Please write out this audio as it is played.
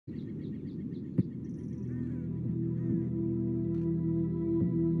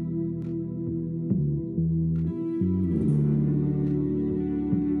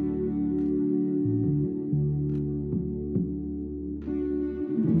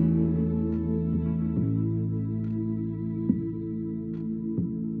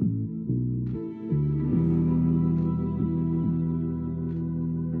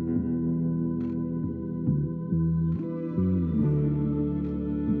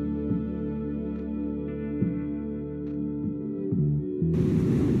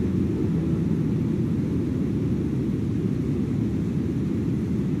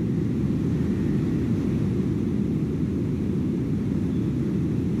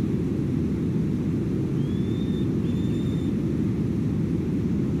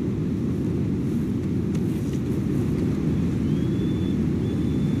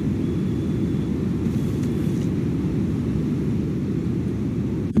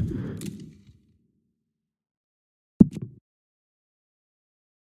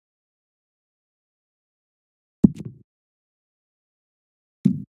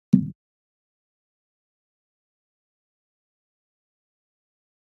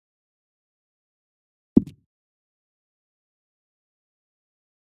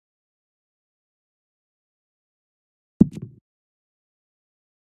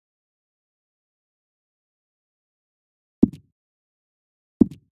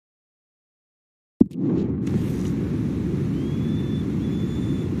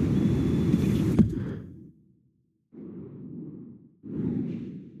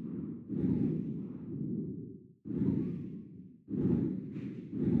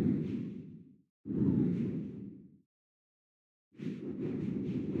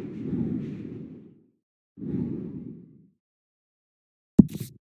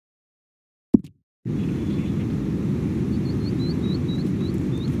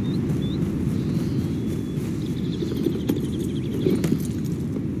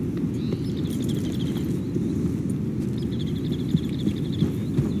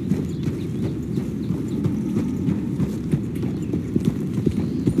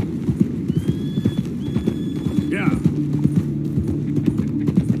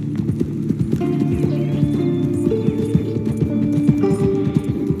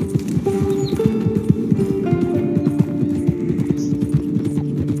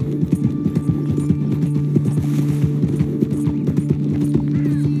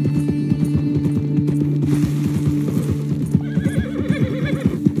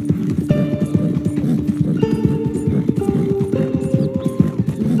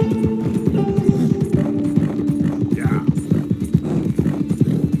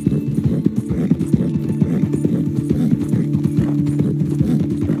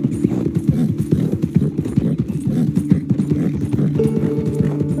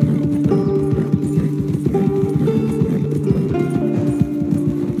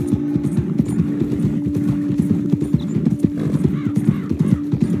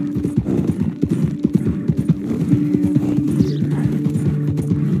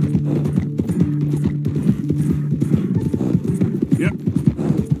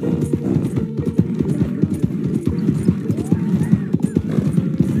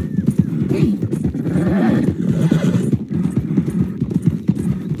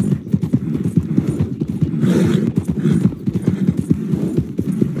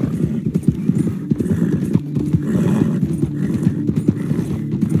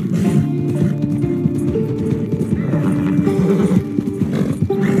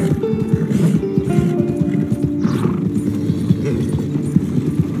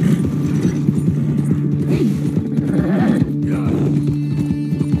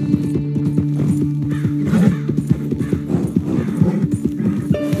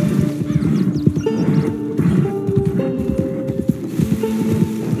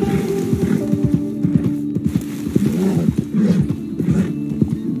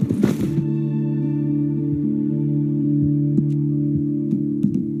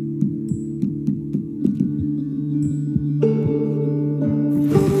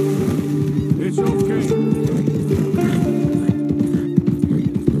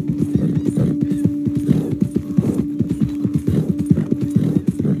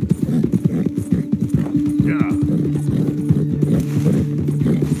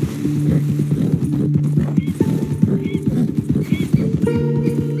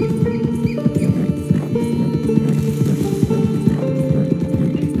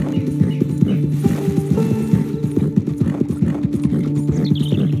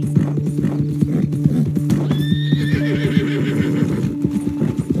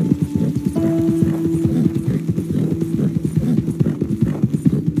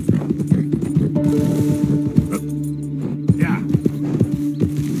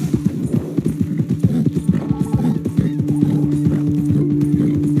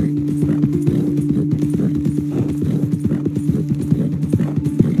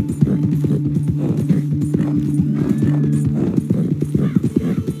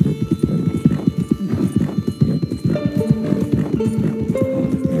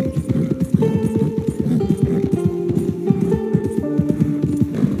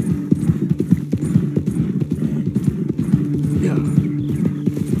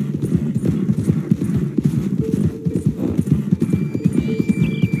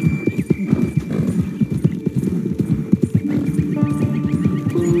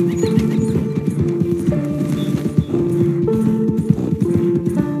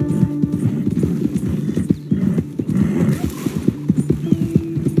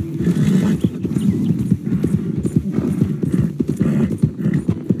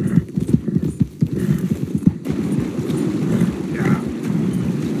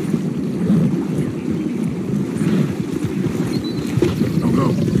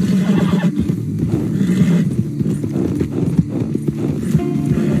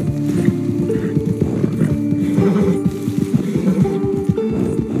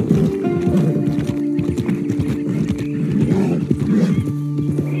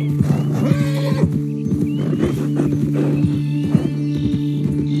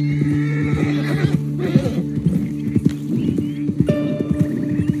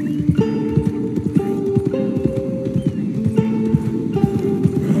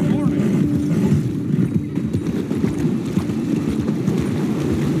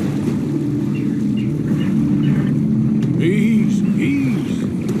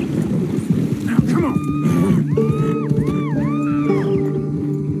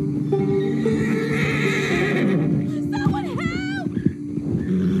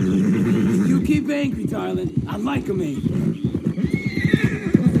keep angry, darling. I like 'em angry.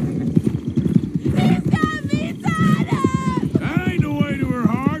 He's got me tied up! That ain't the way to her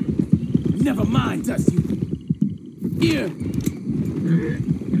heart. Never mind, Dusty. Here.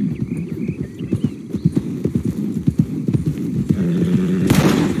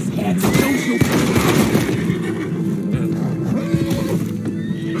 This hat's social.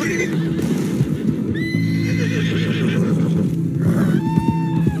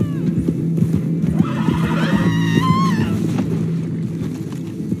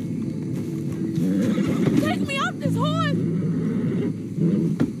 Take me off this horse!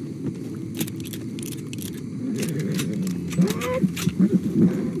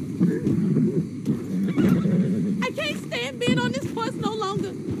 I can't stand being on this horse no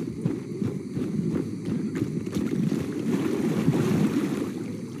longer.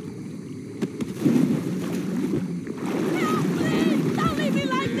 Help, please! Don't leave me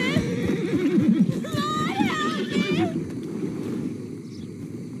like this! Lord, help me!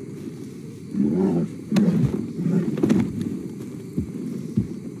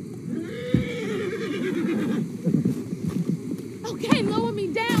 Okay, lower me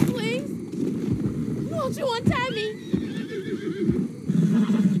down, please. Won't you untie me?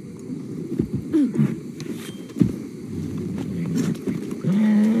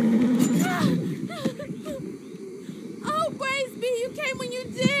 Oh, praise be, you came when you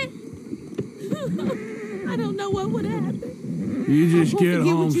did. I don't know what would happen. You just won't get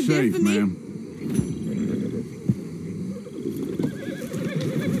forget home what you did safe, for me. ma'am.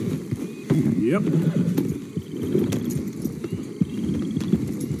 Yep.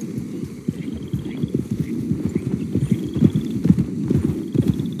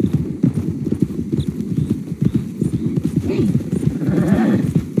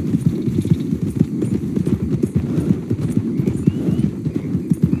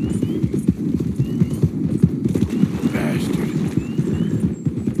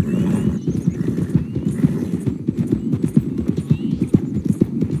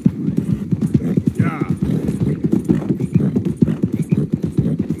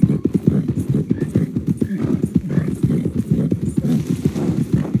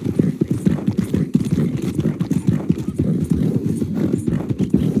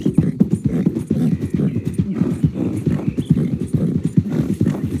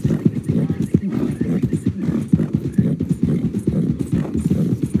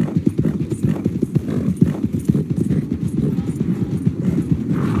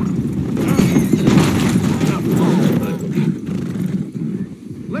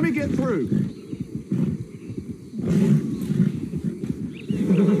 Let me get through.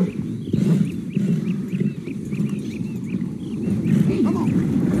 Come on.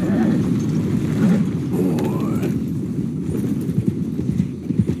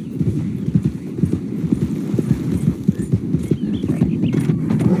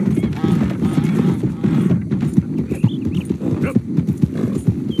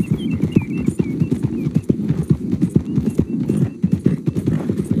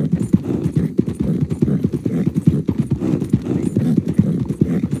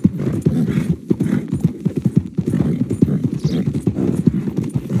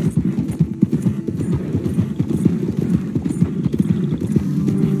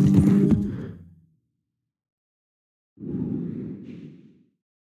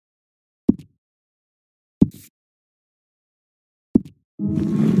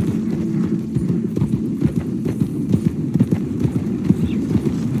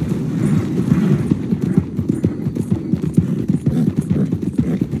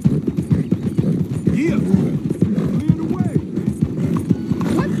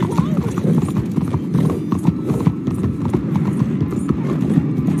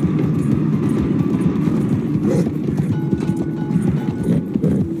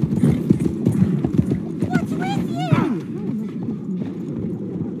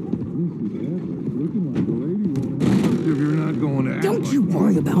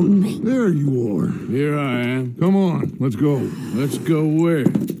 About me. There you are. Here I am. Come on, let's go. Let's go where?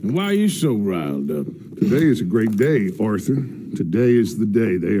 And why are you so riled up? Today is a great day, Arthur. Today is the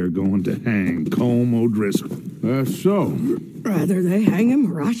day they are going to hang Colm O'Driscoll. That's so. Rather they hang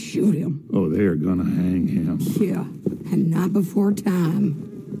him or I shoot him. Oh, they are gonna hang him. Yeah, and not before time.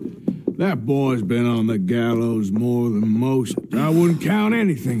 That boy's been on the gallows more than most. I wouldn't count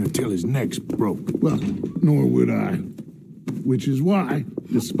anything until his neck's broke. Well, nor would I. Which is why,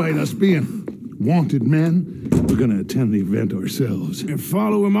 despite us being wanted men, we're gonna attend the event ourselves. And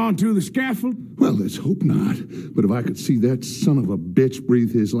follow him onto the scaffold? Well, let's hope not. But if I could see that son of a bitch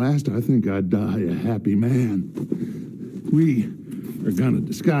breathe his last, I think I'd die a happy man. We are gonna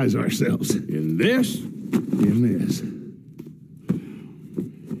disguise ourselves. In this? In this.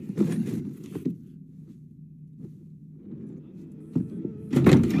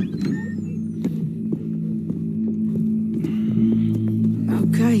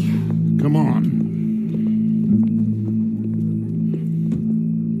 Okay. Come on.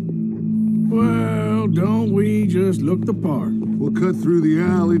 Well, don't we just look the part? We'll cut through the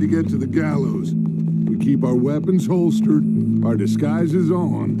alley to get to the gallows. We keep our weapons holstered, our disguises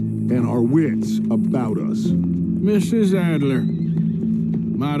on, and our wits about us. Mrs. Adler,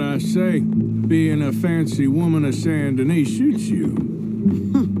 might I say, being a fancy woman of Saint Denis suits you.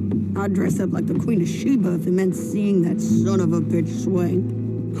 I'd dress up like the Queen of Sheba if it meant seeing that son of a bitch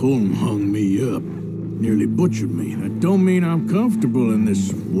swing. Colm hung me up, nearly butchered me. That don't mean I'm comfortable in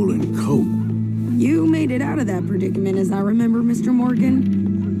this woolen coat. You made it out of that predicament, as I remember, Mr.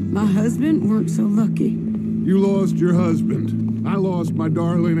 Morgan. My husband weren't so lucky. You lost your husband. I lost my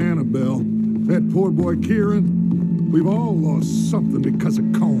darling Annabelle. That poor boy Kieran. We've all lost something because of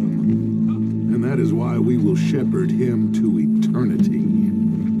Colm. And that is why we will shepherd him to eternity.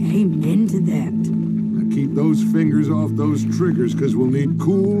 Amen to that. Now keep those fingers off those triggers, because we'll need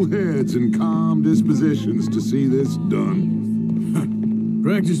cool heads and calm dispositions to see this done.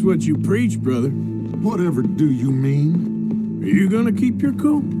 Practice what you preach, brother. Whatever do you mean? Are you gonna keep your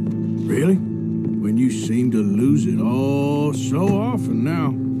cool? Really? When you seem to lose it all so often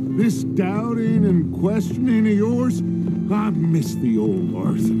now. This doubting and questioning of yours, I miss the old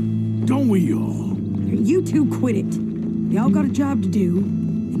Arthur. Don't we all? You two quit it. Y'all got a job to do,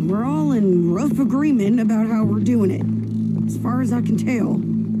 and we're all in rough agreement about how we're doing it. As far as I can tell.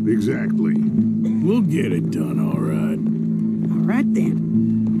 Exactly. We'll get it done, all right. All right, then.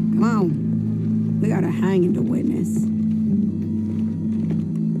 Come on. We got a hanging to witness.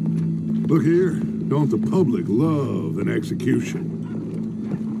 Look here. Don't the public love an execution?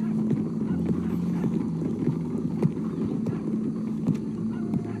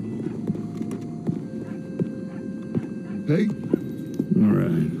 Hey? All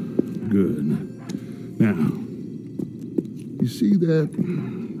right. Good. Now, you see that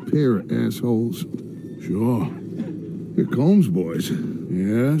pair of assholes? Sure. They're Colm's boys.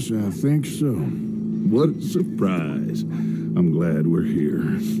 Yes, I think so. What a surprise. I'm glad we're here.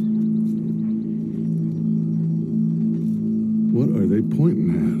 What are they pointing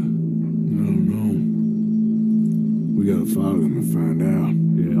at? I don't know. We gotta follow them and find out.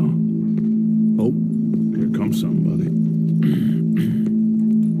 Yeah. Oh, here comes somebody.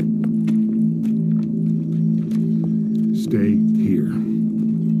 Stay here.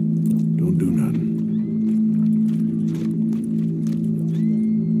 Don't do nothing.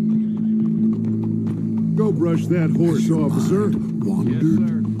 Go brush that horse, officer.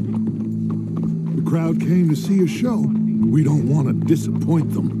 Wandered. The crowd came to see a show. We don't want to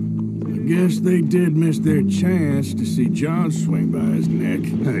disappoint them. I guess they did miss their chance to see John swing by his neck.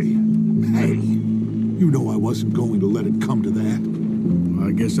 Hey, you know I wasn't going to let it come to that.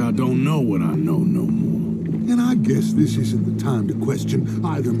 I guess I don't know what I know no more. And I guess this isn't the time to question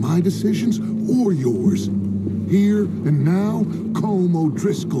either my decisions or yours. Here and now, Colm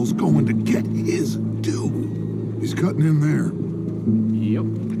O'Driscoll's going to get his due. He's cutting in there. Yep.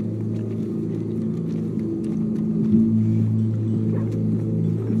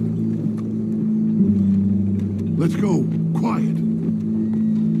 Let's go. Quiet.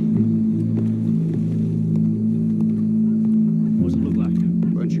 What's it look like?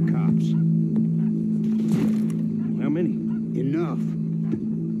 Bunch of cops. How many? Enough.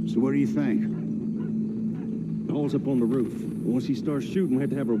 So what do you think? The hole's up on the roof. Once he starts shooting, we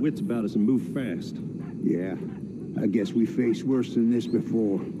have to have our wits about us and move fast. Yeah, I guess we faced worse than this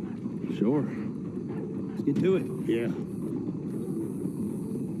before. Sure. Let's get to it. Yeah.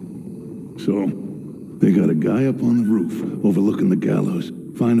 So, they got a guy up on the roof overlooking the gallows.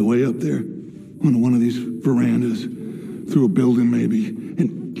 Find a way up there, onto one of these verandas, through a building maybe,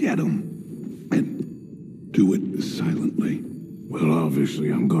 and get him. And do it silently. Well, obviously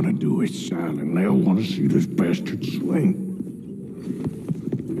I'm gonna do it silently. I want to see this bastard swing.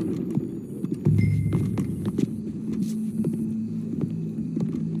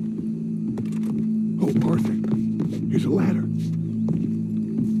 Oh, Arthur, here's a ladder.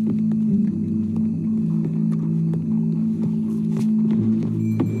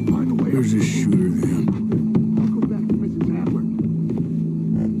 Find a way. Where's this shooter then? I'll go back to Mrs. Adler.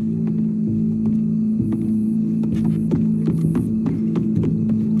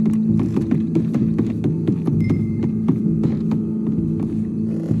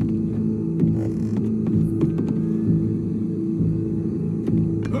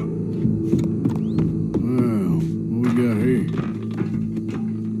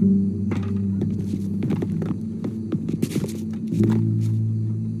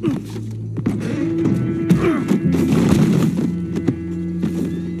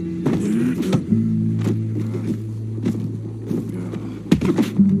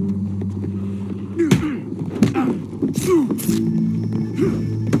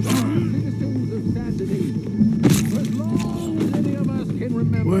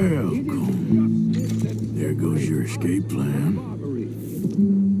 Well, there goes your escape plan.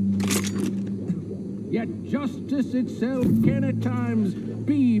 Yet justice itself can at times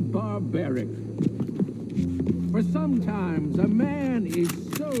be barbaric. For sometimes a man is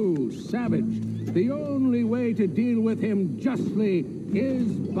so savage, the only way to deal with him justly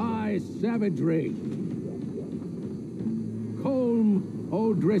is by savagery. Colm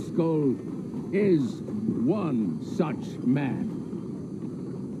O'Driscoll is one such man.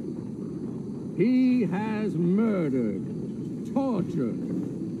 He has murdered, tortured,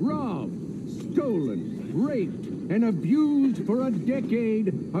 robbed, stolen, raped, and abused for a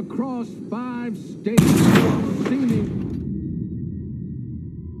decade across 5 states, seeming...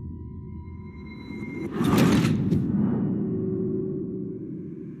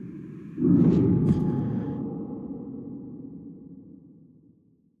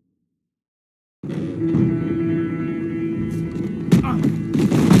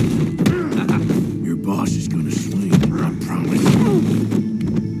 Your boss is gonna swing, I promise.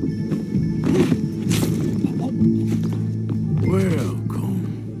 Well, Colm,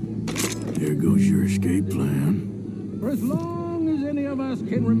 there goes your escape plan. For as long as any of us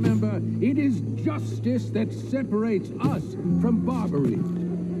can remember, it is justice that separates us from Barbary.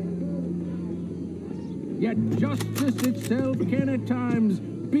 Yet justice itself can at times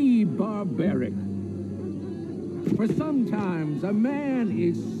be barbaric. For sometimes a man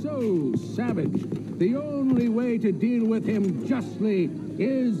is so savage, the only way to deal with him justly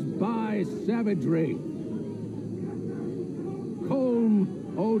is by savagery. Colm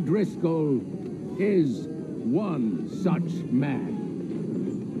O'Driscoll is one such man.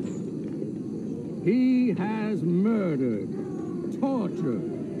 He has murdered, tortured,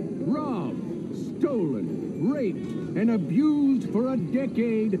 robbed, stolen, raped, and abused for a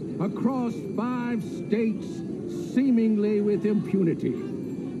decade across 5 states, seemingly with impunity.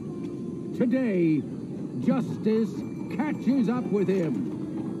 Today, justice catches up with him.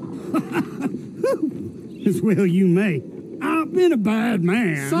 As well you may. I've been a bad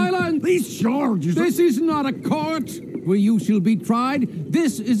man. Silence! These charges... This is not a court where you shall be tried.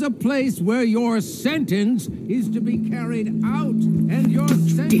 This is a place where your sentence is to be carried out. And your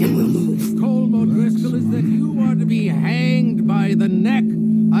sentence, Colm O'Driscoll, is that you are to be hanged by the neck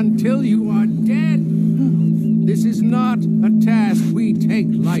until you are dead. This is not a task we take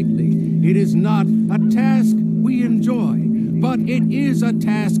lightly. It is not a task we enjoy. But it is a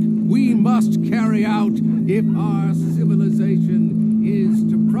task we must carry out if our civilization is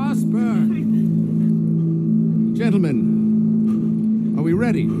to prosper. Gentlemen, are we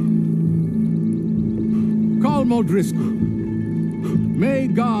ready? Colm O'Driscoll, may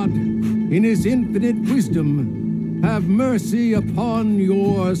God, in his infinite wisdom, have mercy upon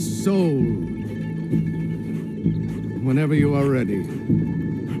your soul. Whenever you are ready.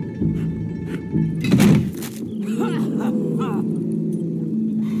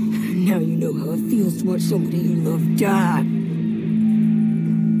 Now you know how it feels to watch somebody you love die.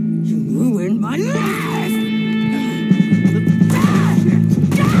 You ruined my life!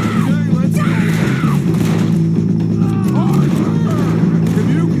 If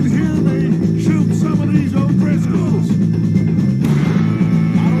you can hear me, shoot some of these O'Driscolls.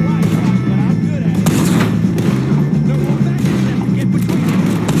 Not a right shot, but I'm good at it. No more back to get between them.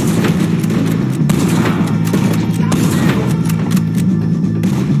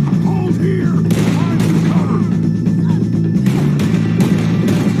 Hold here! Find some cover!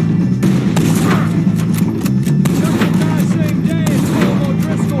 Just the guy same day as Colm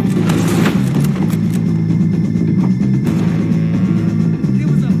O'Driscoll. It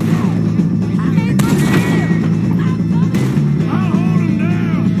was a... I'll hold him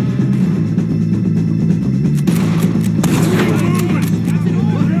down!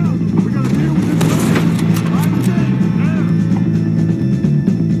 We gotta deal with this guy! I'm dead now!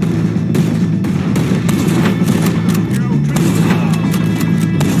 Here, O'Driscoll!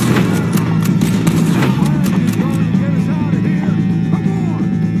 He's going to get us out of here! Come on!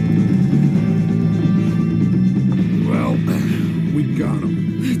 Well, we got him.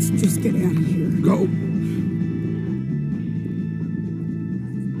 Let's just get out of here. Go!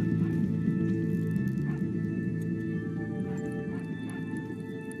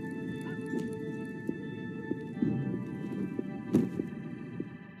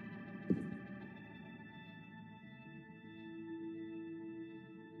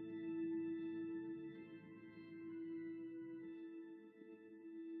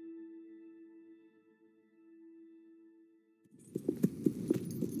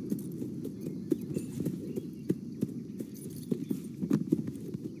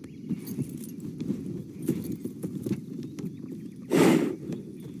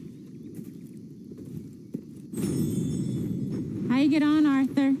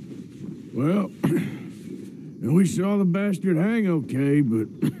 Well, and we saw the bastard hang okay, but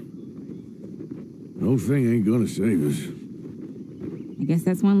no thing ain't gonna save us. I guess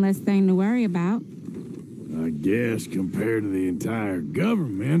that's one less thing to worry about. I guess compared to the entire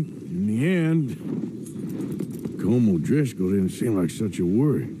government, in the end, Colm O'Driscoll didn't seem like such a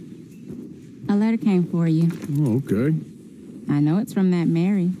worry. A letter came for you. Oh, okay. I know it's from that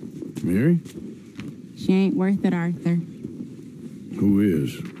Mary. Mary? She ain't worth it, Arthur. Who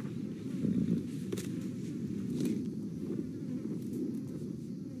is?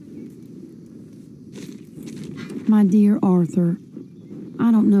 My dear Arthur,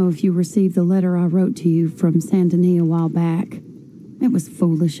 I don't know if you received the letter I wrote to you from Saint Denis a while back. It was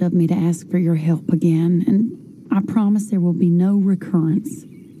foolish of me to ask for your help again, and I promise there will be no recurrence.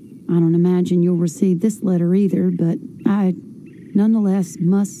 I don't imagine you'll receive this letter either, but I nonetheless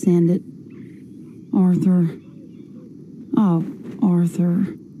must send it. Arthur. Oh, Arthur.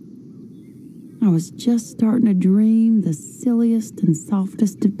 I was just starting to dream the silliest and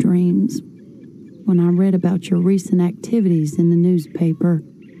softest of dreams when I read about your recent activities in the newspaper.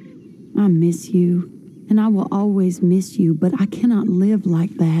 I miss you, and I will always miss you, but I cannot live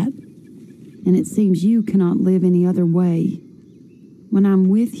like that. And it seems you cannot live any other way. When I'm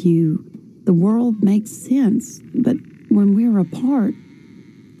with you, the world makes sense, but when we're apart,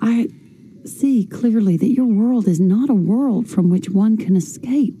 I see clearly that your world is not a world from which one can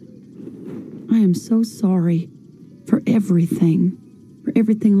escape. I am so sorry for everything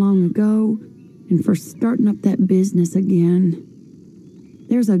long ago, and for starting up that business again.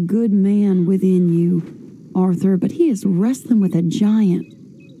 There's a good man within you, Arthur, but he is wrestling with a giant,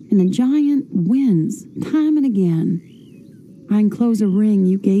 and the giant wins time and again. I enclose a ring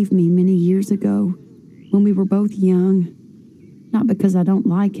you gave me many years ago when we were both young, not because I don't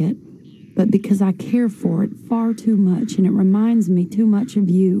like it, but because I care for it far too much, and it reminds me too much of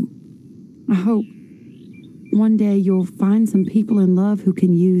you. I hope one day you'll find some people in love who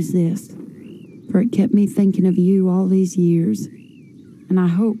can use this, for it kept me thinking of you all these years, and I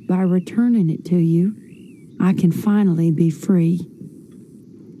hope by returning it to you, I can finally be free.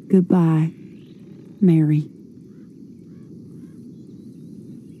 Goodbye, Mary.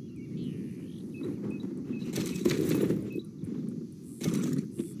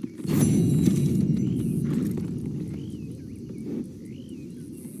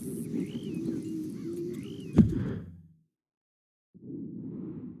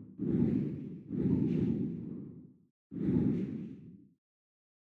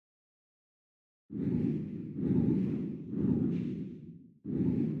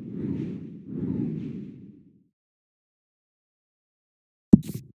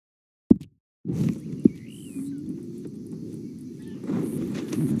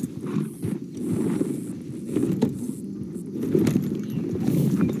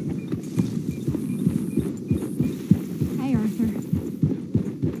 Hey, Arthur.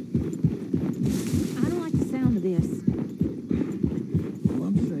 I don't like the sound of this. Well,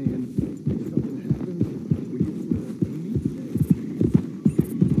 I'm saying, if something happens, we can split up.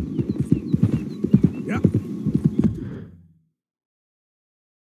 Yep.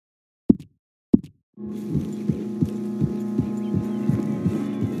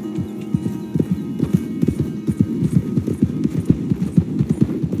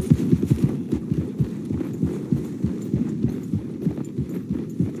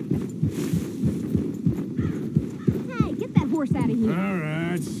 Hey, get that horse out of here. All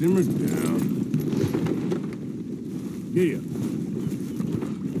right, simmer down. Yeah.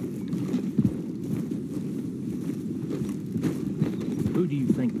 Who do you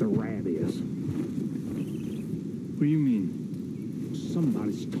think the rat is? What do you mean?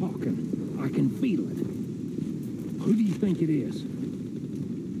 Somebody's talking. I can feel it. Who do you think it is?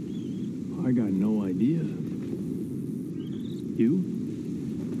 I got no idea. You?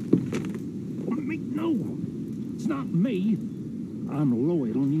 Me? No. It's not me. I'm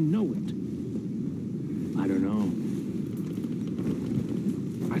loyal and you know it. I don't know.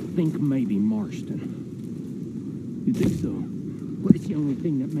 I think maybe Marston. You think so? But it's the only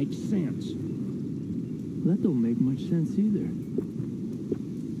thing that makes sense. That don't make much sense either.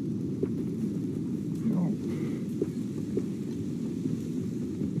 No.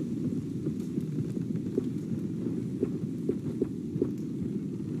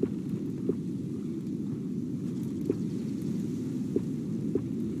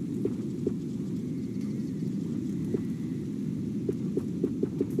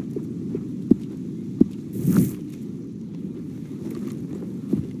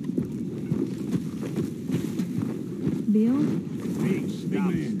 Bill,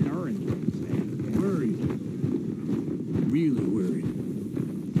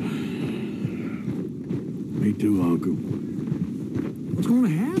 too, Uncle. What's going to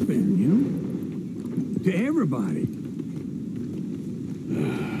happen, you know? To everybody.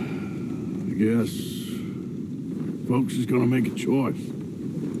 I guess folks is gonna make a choice.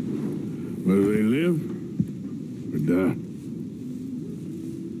 Whether they live or die.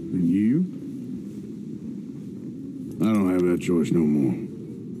 And you? I don't have that choice no more.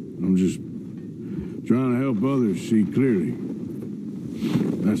 I'm just trying to help others see clearly.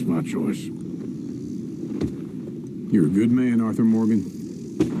 That's my choice. You're a good man, Arthur Morgan.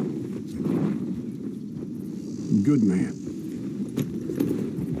 Good man.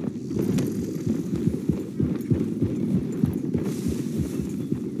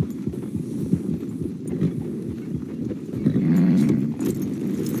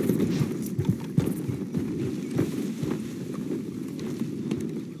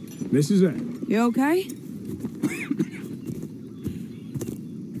 This is it. You okay?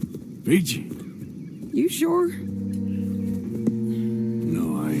 Peachy? You sure?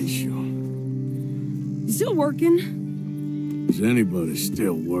 No, I ain't sure. You still working? Is anybody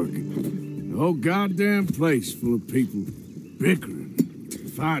still working? The whole goddamn place full of people bickering,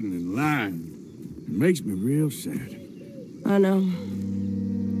 fighting and lying. It makes me real sad. I know.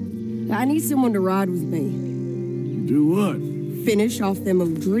 I need someone to ride with me. Do what? Finish off them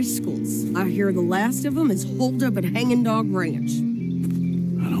O'Driscolls. I hear the last of them is holed up at Hanging Dog Ranch.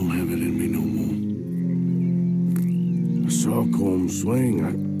 I don't have it in me no more. I saw Colm swing.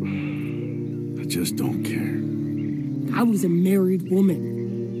 I just don't care. I was a married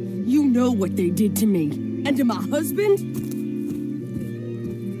woman. You know what they did to me. And to my husband?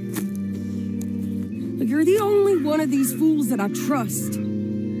 Look, you're the only one of these fools that I trust.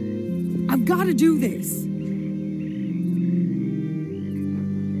 I've got to do this.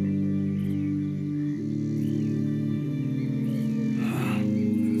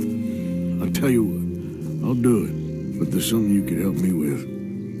 Tell you what, I'll do it, but there's something you could help me with.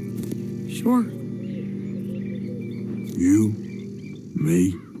 Sure. You,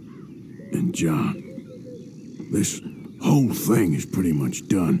 me, and John. This whole thing is pretty much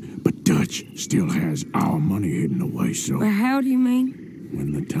done, but Dutch still has our money hidden away, so... Well, how do you mean?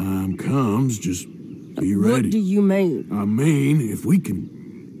 When the time comes, just be ready. What do you mean? I mean, if we can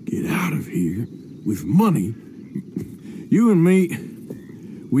get out of here with money, you and me,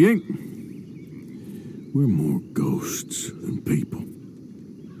 we ain't... We're more ghosts than people.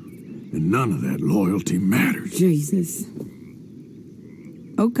 And none of that loyalty matters. Jesus.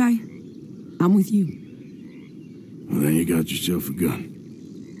 Okay. I'm with you. Well, then you got yourself a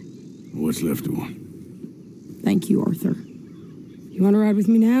gun. What's left of one? Thank you, Arthur. You want to ride with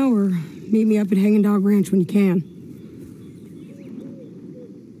me now, or meet me up at Hanging Dog Ranch when you can?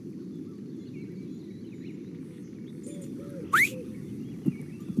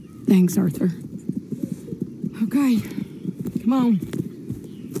 Thanks, Arthur. Okay, come on.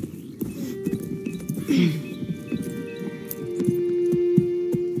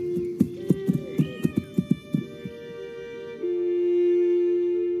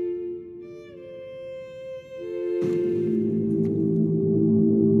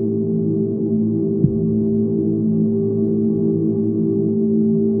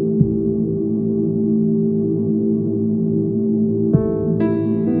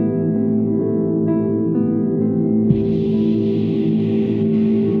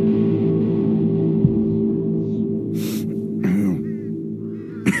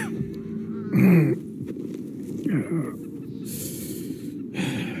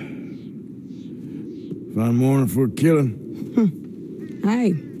 Fine morning for a killing. Hey.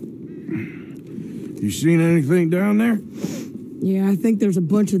 You seen anything down there? Yeah, I think there's a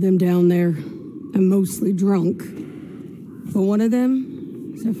bunch of them down there. I'm mostly drunk. But one of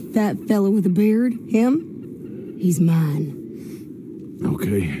them is a fat fella with a beard. Him? He's mine.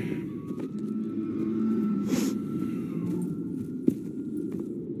 Okay.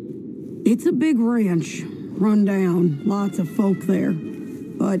 It's a big ranch. Run down. Lots of folk there.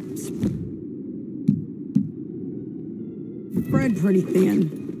 But spread pretty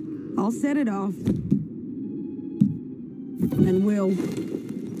thin. I'll set it off. And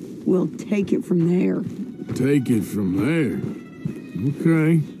we'll take it from there. Take it from there?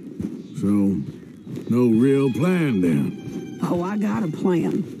 Okay. So, no real plan then? Oh, I got a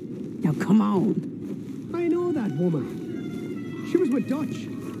plan. Now come on. I know that woman. She was with Dutch.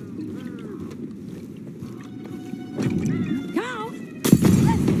 Come on.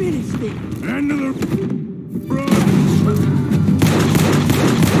 Let's finish this. End of the road.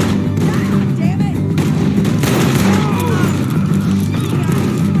 Damn it.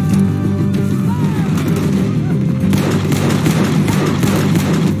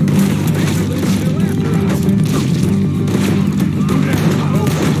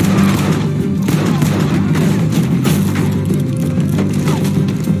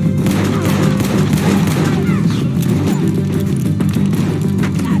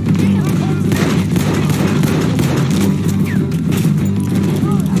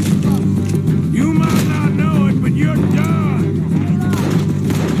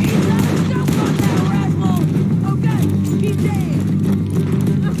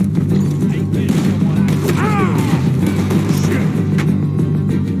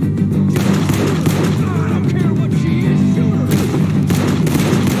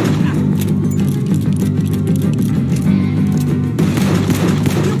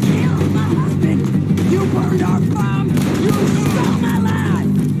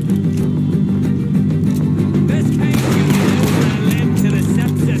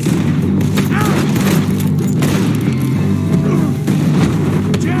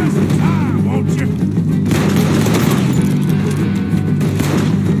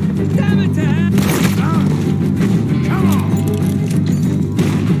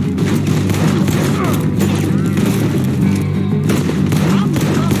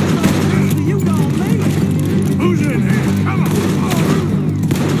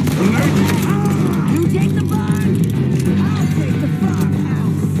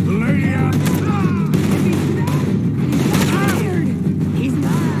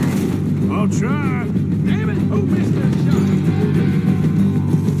 try. Damn it! Who missed that shot?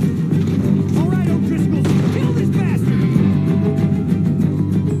 All right, O'Driscoll, kill this bastard!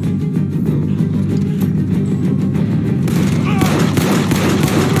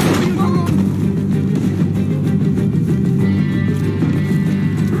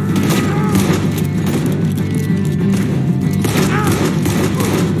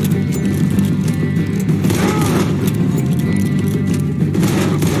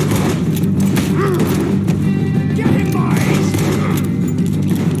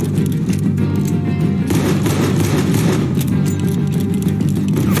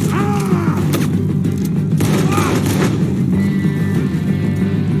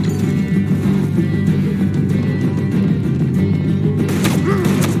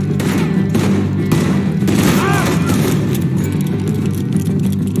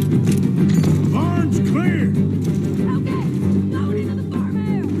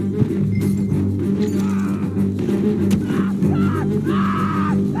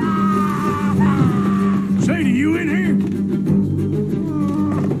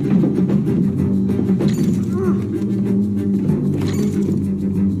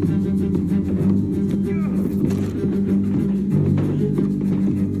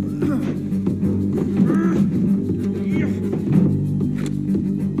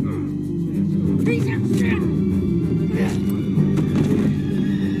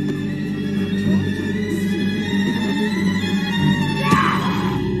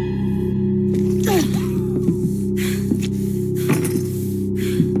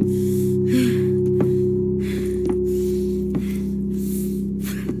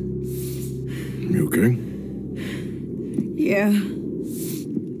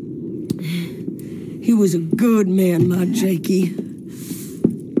 He was a good man, my Jakey.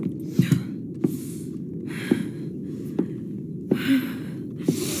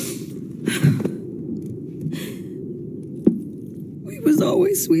 We was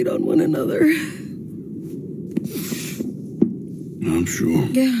always sweet on one another. I'm sure.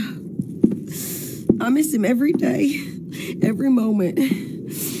 Yeah. I miss him every day, every moment.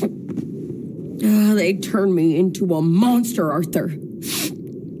 They turned me into a monster, Arthur.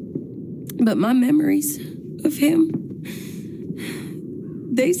 But my memories of him,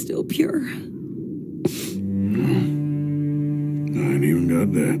 they still pure. I ain't even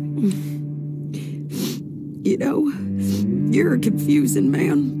got that. You know, you're a confusing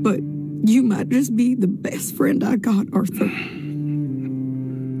man, but you might just be the best friend I got, Arthur.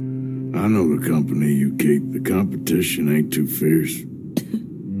 I know the company you keep. The competition ain't too fierce.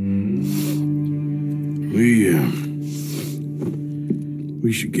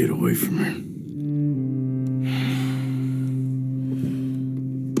 We should get away from her.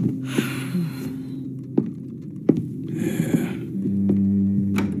 Yeah.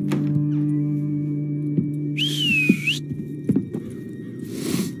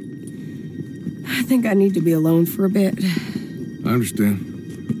 I think I need to be alone for a bit. I understand.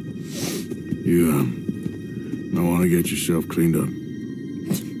 You, might want to get yourself cleaned up.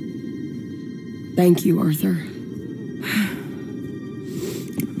 Thank you, Arthur.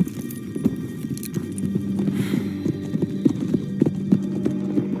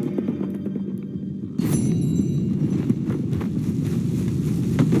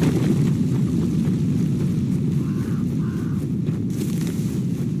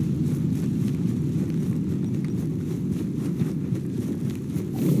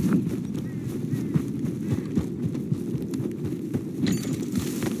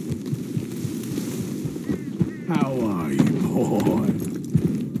 How are you, boy?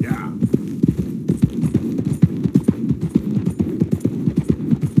 Yeah.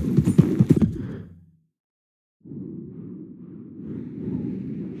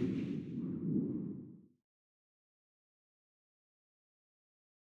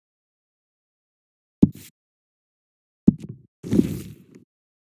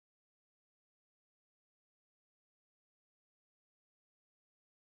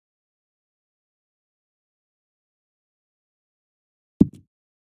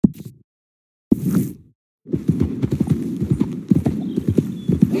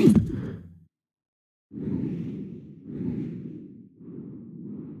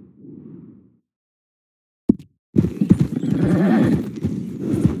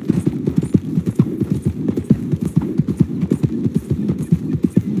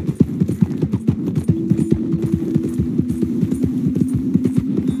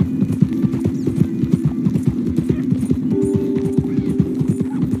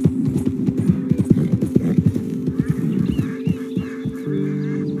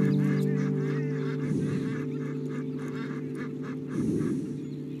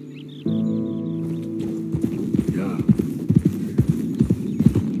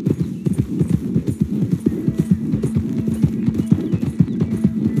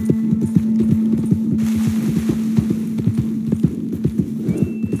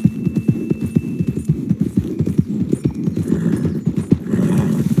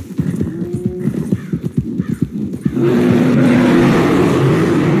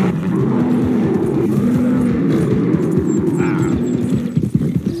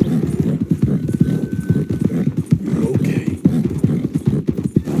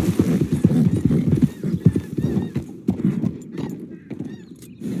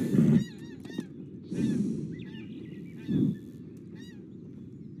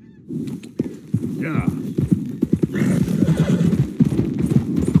 Yeah.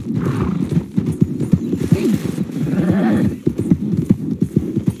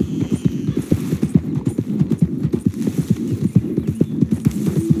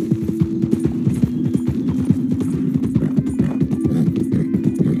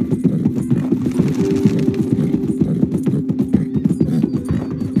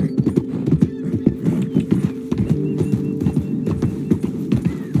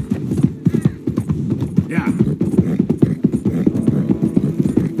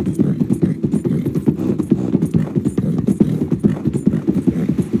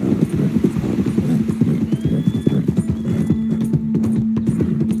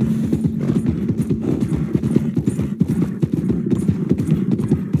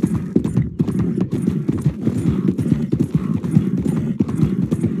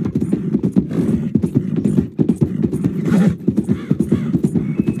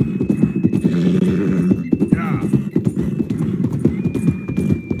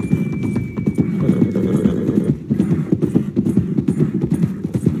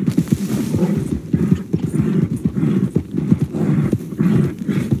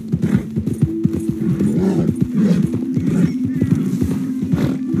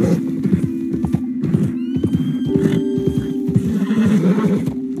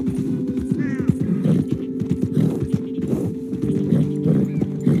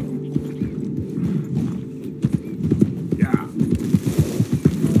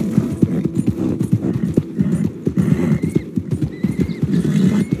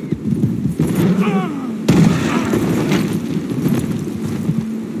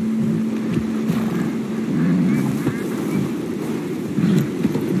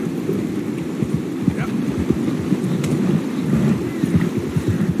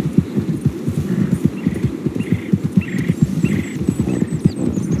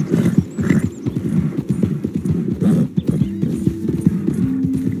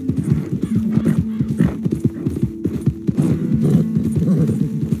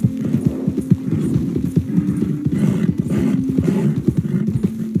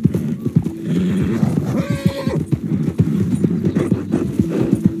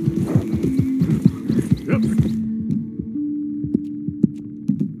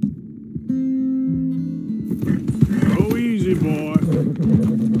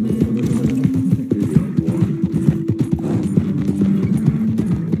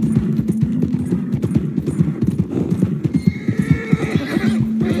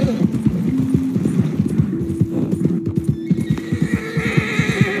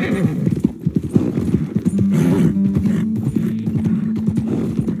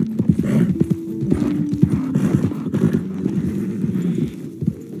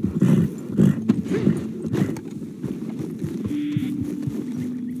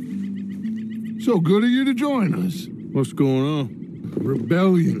 So good of you to join us. What's going on?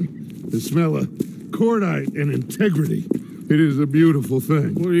 Rebellion. The smell of cordite and integrity. It is a beautiful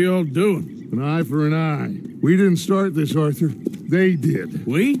thing. What are y'all doing? An eye for an eye. We didn't start this, Arthur. They did.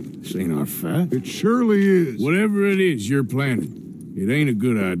 We? This ain't our fight. It surely is. Whatever it is you're planning, it ain't a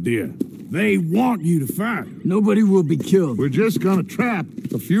good idea. They want you to fight. Nobody will be killed. We're just gonna trap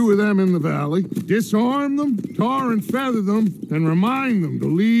a few of them in the valley, disarm them, tar and feather them, and remind them to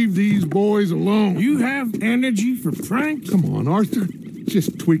leave these boys alone. You have energy for pranks? Come on, Arthur.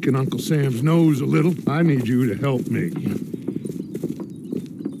 Just tweaking Uncle Sam's nose a little. I need you to help me.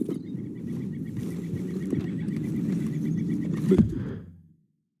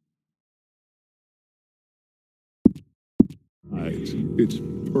 It's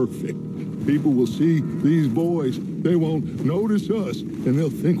perfect. People will see these boys. They won't notice us, and they'll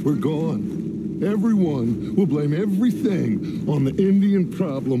think we're gone. Everyone will blame everything on the Indian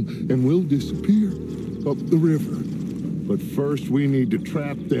problem, and we'll disappear up the river. But first, we need to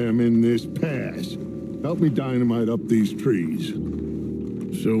trap them in this pass. Help me dynamite up these trees.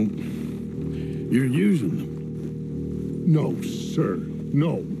 So, you're using them? No, sir.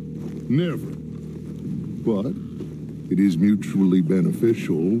 No. Never. But it is mutually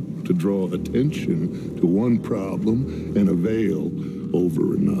beneficial to draw attention to one problem and avail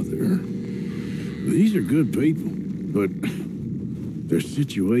over another. These are good people, but their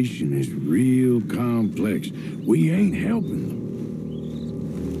situation is real complex. We ain't helping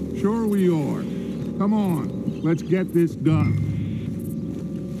them. Sure we are. Come on, let's get this done.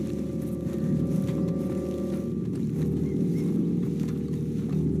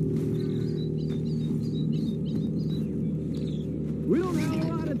 We don't have a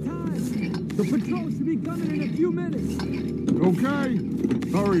lot of time. The patrol should be coming in a few minutes. Okay.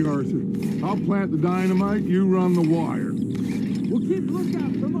 Hurry, Arthur. I'll plant the dynamite, you run the wire. We'll keep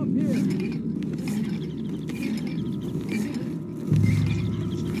lookout from up here.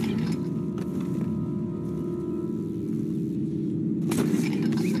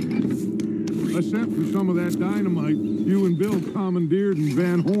 for some of that dynamite you and Bill commandeered in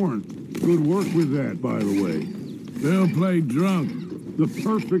Van Horn. Good work with that, by the way. Bill played drunk. The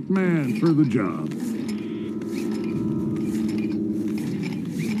perfect man for the job.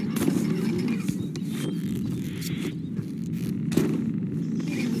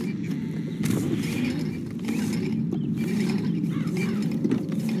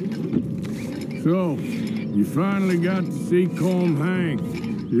 So, you finally got to see Colm Hank.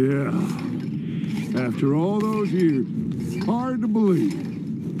 Yeah. After all those years, hard to believe.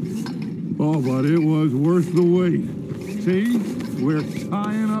 Oh, but it was worth the wait. See? We're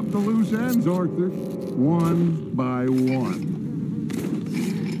tying up the loose ends, Arthur. One by one.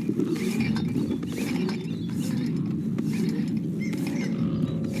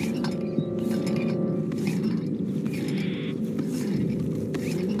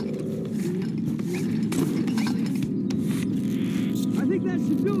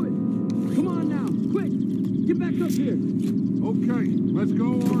 Okay, let's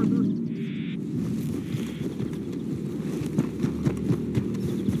go, Arthur.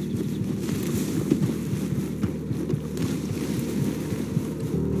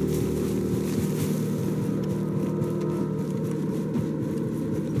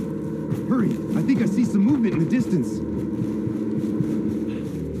 Hurry, I think I see some movement in the distance.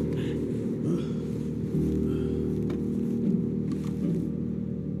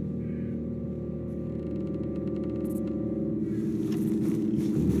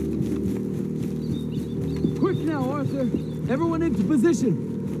 Everyone into position.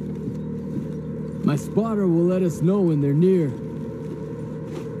 My spotter will let us know when they're near.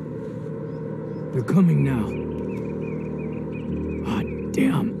 They're coming now. Ah,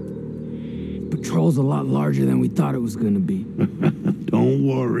 damn. Patrol's a lot larger than we thought it was gonna be. Don't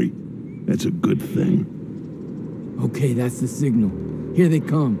worry. That's a good thing. Okay, that's the signal. Here they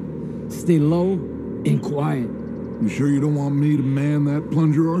come. Stay low and quiet. You sure you don't want me to man that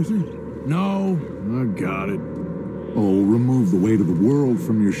plunger, Arthur? No. I got it. Oh, remove the weight of the world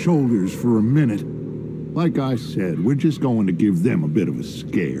from your shoulders for a minute. Like I said, we're just going to give them a bit of a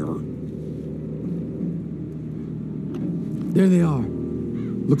scare. There they are.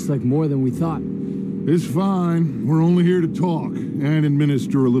 Looks like more than we thought. It's fine. We're only here to talk and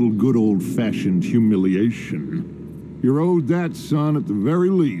administer a little good old-fashioned humiliation. You're owed that, son, at the very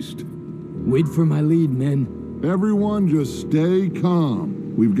least. Wait for my lead, men. Everyone just stay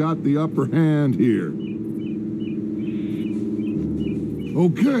calm. We've got the upper hand here.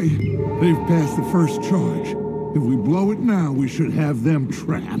 Okay, they've passed the first charge. If we blow it now, we should have them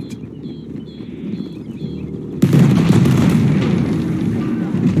trapped.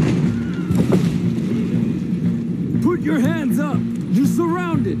 Put your hands up! You're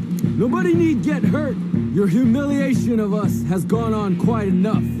surrounded! Nobody need get hurt! Your humiliation of us has gone on quite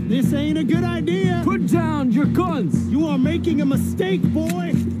enough. This ain't a good idea! Put down your guns! You are making a mistake,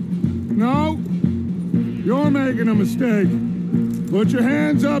 boy! No, you're making a mistake. Put your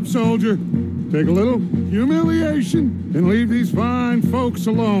hands up, soldier. Take a little humiliation and leave these fine folks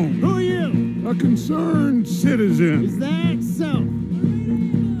alone. Who are you? A concerned citizen. Is that so?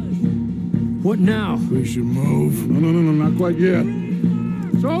 What now? We should move. No, not quite yet.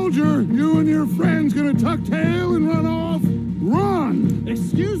 Soldier, you and your friends gonna tuck tail and run off? Run!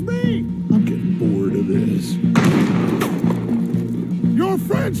 Excuse me? I'm getting bored of this. Your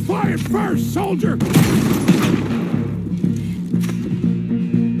friends fired first, soldier!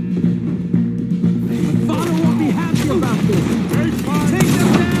 About this. Take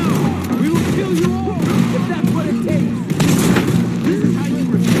them down! We will kill you all, if that's what it takes! This is how you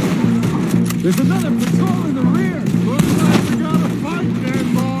respond. There's another patrol in the rear! Looks like we gotta fight then,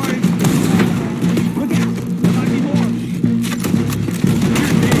 boys! Look out! There might be more!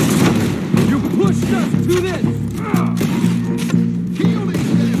 You pushed us to this! Kill these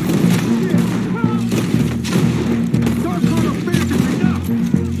Start on offensive enough!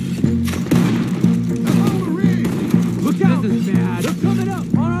 Look out! This is bad. They're coming up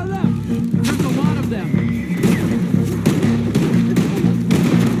on our left. There's a lot of them.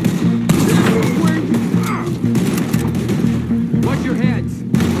 Watch your heads.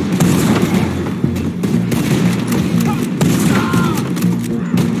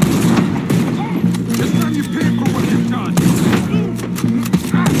 This time you pay for what you've done.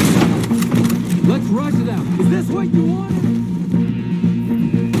 Let's rush them. Is this what you wanted?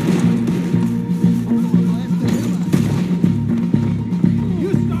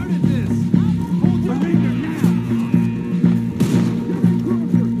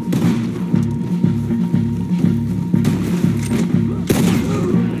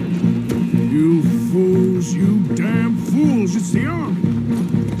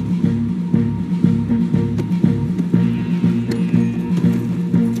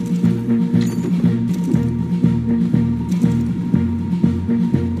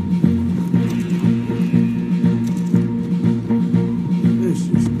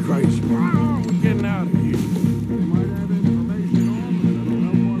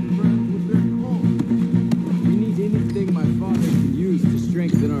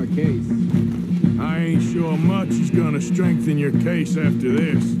 to strengthen your case after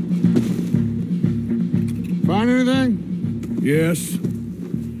this. Find anything? Yes.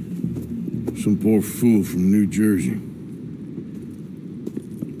 Some poor fool from New Jersey.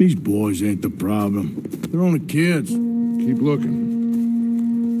 These boys ain't the problem. They're only kids. Keep looking.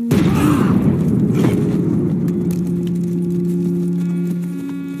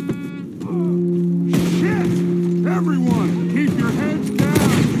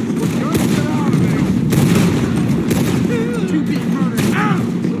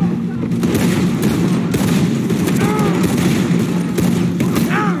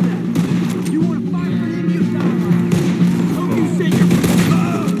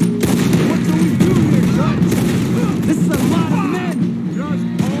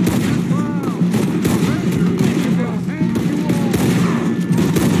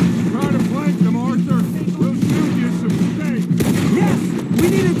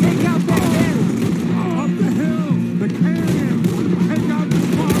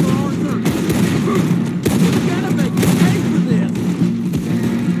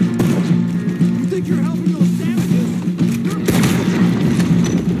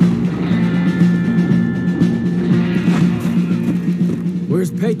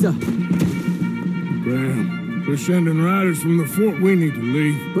 Graham, they're sending riders from the fort. We need to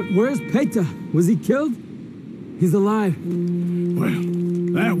leave. But where's Peta? Was he killed? He's alive. Well,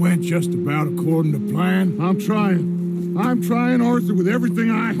 that went just about according to plan. I'm trying, Arthur, with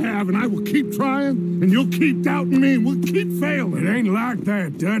everything I have, and I will keep trying, and you'll keep doubting me, and we'll keep failing. It ain't like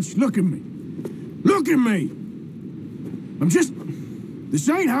that, Dutch. Look at me. Look at me! This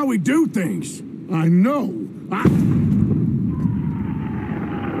ain't how we do things. I know.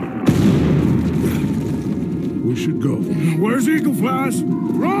 We should go. Where's Eagle Flies?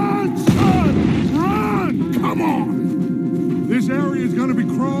 Run, son! Run! Come on! This area is gonna be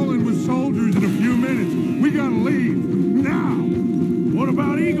crawling with soldiers in a few minutes. We gotta leave. Now! What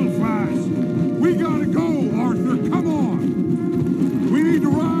about Eagle Flies? We gotta go, Arthur. Come on! We need to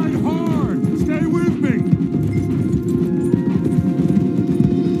ride hard. Stay with me.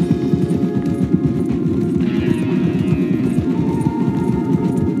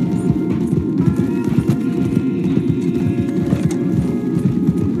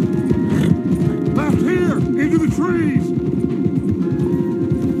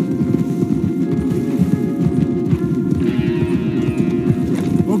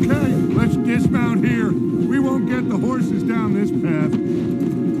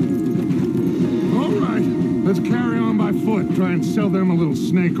 Try and sell them a little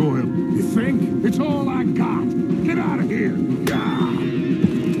snake oil. You think? It's all I got. Get out of here. Ah.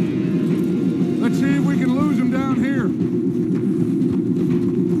 Let's see if we can lose them down here.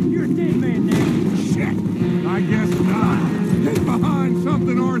 You're a dead man now. Shit. I guess not. Get behind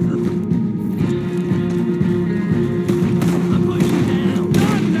something, Arthur. I'm pushing you down.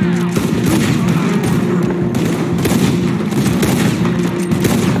 Not now.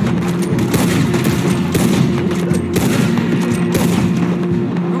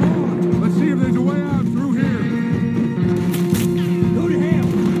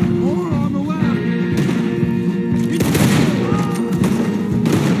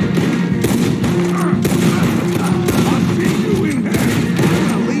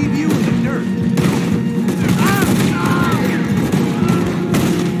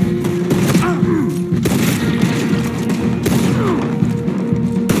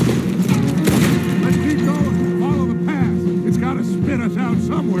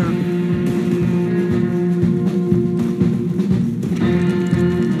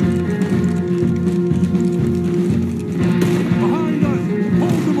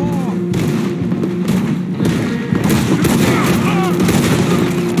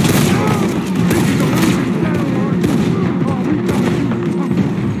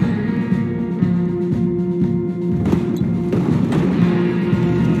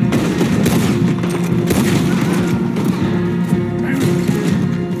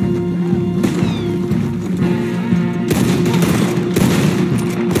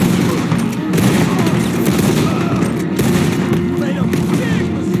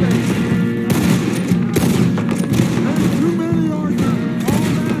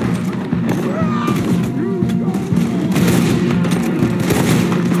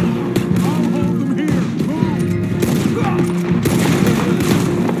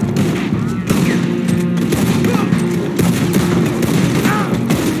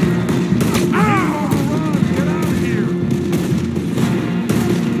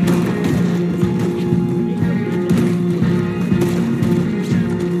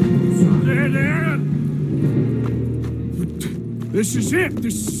 This is it.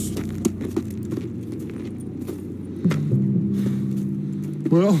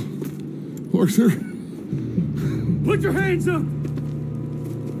 Well, Arthur? Put your hands up!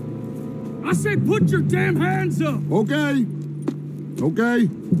 I said put your damn hands up! Okay. Okay.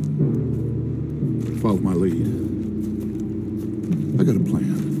 Follow my lead. I got a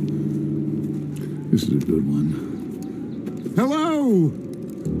plan. This is a good one. Hello,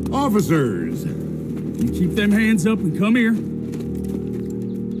 officers! You keep them hands up and come here.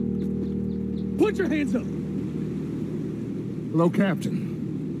 Put your hands up! Hello, Captain.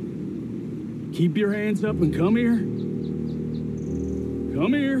 Keep your hands up and come here.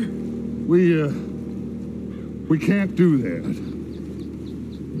 Come here. We can't do that.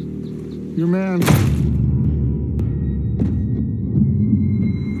 Your man...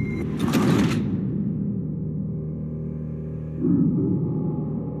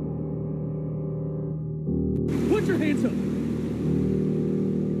 Put your hands up.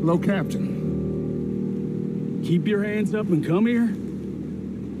 Hello, Captain. Keep your hands up and come here.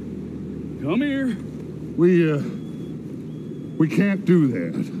 Come here. We can't do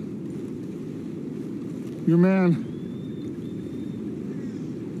that. Your man...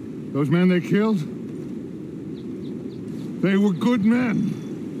 Those men they killed? They were good men.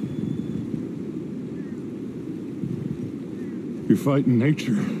 You're fighting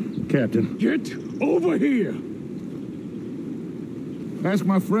nature, Captain. Get over here. Ask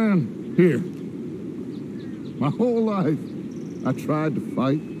my friend here. My whole life, I tried to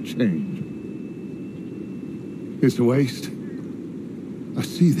fight change. It's a waste. I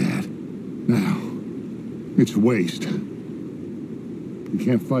see that now. It's a waste. You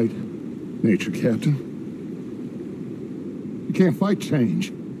can't fight nature, Captain. You can't fight change.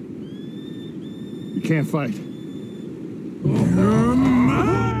 You can't fight.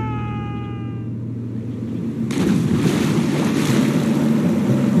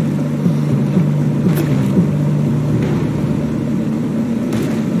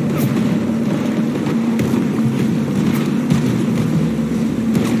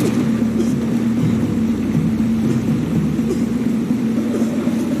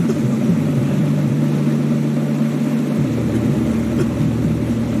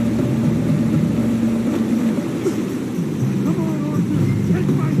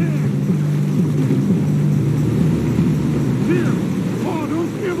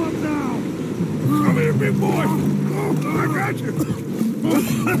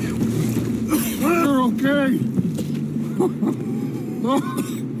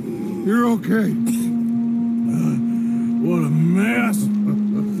 You're okay. What a mess.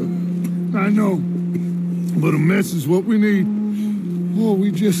 I know, but a mess is what we need. Oh,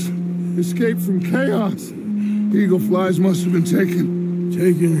 we just escaped from chaos. Eagle flies must have been taken.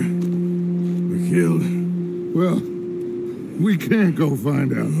 Taken or killed? Well, we can't go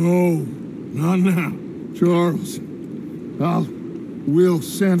find out. No, not now. Charles, we'll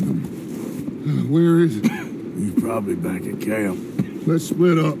send them. Where is it? He's probably back at camp. Let's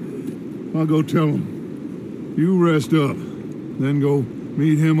split up. I'll go tell him. You rest up, then go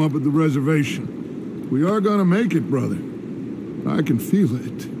meet him up at the reservation. We are gonna make it, brother. I can feel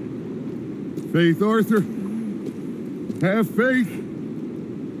it. Faith, Arthur. Have faith.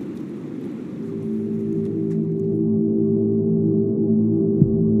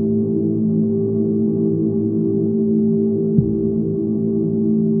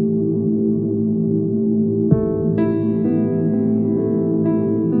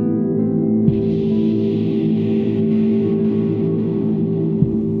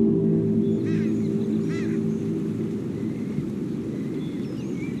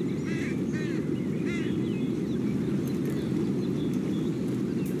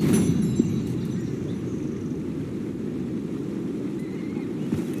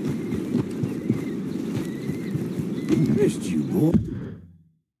 Missed you, boy.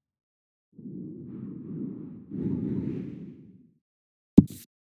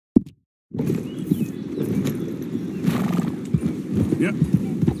 Yep.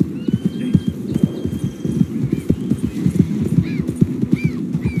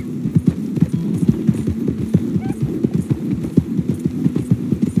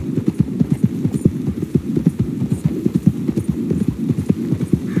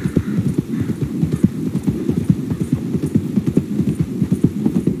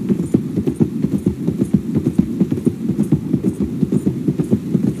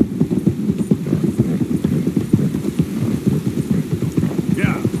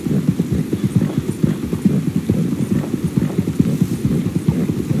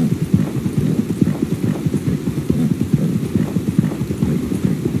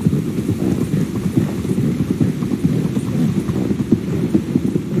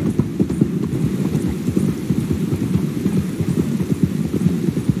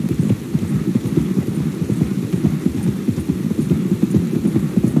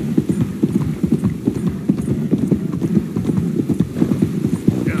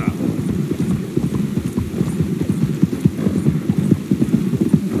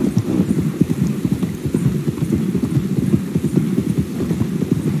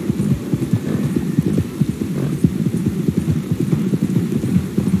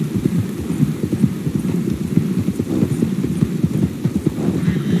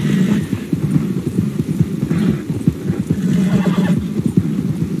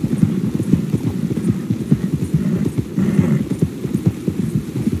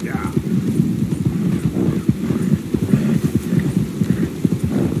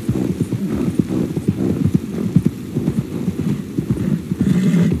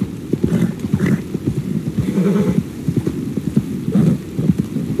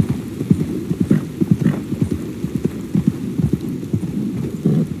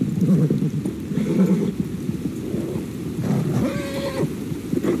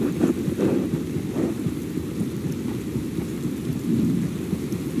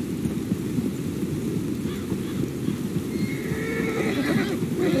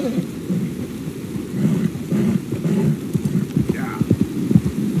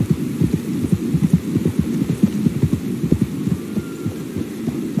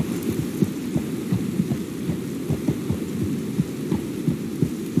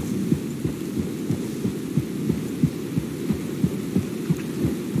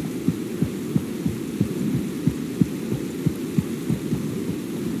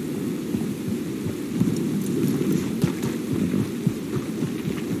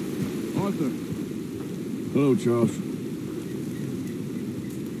 Hello, Charles.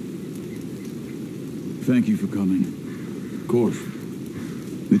 Thank you for coming. Of course.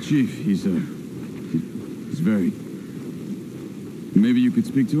 The chief, he's very... Maybe you could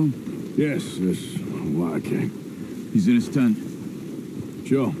speak to him? Yes, that's why I came. He's in his tent.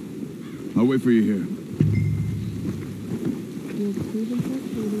 Sure. I'll wait for you here.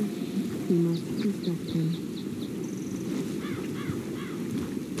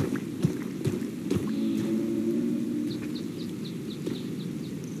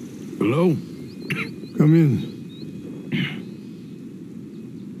 Hello? Come in.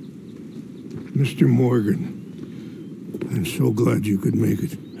 Mr. Morgan, I'm so glad you could make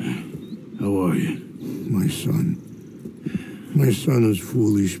it. How are you? My son. My son is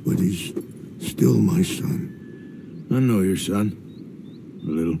foolish, but he's still my son. I know your son. A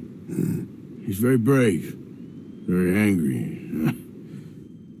little. He's very brave. Very angry.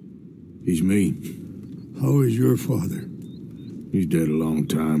 He's mean. How is your father? He's dead a long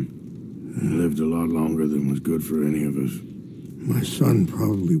time. He lived a lot longer than was good for any of us. My son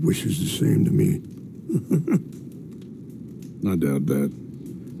probably wishes the same to me. I doubt that.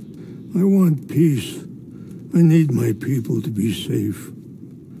 I want peace. I need my people to be safe.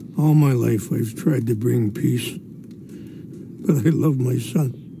 All my life I've tried to bring peace. But I love my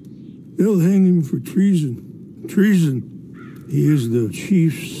son. They'll hang him for treason. Treason. He is the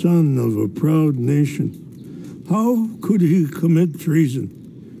chief son of a proud nation. How could he commit treason?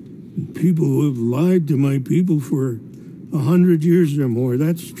 People who have lied to my people for 100 years or more,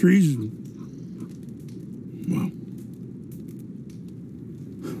 that's treason. Well,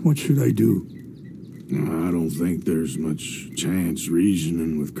 what should I do? I don't think there's much chance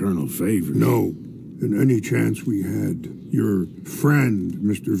reasoning with Colonel Favors. No. And any chance we had, your friend,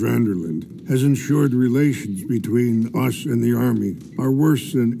 Mr. Vanderland, has ensured relations between us and the army are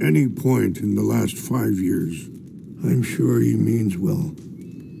worse than any point in the last 5 years. I'm sure he means well.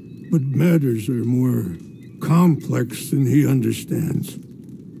 But matters are more complex than he understands.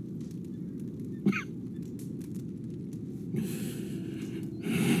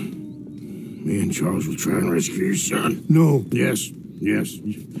 Me and Charles will try and rescue your son. No. Yes, yes.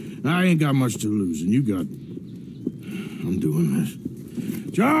 I ain't got much to lose, and you got... I'm doing this.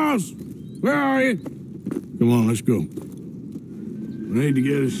 Charles! Where are you? Come on, let's go. We need to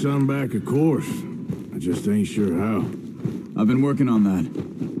get his son back, of course. I just ain't sure how. I've been working on that.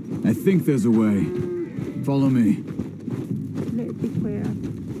 I think there's a way. Follow me. Let it be clear.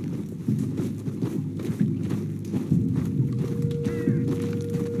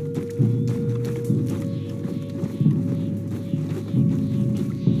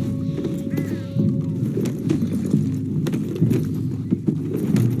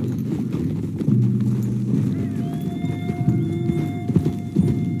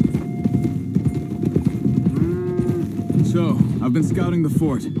 So, I've been scouting the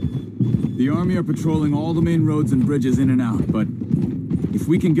fort. The army are patrolling all the main roads and bridges in and out, but if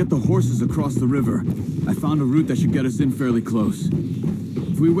we can get the horses across the river, I found a route that should get us in fairly close.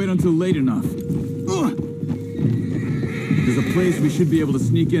 If we wait until late enough... there's a place we should be able to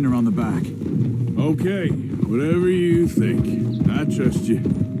sneak in around the back. Okay, whatever you think. I trust you.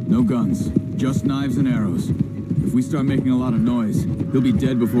 No guns, just knives and arrows. If we start making a lot of noise, he'll be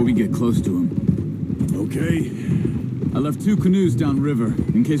dead before we get close to him. Okay. I left 2 canoes downriver,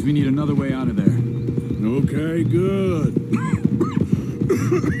 in case we need another way out of there. Okay, good.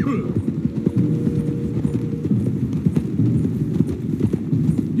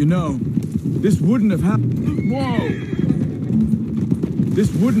 You know, this wouldn't have happened... Whoa! This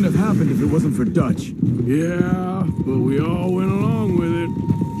wouldn't have happened if it wasn't for Dutch. Yeah, but we all went along with it.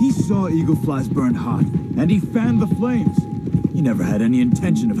 He saw eagle flies burn hot, and he fanned the flames. He never had any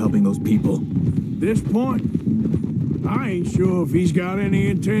intention of helping those people. This point, I ain't sure if he's got any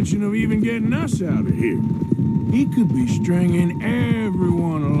intention of even getting us out of here. He could be stringing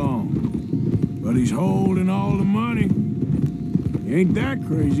everyone along. But he's holding all the money. He ain't that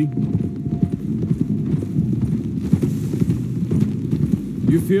crazy.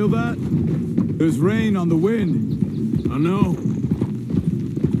 You feel that? There's rain on the wind. I know.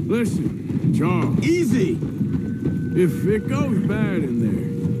 Listen, Charles. Easy! If it goes bad in there,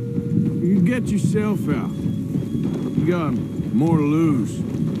 you get yourself out. You got more to lose.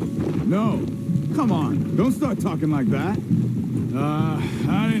 No. Come on. Don't start talking like that.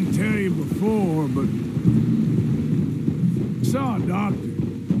 I didn't tell you before, but I saw a doctor.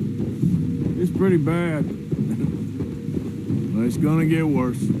 It's pretty bad. But it's gonna get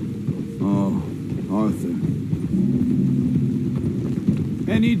worse. Oh, Arthur.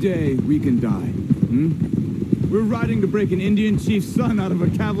 Any day we can die. We're riding to break an Indian chief's son out of a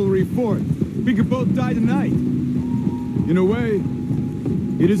cavalry fort. We could both die tonight. In a way,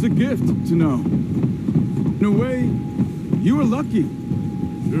 it is a gift to know. In a way, you were lucky.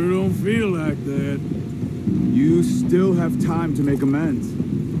 Sure don't feel like that. You still have time to make amends.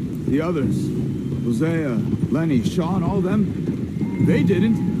 The others, Hosea, Lenny, Sean, all them, they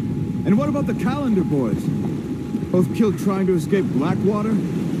didn't. And what about the Calendar boys? Both killed trying to escape Blackwater?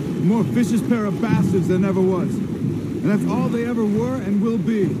 More vicious pair of bastards than ever was. And that's all they ever were and will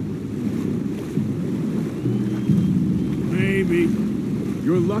be. Maybe.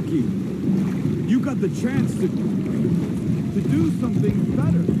 You're lucky. You got the chance to do something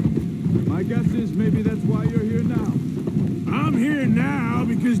better. My guess is maybe that's why you're here now. I'm here now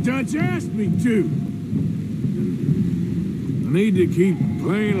because Dutch asked me to. I need to keep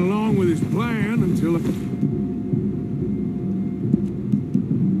playing along with his plan until I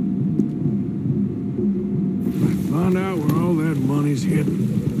find out where all that money's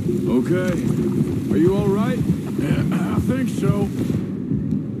hidden. Okay. Are you all right? Yeah, I think so.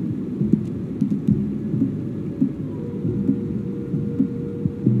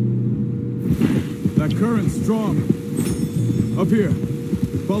 That current's strong. Up here.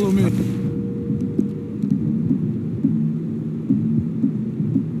 Follow me.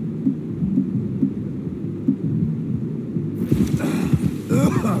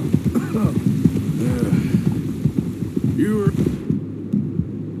 You're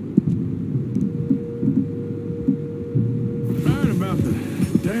right about the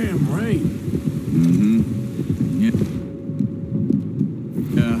damn rain.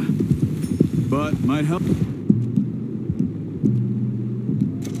 Yeah. But might help.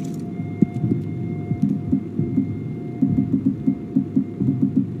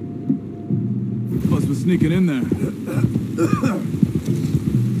 Plus was sneaking in there.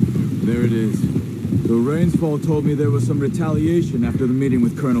 There it is. So Rainsfall told me there was some retaliation after the meeting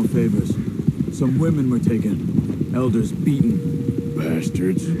with Colonel Favors. Some women were taken. Elders beaten.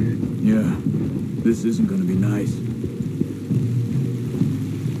 Bastards. Yeah. This isn't gonna be nice.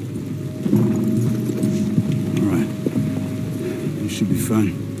 All right. This should be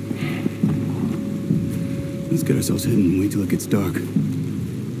fun. Let's get ourselves hidden and wait till it gets dark.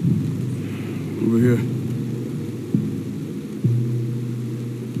 Over here.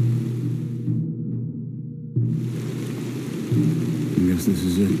 I guess this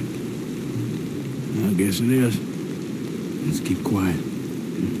is it. I guess it is. Let's keep quiet.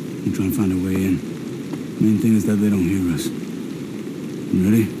 We'll try and find a way in. Main thing is that they don't hear us. You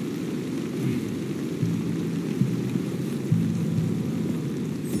ready?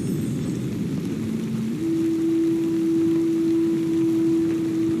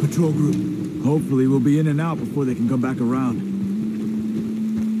 Patrol group. Hopefully we'll be in and out before they can come back around.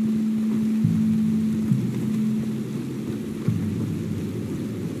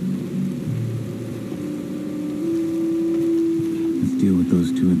 Deal with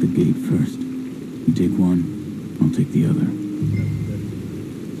those two at the gate first. You take one, I'll take the other.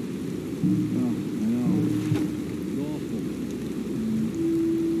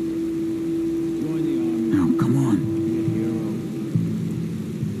 Now, come on.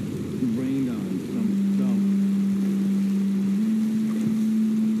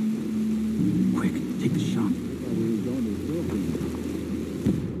 Quick, take the shot.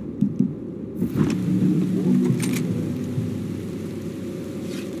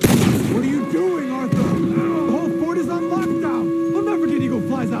 What are you doing, Arthur? The whole fort is on lockdown. We'll never get Eagle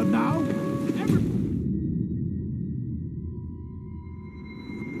Flies out now.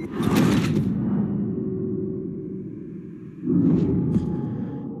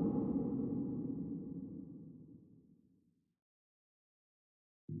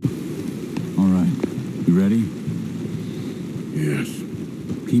 All right, you ready? Yes.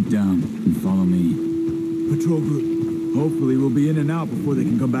 Keep down and follow me. Patrol group. Hopefully we'll be in and out before they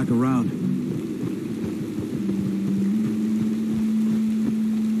can come back around.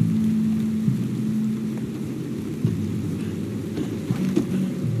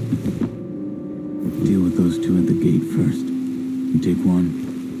 Deal with those two at the gate first. You take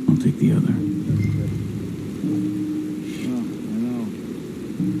one, I'll take the other.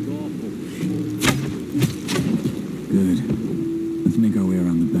 Good. Let's make our way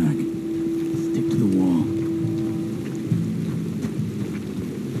around the back. Stick to the wall.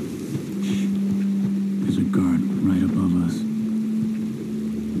 Shh. There's a guard right above us.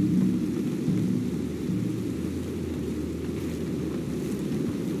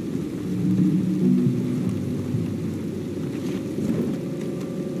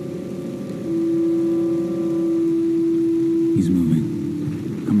 He's moving.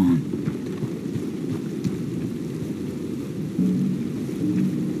 Come on.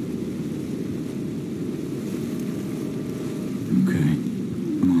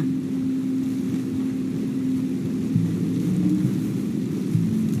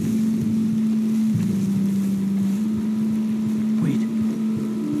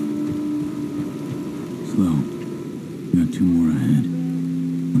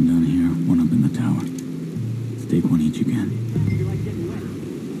 Take one each again.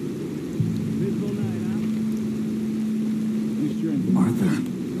 Arthur.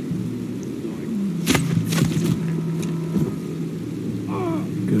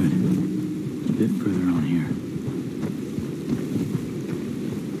 Good. A bit further on here.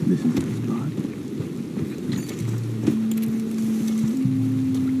 This is the spot.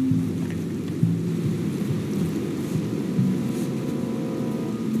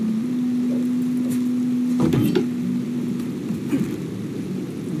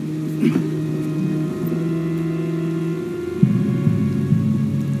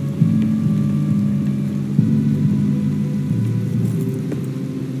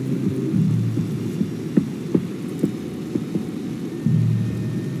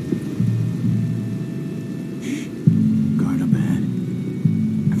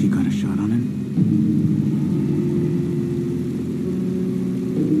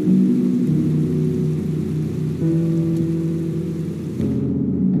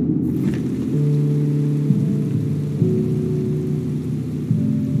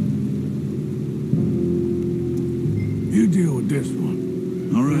 You deal with this one.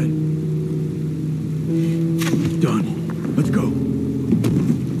 All right. Done. Let's go.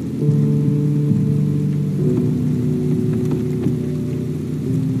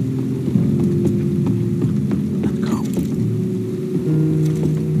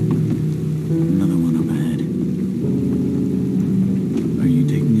 Another one up ahead. Are you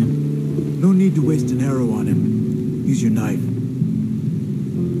taking him? No need to waste an arrow on him. Use your knife.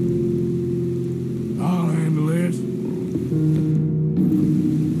 I'll handle this.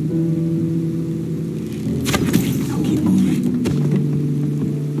 Now keep moving.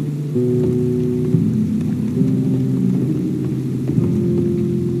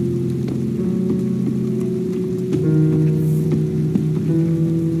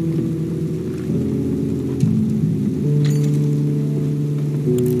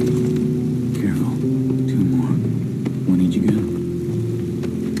 Careful. Two more. One each again.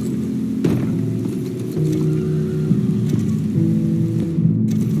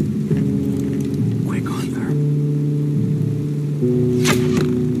 Quick, Arthur.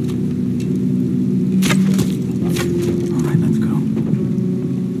 All right, let's go.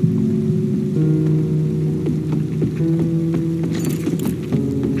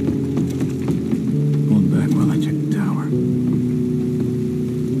 Hold back while I check the tower.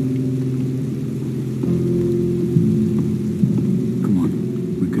 Come on,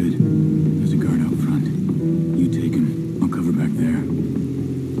 we're good. There's a guard out front. You take him. I'll cover back there.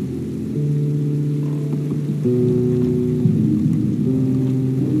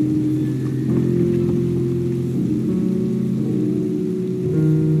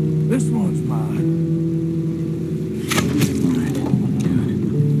 This one's mine. All right, good.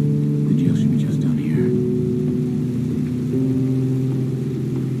 The jail should be just down here.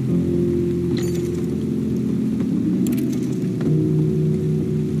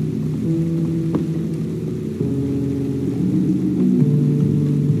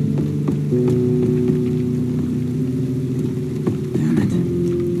 Damn it.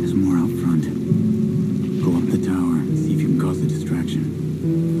 There's more out front. Go up the tower and see if you can cause a distraction.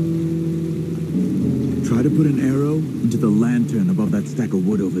 Try to put an arrow into the lantern above that stack of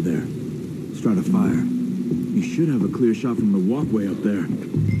wood over there. Start a fire. You should have a clear shot from the walkway up there.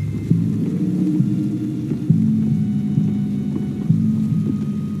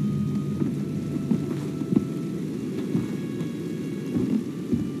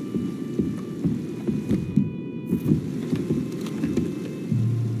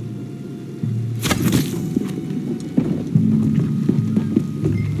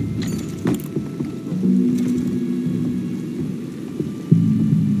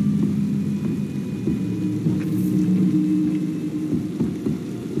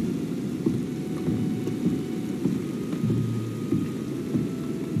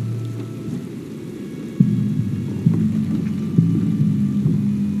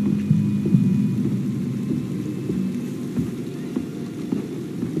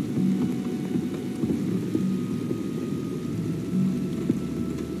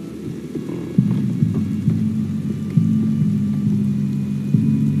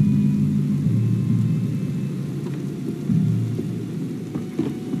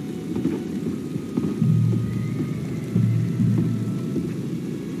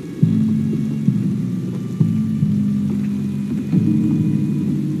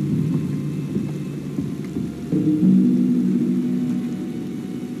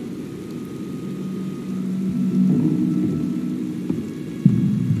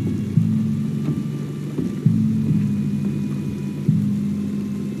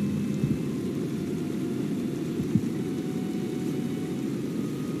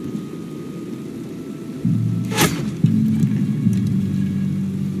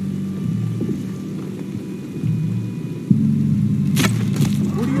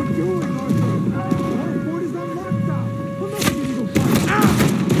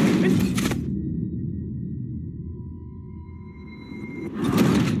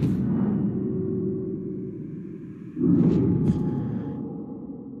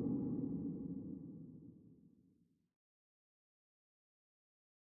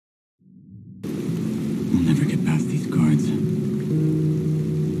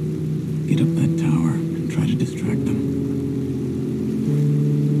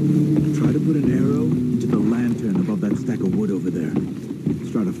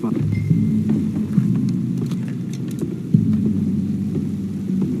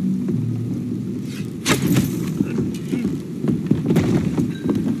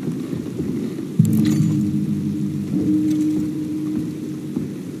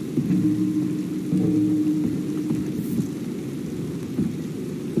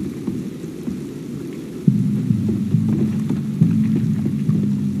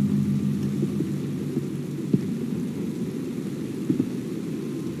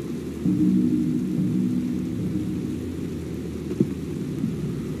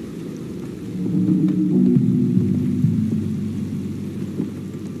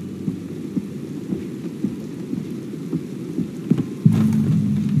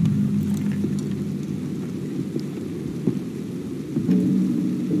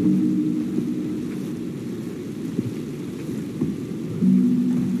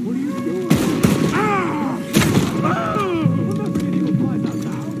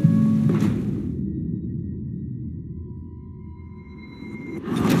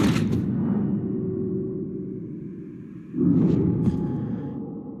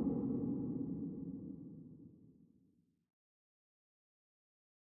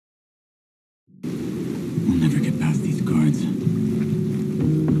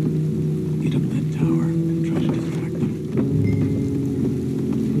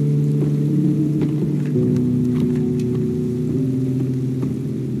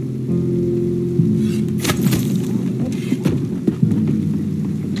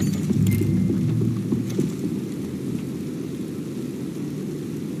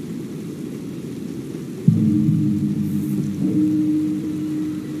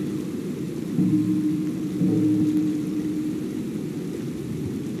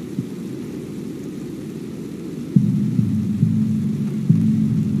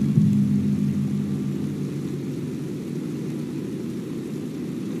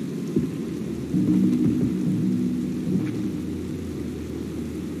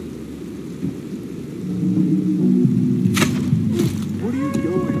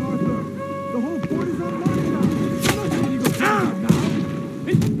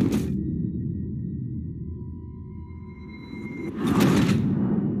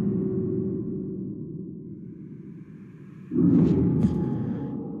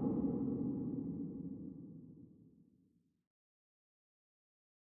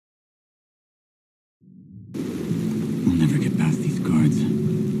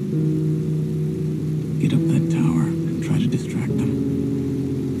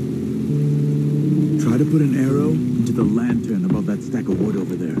 to put an arrow into the lantern above that stack of wood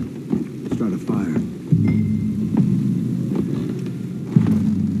over there. Start a fire.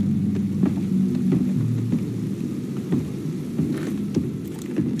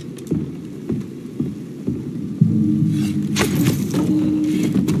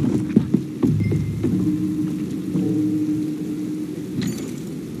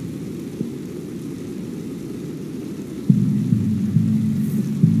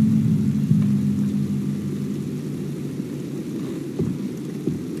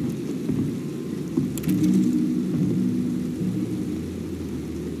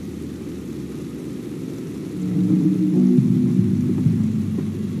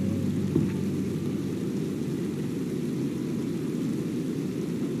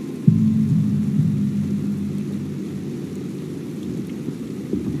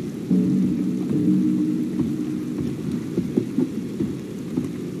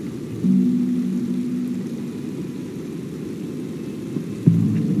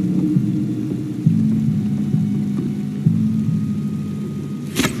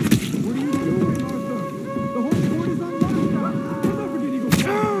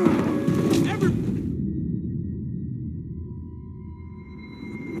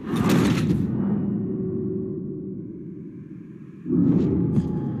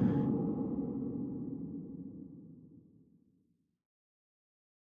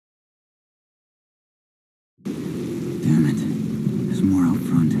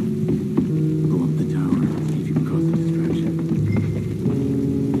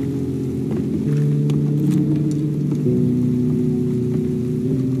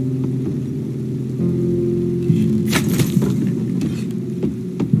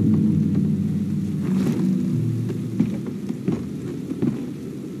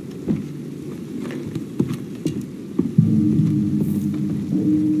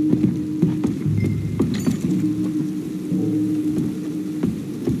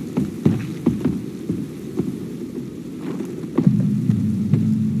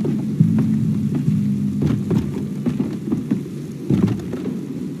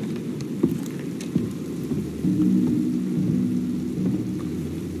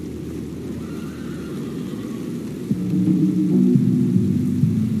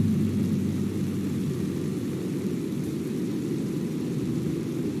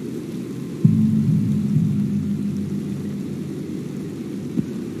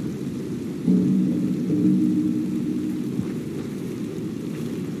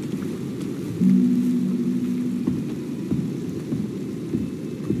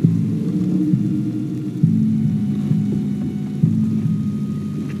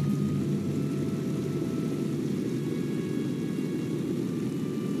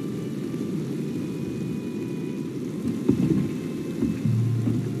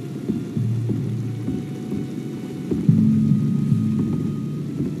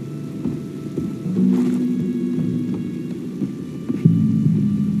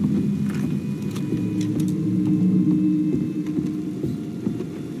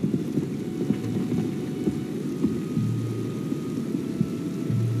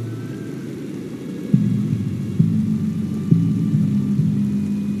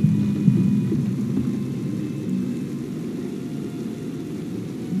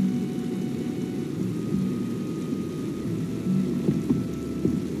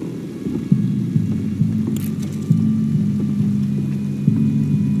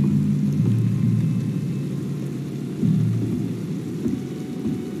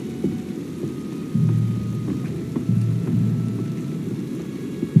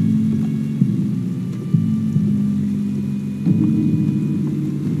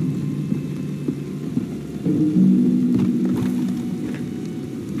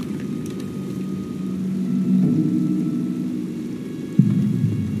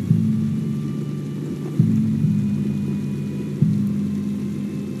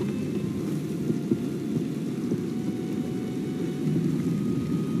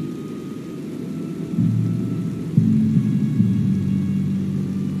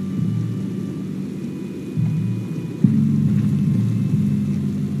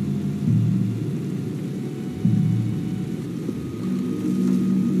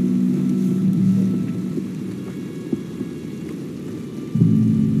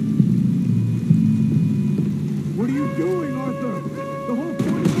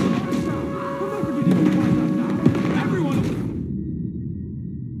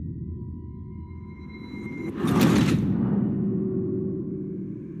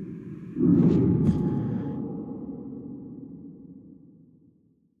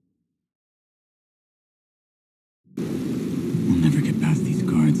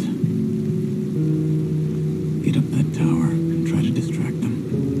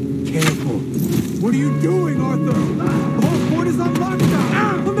 you doing, Arthur? The whole fort is on lockdown.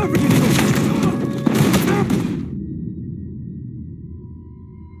 I'm never getting over.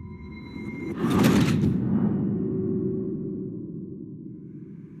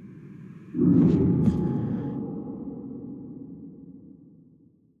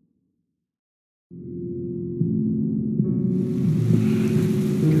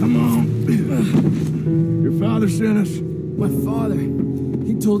 Come on. Your father sent us? My father.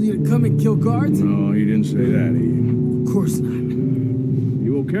 He told you to come and kill guards? No, he didn't say that, Ian. Of course not.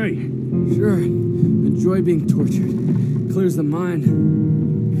 You okay? Sure. Enjoy being tortured. Clears the mind.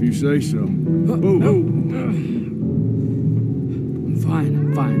 If you say so. I'm fine.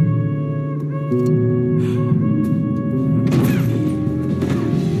 I'm fine.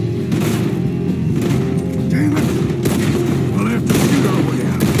 Damn it! We'll have to shoot our way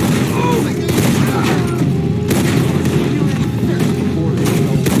out.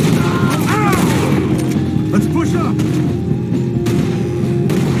 Let's push up!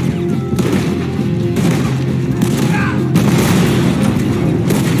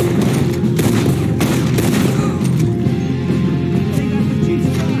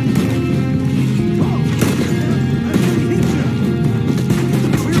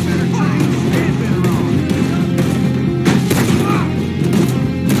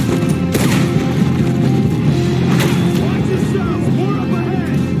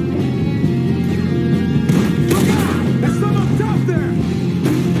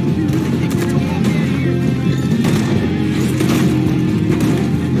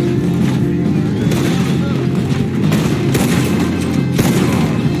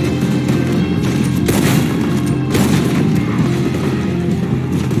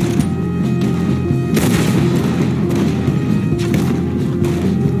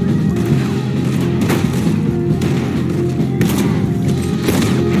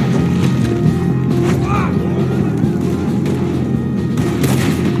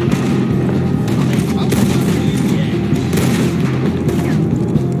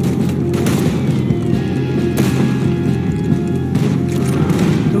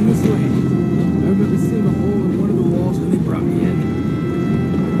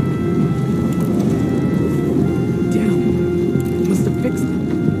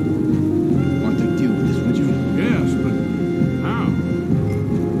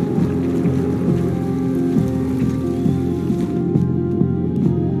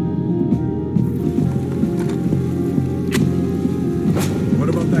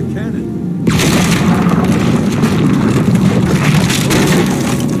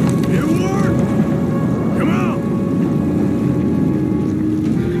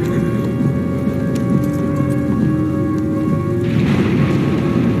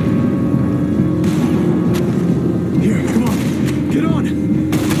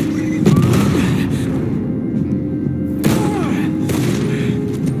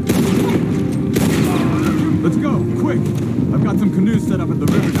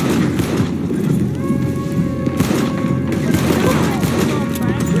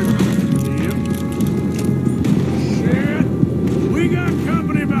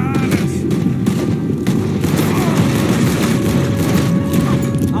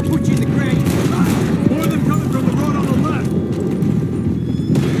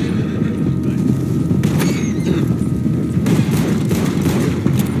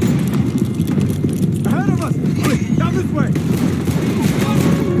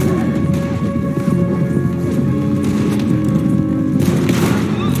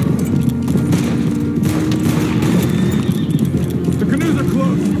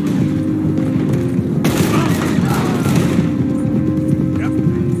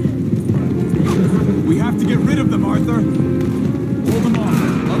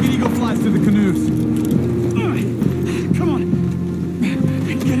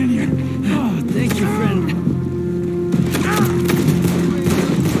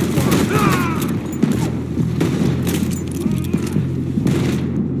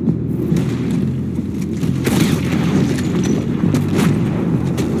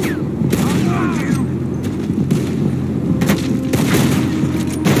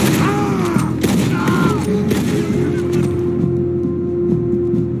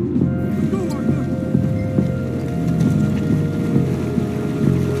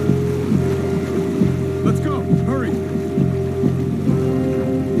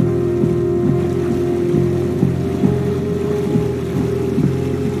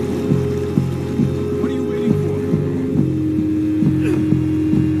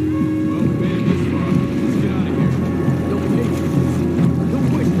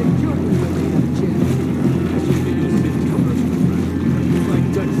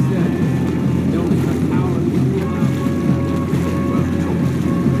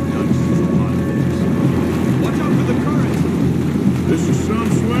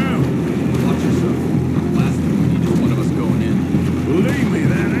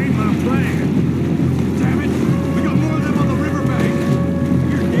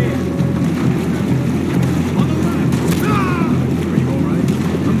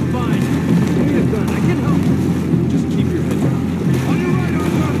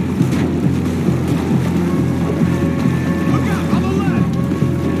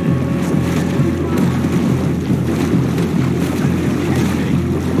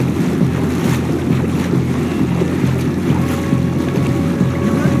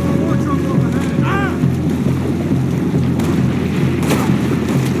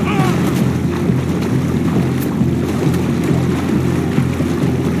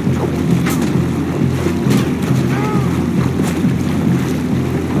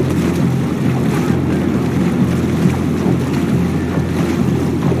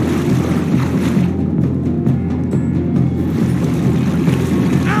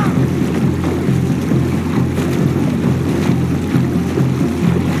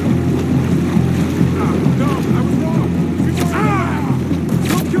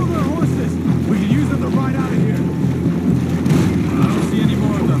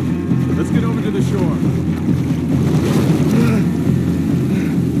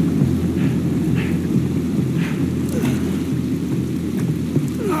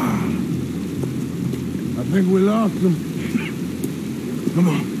 we lost them. Come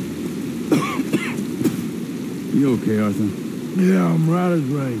on. You okay, Arthur? Yeah, I'm right as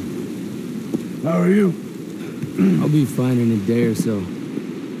rain. How are you? I'll be fine in a day or so.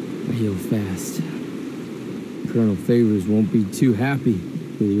 I heal fast. Colonel Favors won't be too happy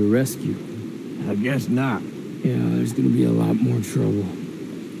with your rescue. I guess not. Yeah, there's gonna be a lot more trouble.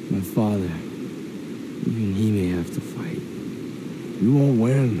 My father, even he may have to fight. You won't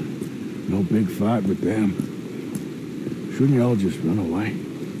win. No big fight with them. Shouldn't y'all just run away?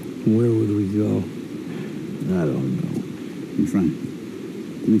 Where would we go? I don't know. My friend,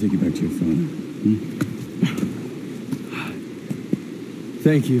 let me take you back to your father.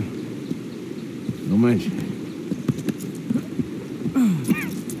 Thank you. No mention.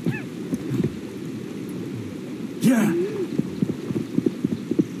 Yeah.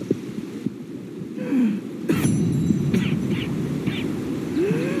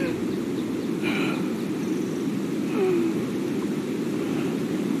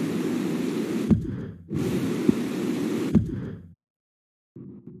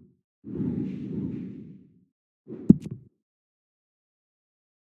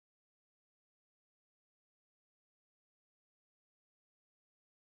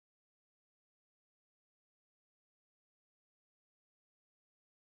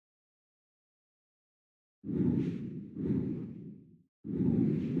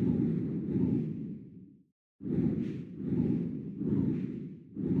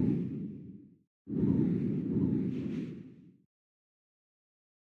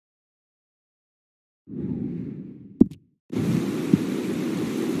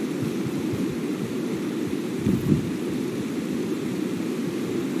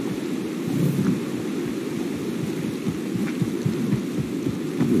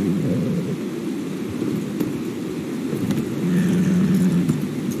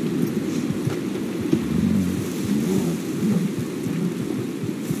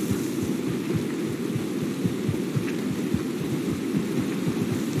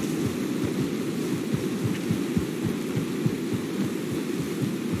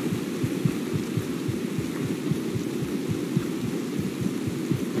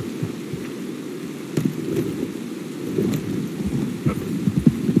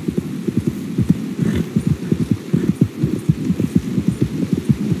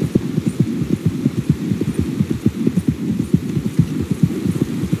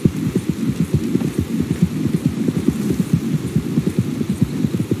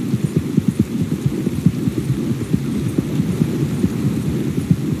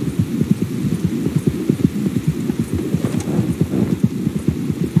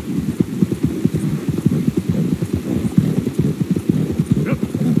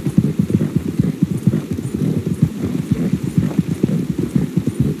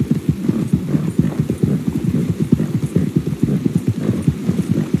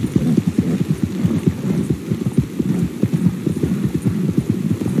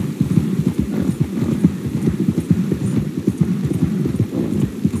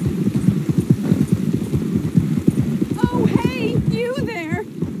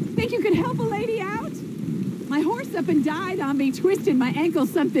 Twisted my ankle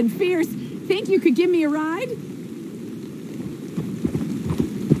something fierce. Think you could give me a ride?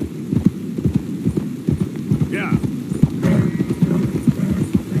 Yeah.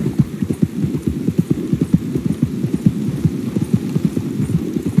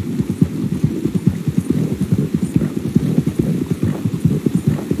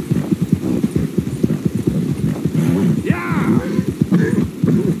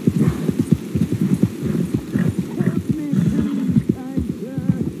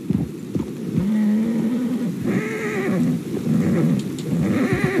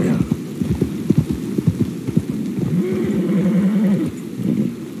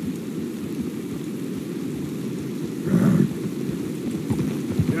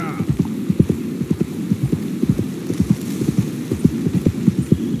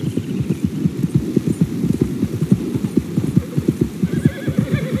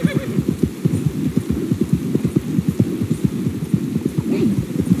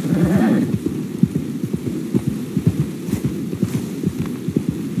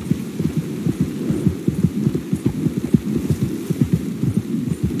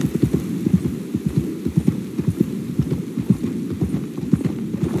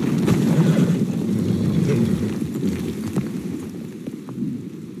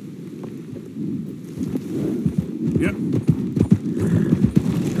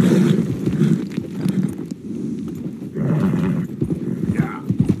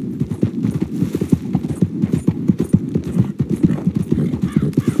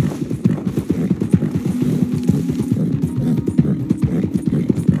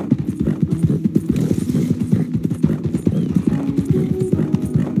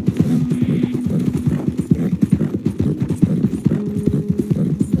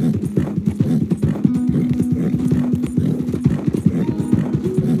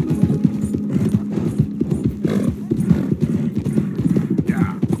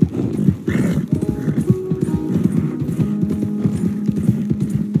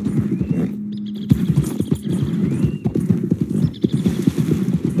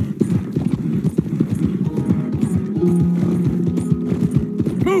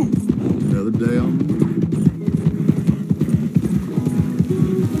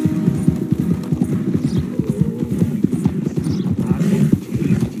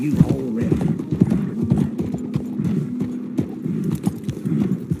 you already.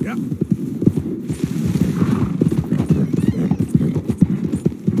 Yeah.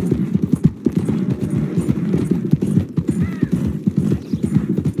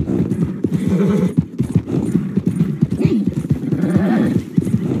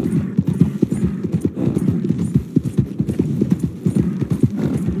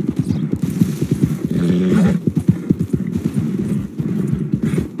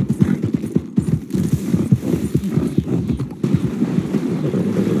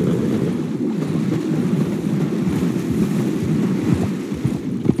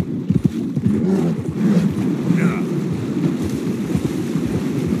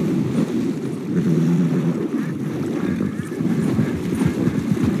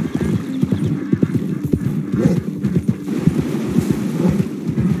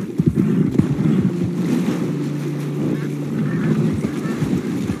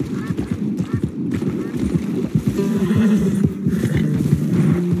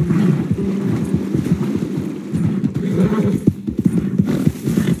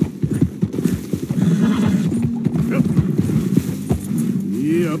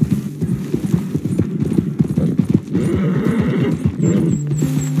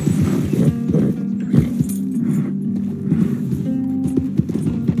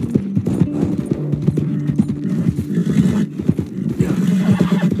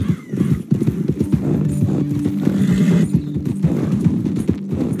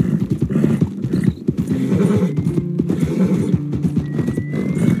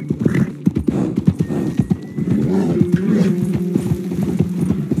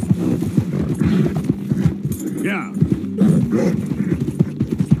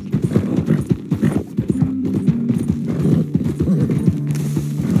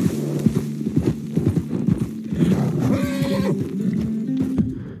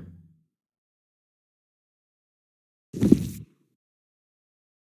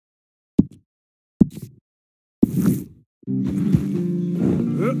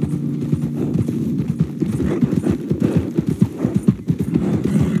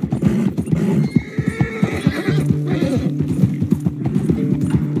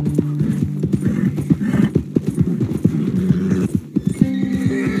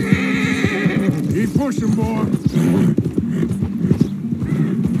 Pushing, boy.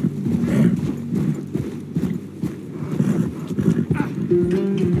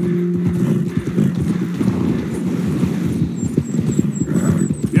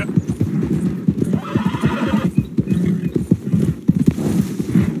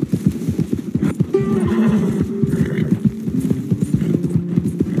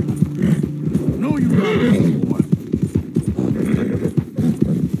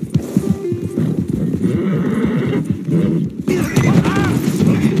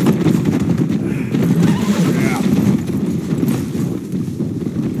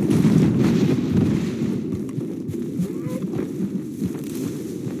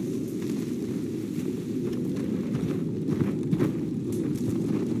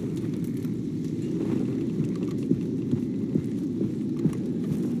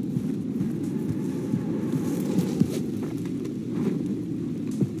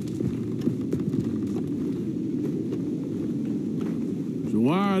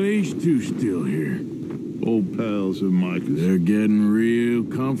 Why are these two still here? Old pals of Micah's. They're getting real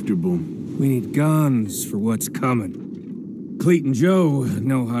comfortable. We need guns for what's coming. Cleet and Joe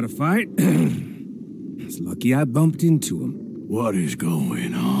know how to fight. It's lucky I bumped into them. What is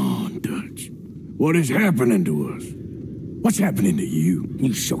going on, Dutch? What is happening to us? What's happening to you?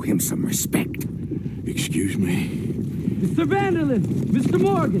 You show him some respect. Excuse me? Mr. Vanderlyn! Mr.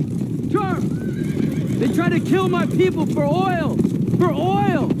 Morgan! Charles! They try to kill my people for oil! For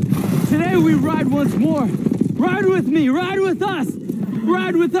oil! Today we ride once more! Ride with me! Ride with us!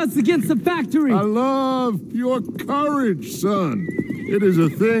 Ride with us against the factory! I love your courage, son. It is a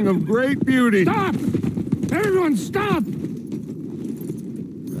thing of great beauty. Stop! Everyone stop!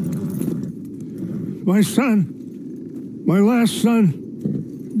 My son. My last son.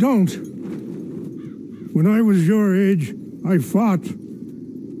 Don't. When I was your age, I fought.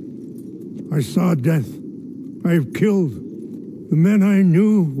 I saw death. I have killed. The men I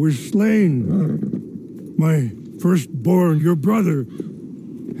knew were slain. My firstborn, your brother,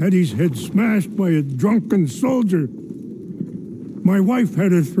 had his head smashed by a drunken soldier. My wife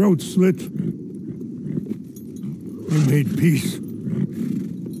had her throat slit. I made peace.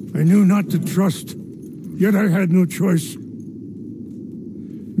 I knew not to trust, yet I had no choice.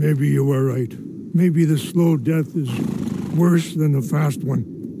 Maybe you were right. Maybe the slow death is worse than the fast one.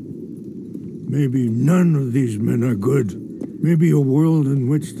 Maybe none of these men are good. Maybe a world in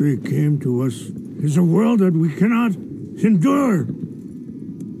which they came to us is a world that we cannot endure.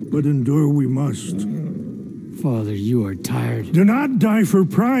 But endure we must. Father, you are tired. Do not die for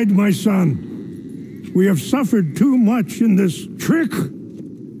pride, my son. We have suffered too much in this trick.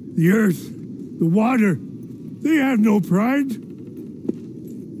 The earth, the water, they have no pride.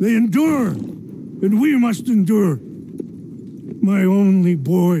 They endure, and we must endure. My only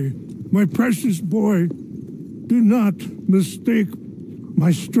boy, my precious boy, do not mistake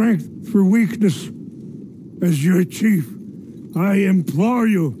my strength for weakness. As your chief, I implore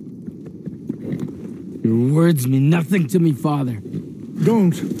you. Your words mean nothing to me, Father.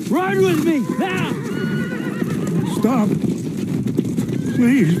 Don't. Ride with me! Now! Stop.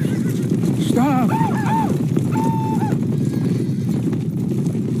 Please. Stop.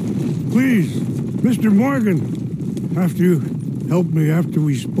 Please, Mr. Morgan. After you helped me after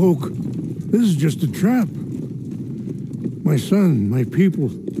we spoke, this is just a trap. My son, my people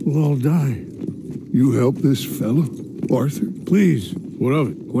will all die. You help this fellow, Arthur? Please. What of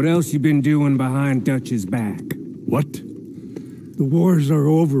it? What else you been doing behind Dutch's back? What? The wars are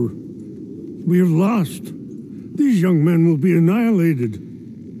over. We have lost. These young men will be annihilated.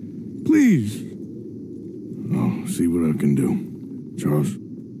 Please. I'll see what I can do. Charles?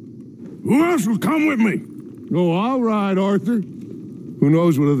 Who else will come with me? Oh, all right, Arthur. Who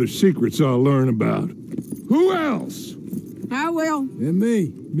knows what other secrets I'll learn about? Who else? I will. And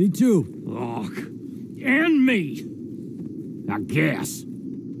me. Me too. Oh, and me. I guess.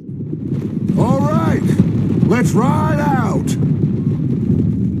 All right. Let's ride out.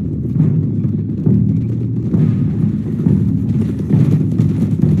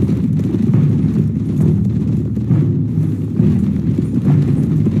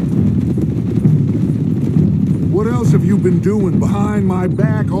 What else have you been doing behind my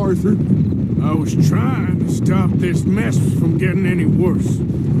back, Arthur? I was trying to stop this mess from getting any worse.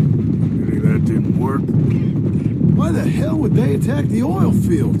 Maybe that didn't work. Why the hell would they attack the oil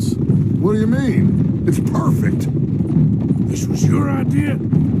fields? What do you mean? It's perfect. This was your idea?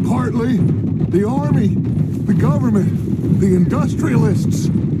 Partly. The army, the government, the industrialists.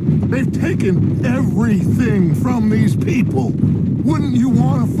 They've taken everything from these people. Wouldn't you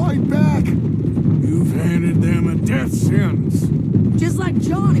want to fight back? You've handed them a death sentence. Just like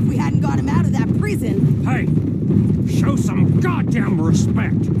John if we hadn't got him out of that prison. Hey, show some goddamn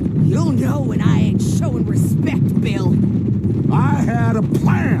respect. You'll know when I ain't showing respect, Bill. I had a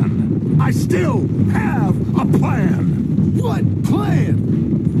plan. I still have a plan. What plan?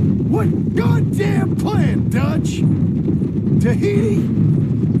 What goddamn plan, Dutch? Tahiti?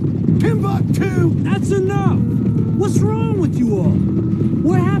 Timbuktu? That's enough. What's wrong with you all?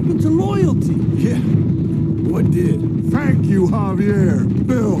 What happened to loyalty? Yeah, what did? Thank you, Javier.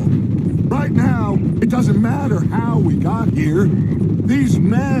 Bill, right now, it doesn't matter how we got here. These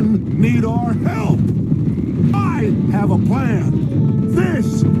men need our help. I have a plan.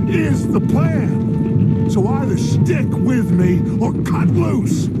 This is the plan. So either stick with me or cut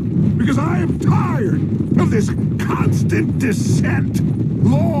loose. Because I am tired of this constant descent.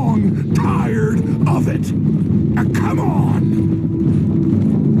 Long tired of it. Now come on.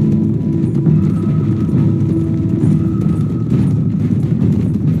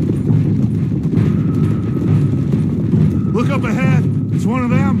 Look up ahead. It's one of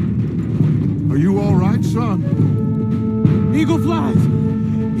them. Are you all right, son? Eagle flies.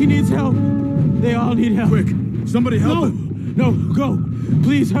 He needs help. They all need help. Quick, somebody help him. No, go.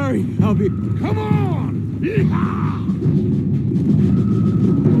 Please hurry. I'll be... Come on! Yeehaw!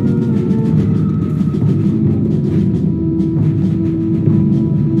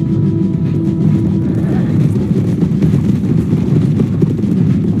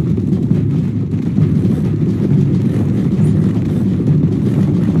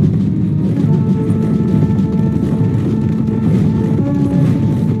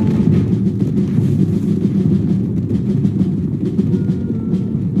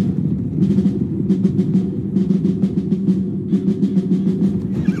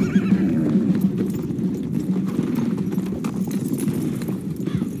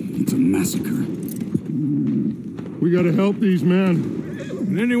 We gotta help these men.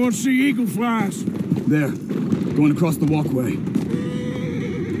 Did anyone see eagle flies? There, going across the walkway.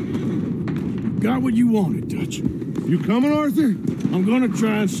 Got what you wanted, Dutch. You coming, Arthur? I'm gonna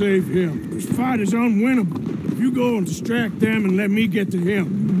try and save him. This fight is unwinnable. If you go and distract them and let me get to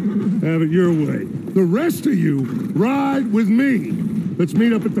him. Have it your way. The rest of you, ride with me. Let's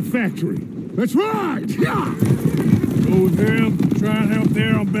meet up at the factory. Let's ride! Yeah! Go with them. Try and help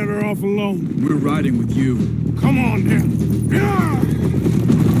there. I'm better off alone. We're riding with you. Come on, then. Yeah!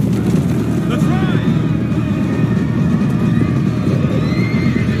 Let's ride!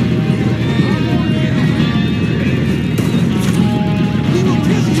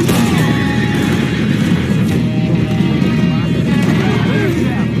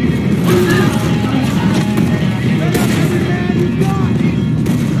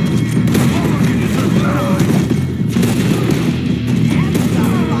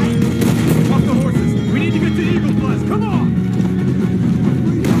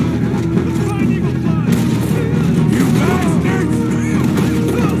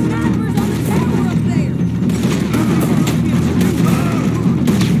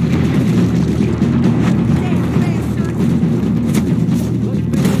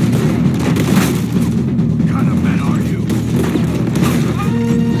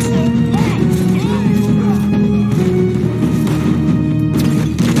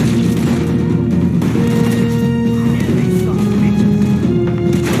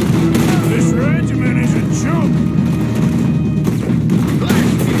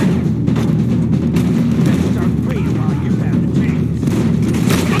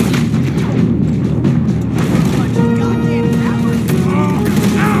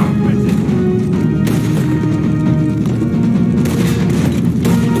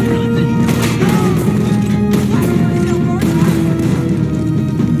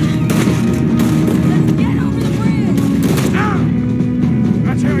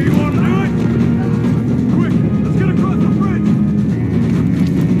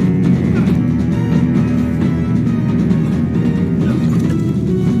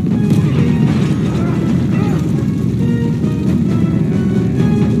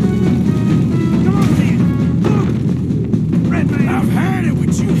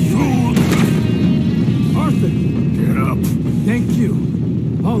 it, you fool! Arthur! Get up! Thank you.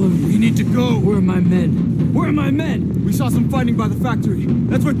 All of you. We need to go! Where are my men? Where are my men? We saw some fighting by the factory.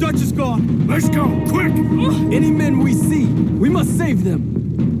 That's where Dutch is gone. Let's go, quick! Any men we see, we must save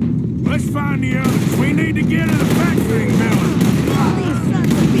them. Let's find the others. We need to get to the factory building. All these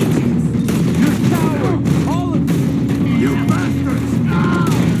sons of bitches! You're cowards! All of you! You bastards!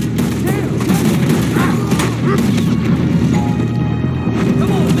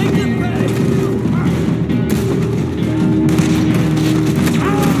 Come on, make them ready!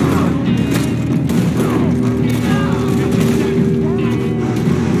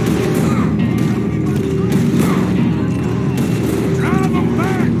 Drive them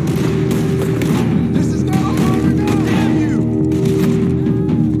back! This is not a long ago! Damn you!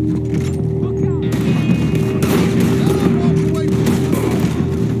 Look out! Now walk away from me.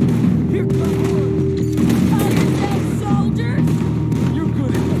 Here comes Call yourselves soldiers! You're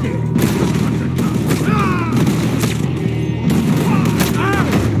good at this.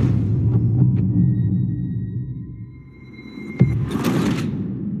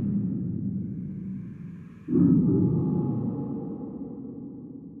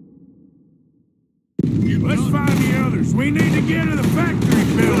 Let's find the others. We need to get to the factory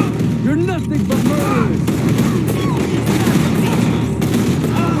building. You're nothing but murderers!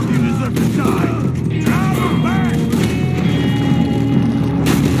 All of you deserve to die. Drive them back!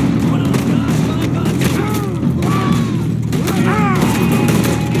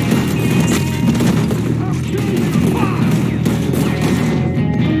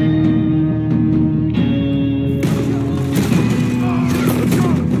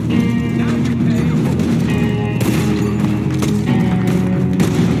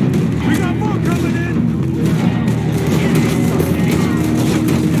 We got more coming in!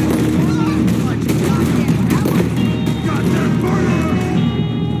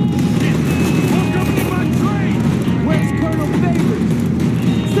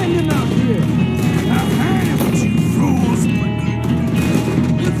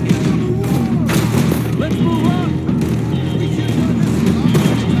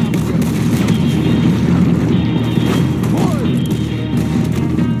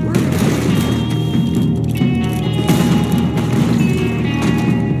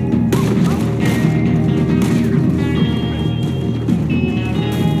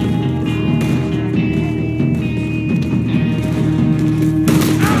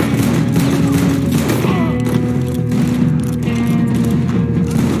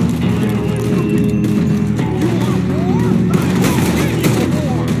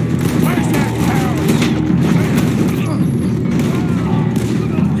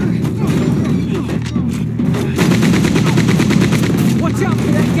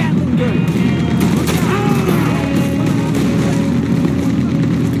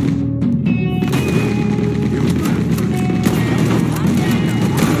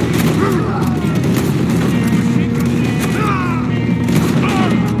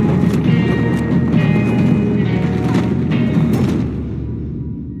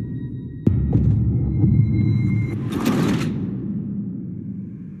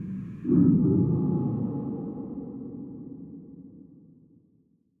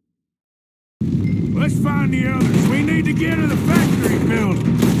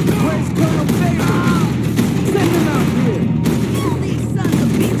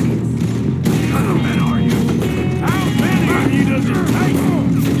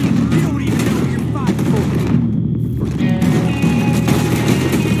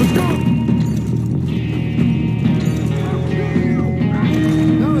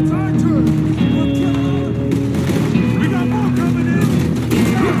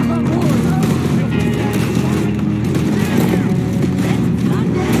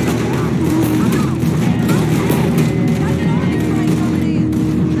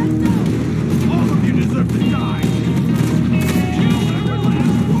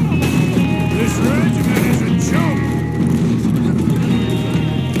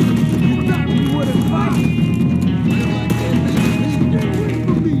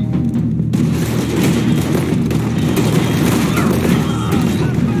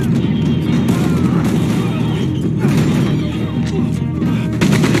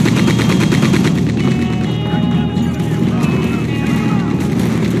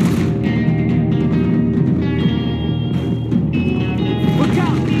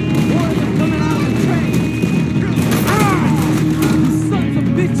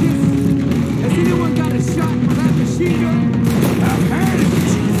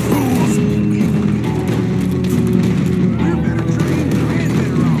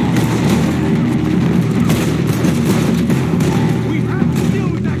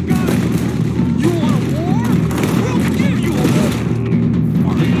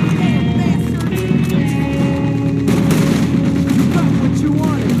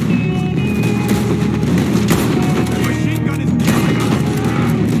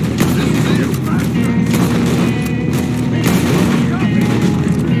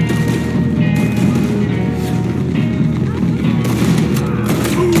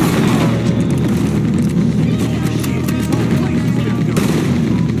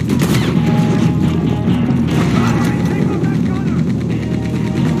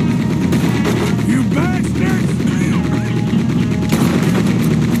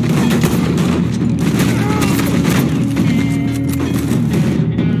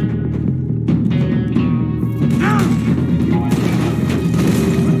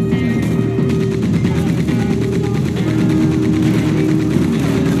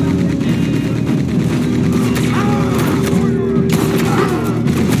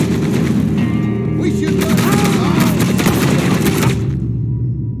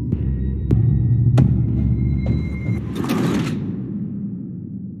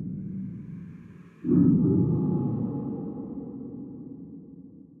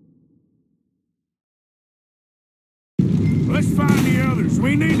 find the others.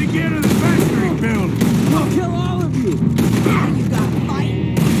 We need to get to the factory building. We'll kill all of you. Now you got a fight.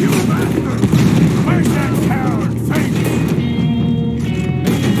 You bastard! Where's that coward? Face it!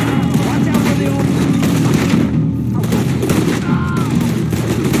 Watch out for the old...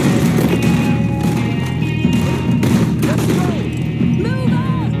 Let's go! Move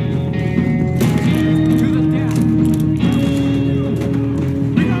on. To the death!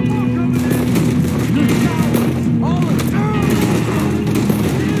 We got more coming in! You cowards! All of you!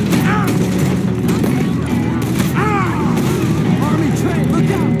 Army train, look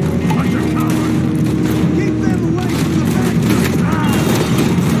out! Bunch of cowards! Keep them away from the factory!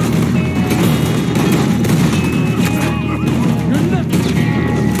 You're nothing!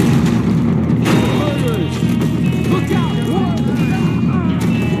 Murderers! Look out!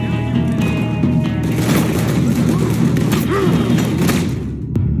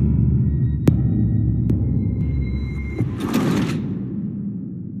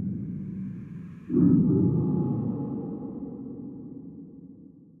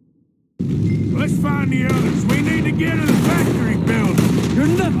 Let's find the others. We need to get to the factory building. You're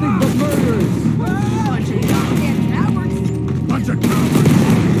nothing but murderers! Bunch of goddamn cowards. Bunch of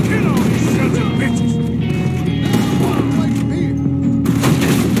cowards. Get all these sons of bitches.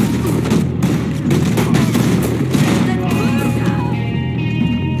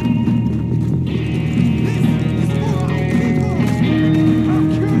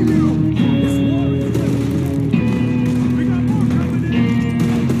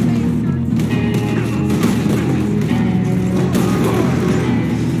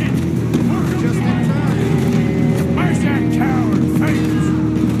 Where's that coward? Face it!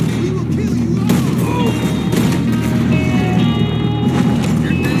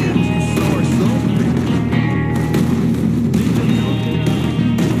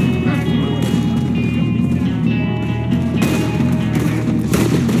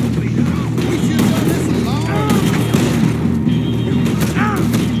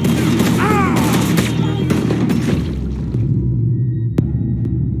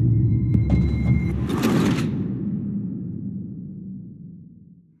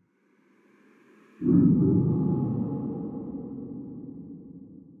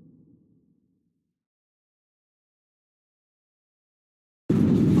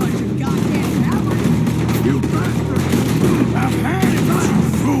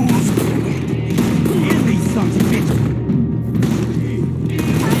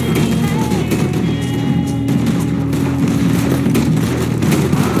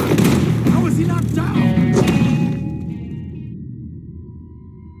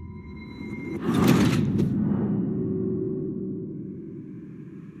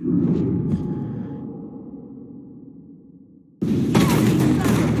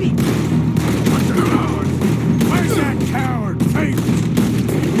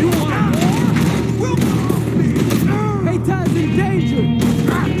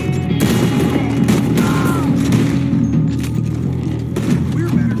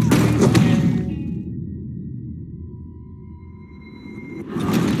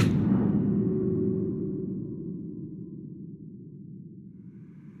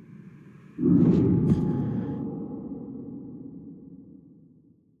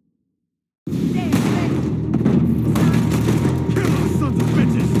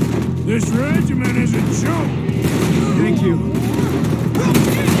 This regiment is a joke. Thank you.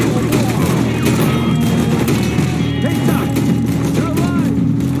 Hey, Doc! You're alive!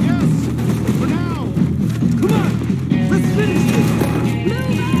 Yes, for now. Come on! Let's finish this!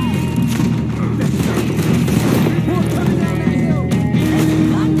 More coming down that hill!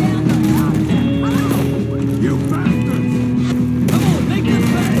 Run down the mountain. You bastards! Come on, make this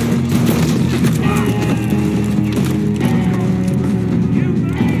pay!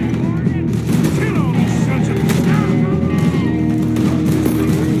 Kill all these sons of...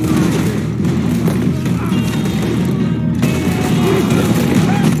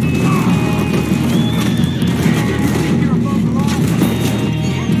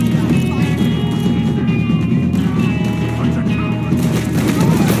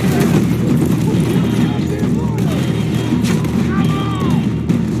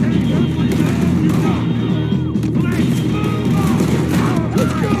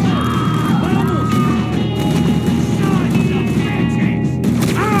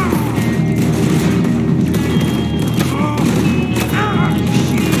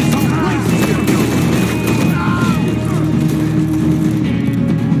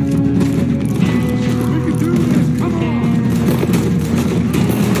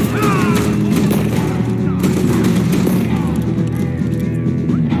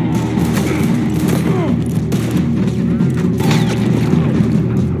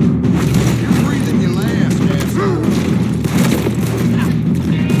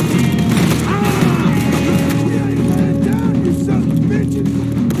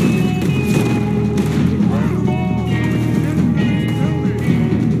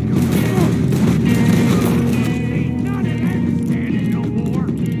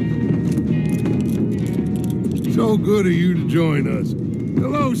 good of you to join us.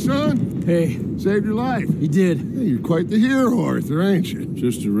 Hello, son. Hey. Saved your life. He did. Hey, you're quite the hero, Arthur, ain't you?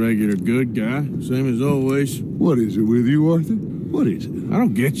 Just a regular good guy, same as always. What is it with you, Arthur? What is it? I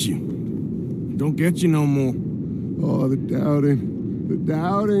don't get you. Don't get you no more. Oh, the doubting. The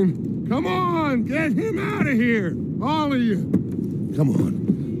doubting. Come on, get him out of here. All of you. Come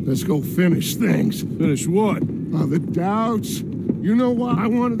on. Let's go finish things. Finish what? Oh, the doubts. You know why I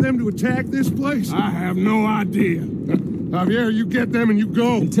wanted them to attack this place? I have no idea. Javier, you get them and you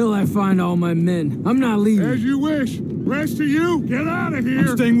go. Until I find all my men. I'm not leaving. As you wish. Rest of you, get out of here.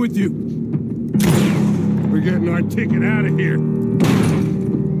 I'm staying with you. We're getting our ticket out of here.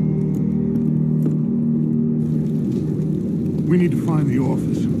 We need to find the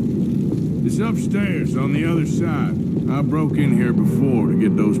office. It's upstairs on the other side. I broke in here before to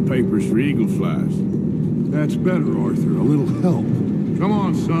get those papers for Eagle Flies. That's better, Arthur. A little help. Come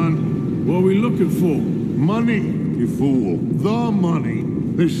on, son. What are we looking for? Money, you fool. The money.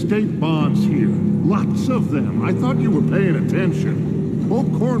 There's state bonds here. Lots of them. I thought you were paying attention.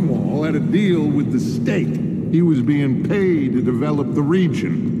 Old Cornwall had a deal with the state. He was being paid to develop the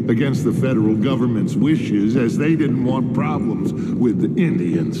region against the federal government's wishes, as they didn't want problems with the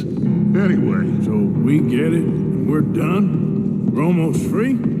Indians. Anyway. So we get it? We're done? We're almost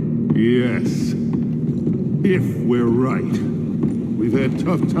free? Yes. If we're right. We've had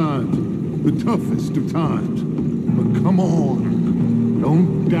tough times. The toughest of times. But come on.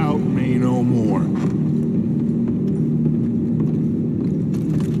 Don't doubt me no more.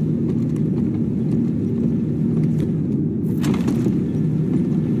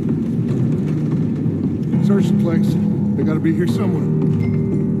 Search the place. They gotta be here somewhere.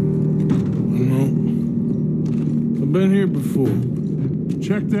 No. I've been here before.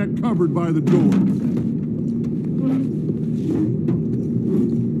 Check that cupboard by the door.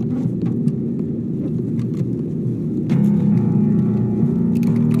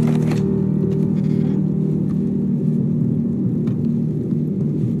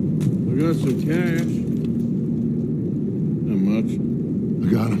 I got some cash. Not much. I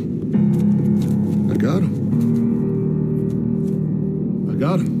got him. I got him. I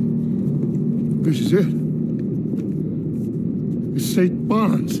got him. This is it. It's state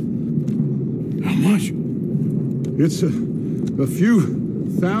bonds. How much? It's a few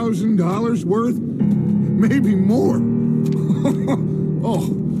 $1,000s worth, maybe more. Oh,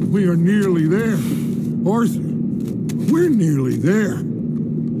 we are nearly there. Arthur, we're nearly there.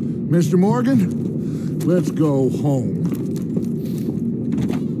 Mr. Morgan, let's go home.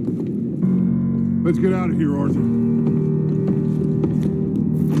 Let's get out of here, Arthur.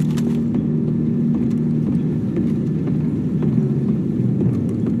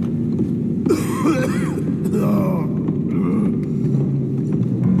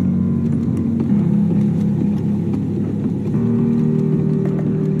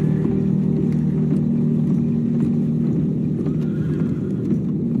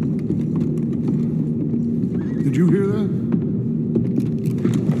 Did you hear that?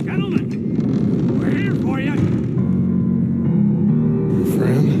 Gentlemen, we're here for you. Your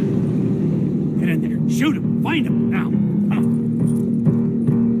friend? Get in there. Shoot him. Find him. Now.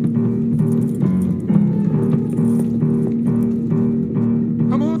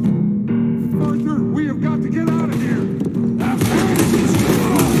 Come on. Come on. Arthur, we have got to get out of here.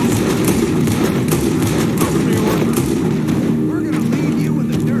 Cover me, Arthur. We're gonna leave you in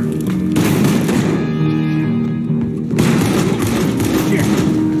the dirt.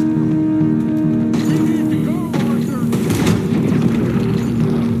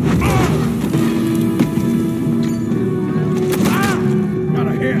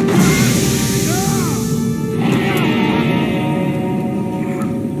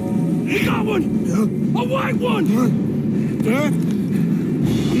 A white one! Dad? I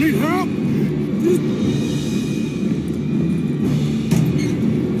need help!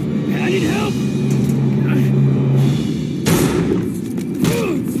 I need help!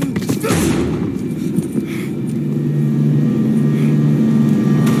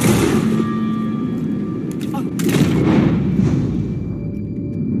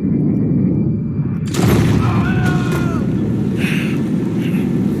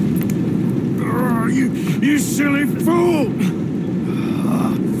 You silly fool!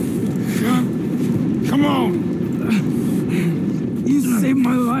 Come on! You saved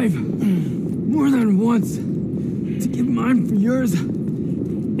my life. More than once. To give mine for yours.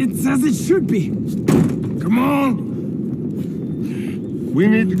 It's as it should be. Come on! We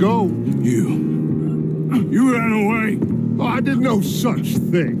need to go. You ran away. Oh, I did no such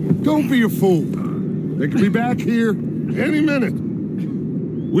thing. Don't be a fool. They could be back here any minute.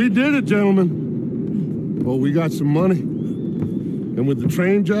 We did it, gentlemen. Oh, we got some money. And with the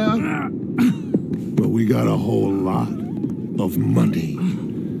train job, well, we got a whole lot of money.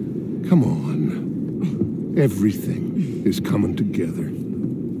 Come on. Everything is coming together.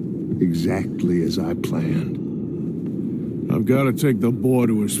 Exactly as I planned. I've got to take the boy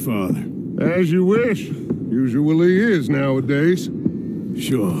to his father. As you wish. Usually is nowadays.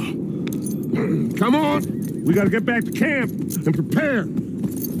 Sure. Come on! We gotta get back to camp and prepare.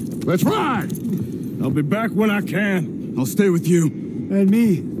 Let's ride! I'll be back when I can. I'll stay with you. And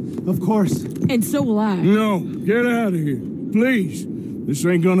me, of course. And so will I. No, get out of here. Please. This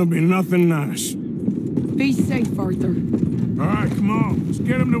ain't gonna be nothing nice. Be safe, Arthur. All right, come on. Let's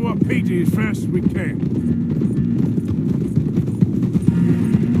get him to Wapiti as fast as we can.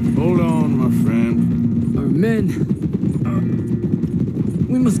 Hold on, my friend. Our men.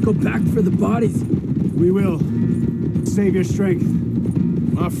 We must go back for the bodies. We will. Save your strength.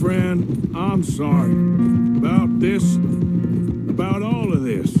 My friend, I'm sorry. About this. About all of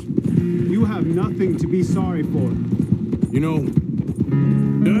this. You have nothing to be sorry for. You know,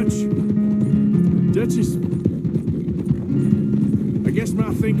 Dutch is... I guess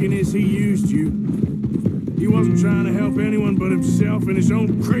my thinking is he used you. He wasn't trying to help anyone but himself and his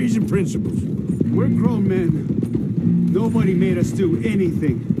own crazy principles. We're grown men. Nobody made us do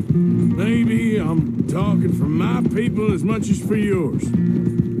anything. Maybe I'm talking for my people as much as for yours.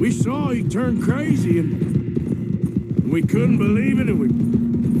 We saw he turned crazy and we couldn't believe it and we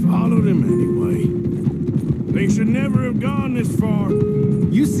followed him anyway. Things should never have gone this far.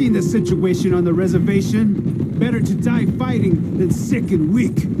 You seen the situation on the reservation? Better to die fighting than sick and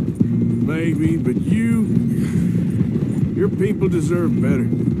weak. Maybe, but your people deserve better.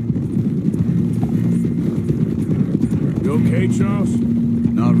 You okay, Charles?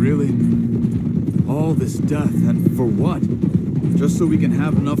 Not really. All this death, and for what? Just so we can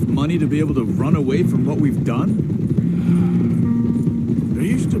have enough money to be able to run away from what we've done? There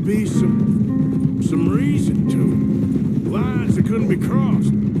used to be some reason to it. Lines that couldn't be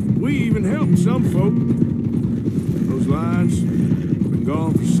crossed. We even helped some folk. Those lines have been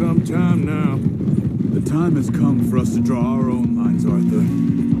gone for some time now. The time has come for us to draw our own lines, Arthur.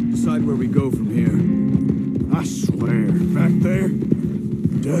 Decide where we go from here. I swear, back there,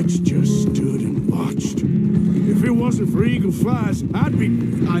 Dutch just stood and watched. If it wasn't for Eagle Flies, I'd be...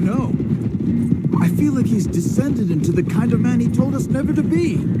 I know. I feel like he's descended into the kind of man he told us never to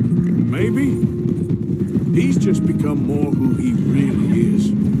be. Maybe. He's just become more who he really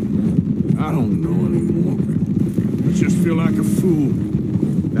is. I don't know anymore. I just feel like a fool.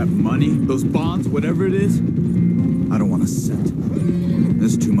 That money, those bonds, whatever it is, I don't want a cent.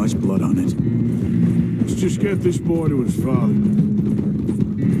 There's too much blood on it. Let's just get this boy to his father.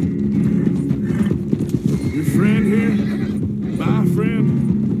 Your friend here, my friend,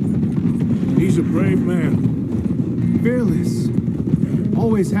 he's a brave man. Fearless.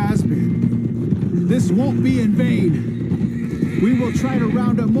 Always has been. This won't be in vain. We will try to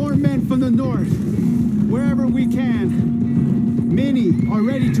round up more men from the north, wherever we can. Many are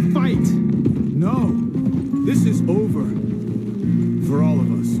ready to fight. No, this is over. For all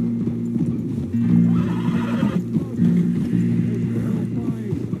of us.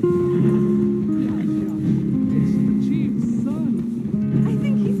 It's the chief's son. I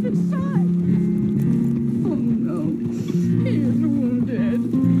think he's been shot. Oh no, he is wounded.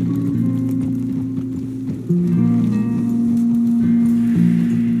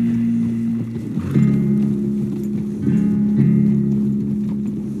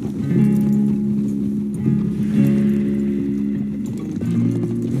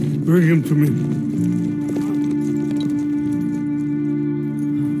 Bring him to me.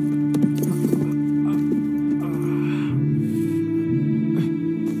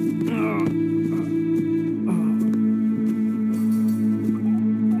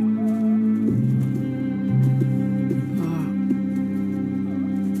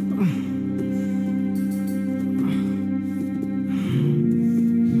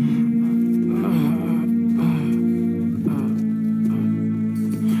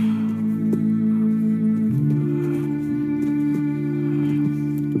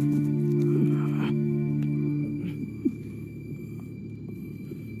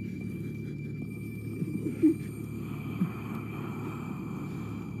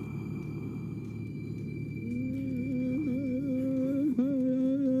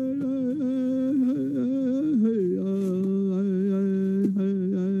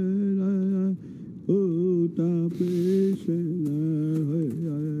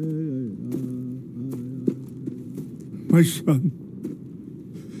 My son.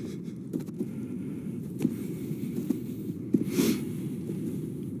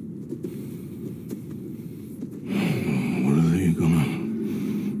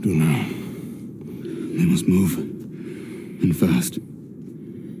 do now? They must move. And fast.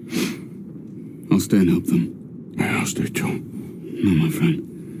 I'll stay and help them. Yeah, I'll stay too. No, my friend.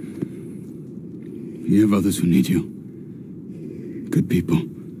 You have others who need you. Good people.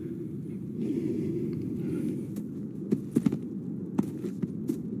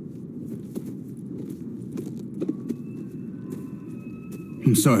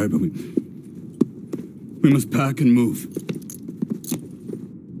 I'm sorry, but we must pack and move.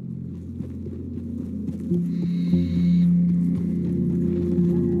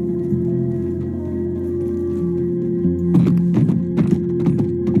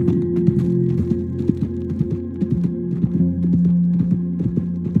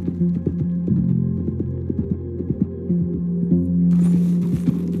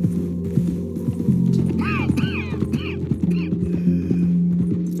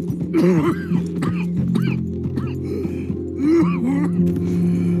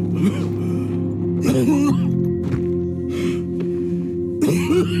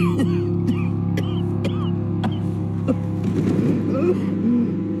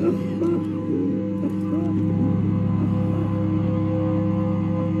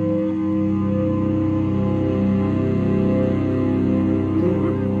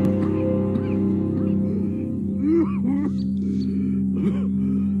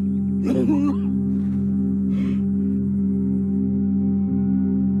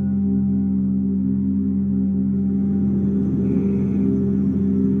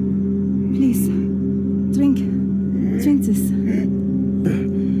 Please, drink this.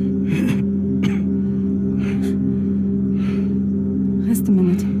 Rest a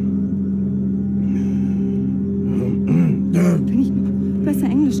minute. Wenn ich besser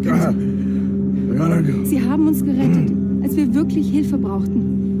Englisch könnte. Sie haben uns gerettet, als wir wirklich Hilfe brauchten.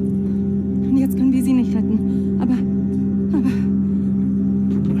 Und jetzt können wir sie nicht retten. Aber...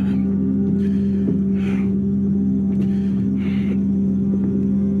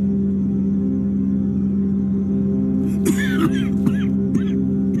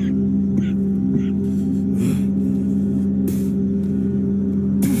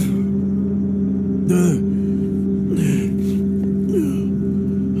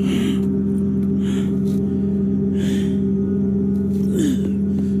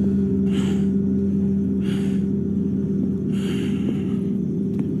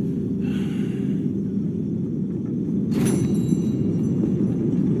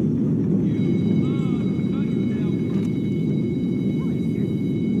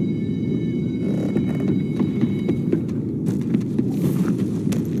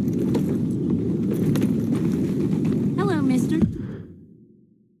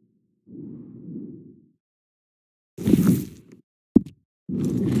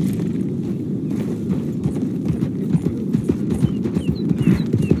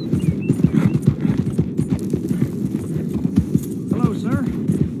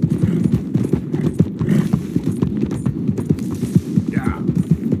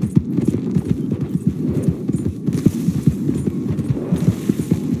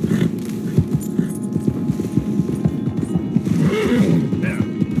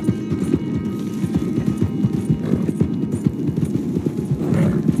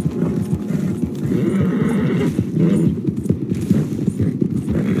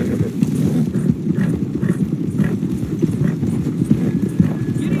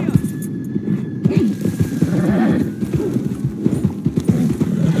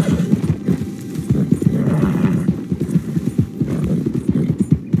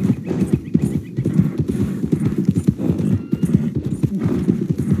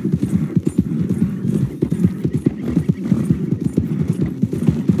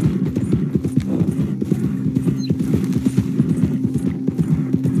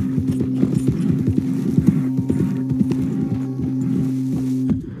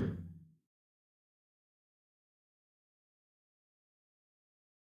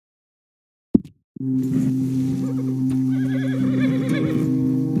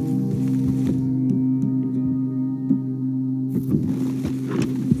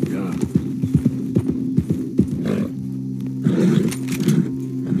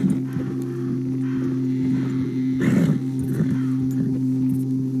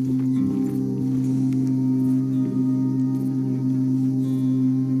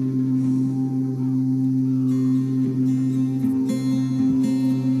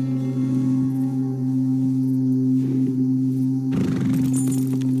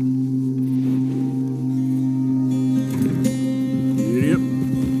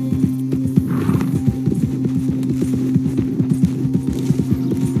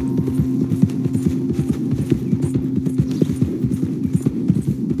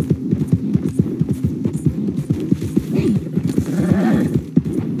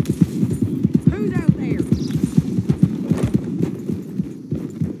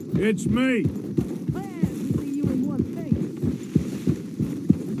 It's me.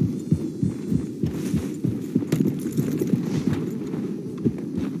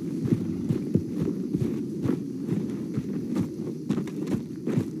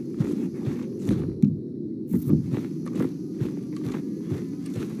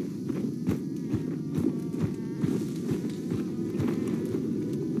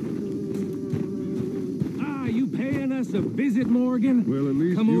 A visit, Morgan? Well, at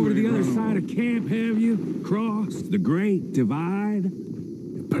least come you over to the ain't other wrong. side of camp, have you? Cross the Great Divide?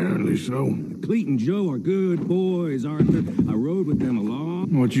 Apparently so. Cleet and Joe are good boys, Arthur. I rode with them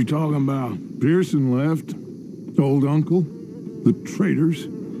along. What you talking about? Pearson left. Old uncle. The traitors.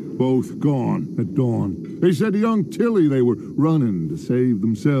 Both gone at dawn. They said to young Tilly they were running to save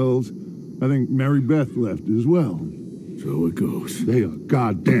themselves. I think Mary Beth left as well. So it goes. They are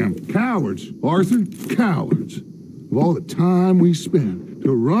goddamn cowards, Arthur. Cowards. Of all the time we spent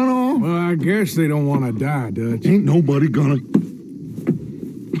to run off. Well, I guess they don't want to die, Dutch. Ain't nobody gonna...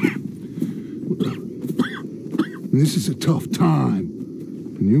 This is a tough time.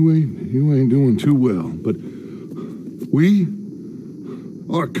 And you ain't doing too well. But we,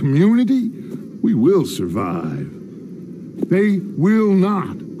 our community, we will survive. They will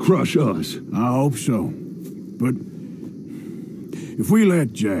not crush us. I hope so. But if we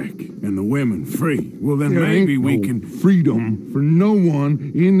let Jack and the women free, well, then There maybe ain't we no can... freedom for no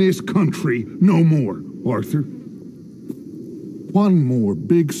one in this country no more, Arthur. One more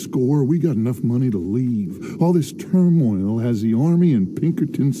big score, we got enough money to leave. All this turmoil has the army and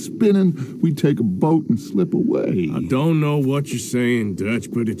Pinkerton spinning. We take a boat and slip away. I don't know what you're saying, Dutch,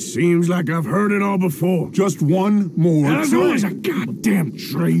 but it seems like I've heard it all before. Just one more And there's always a goddamn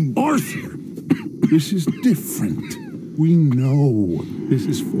train. Arthur, this is different. We know this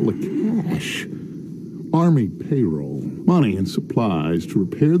is full of cash. Army payroll, money and supplies to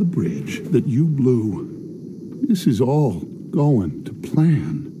repair the bridge that you blew. This is all going to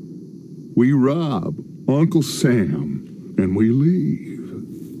plan. We rob Uncle Sam and we leave.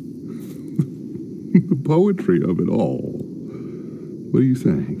 The poetry of it all. What do you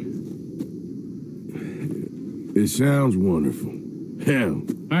think? It sounds wonderful. Hell,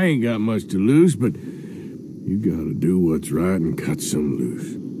 I ain't got much to lose, but you gotta do what's right and cut some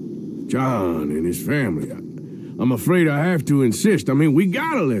loose. John and his family, I'm afraid I have to insist. I mean, we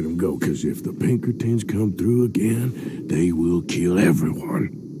gotta let them go, because if the Pinkertons come through again, they will kill everyone.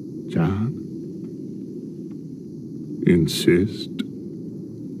 John? Insist?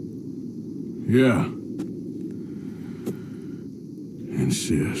 Yeah.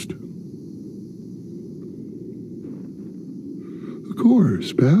 Insist. Of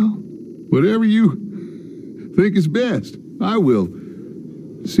course, pal. Whatever you think is best, I will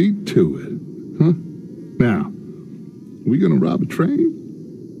see to it. Huh? Now, we gonna rob a train?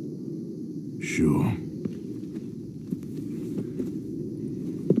 Sure.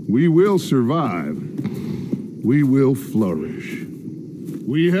 We will survive. We will flourish.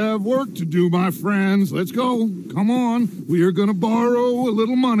 We have work to do, my friends. Let's go. Come on. We are gonna borrow a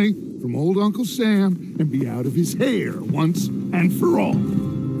little money from old Uncle Sam and be out of his hair once and for all.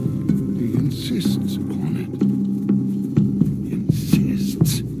 He insists upon it.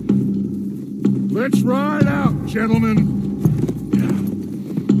 Insists. Let's ride out, gentlemen.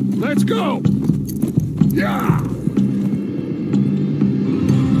 Let's go. Yeah.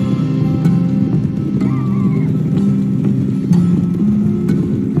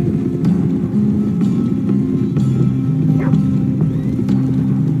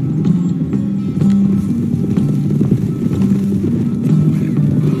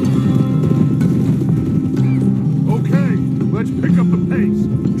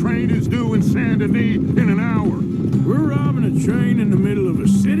 In an hour. We're robbing a train in the middle of a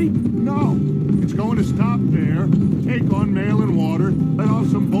city? No. It's going to stop there, take on mail and water, let off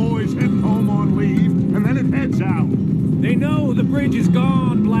some boys heading home on leave, and then it heads out. They know the bridge is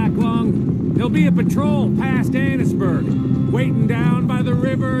gone, Black Lung. There'll be a patrol past Annisburg, waiting down by the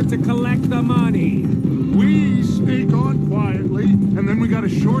river to collect the money. We sneak on quietly, and then we got a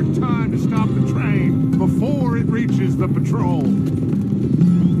short time to stop the train before it reaches the patrol.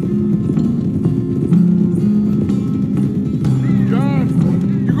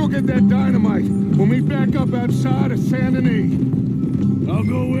 Get that dynamite. We'll meet back up outside of Saint Denis. I'll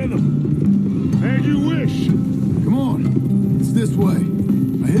go with them. As you wish. Come on. It's this way.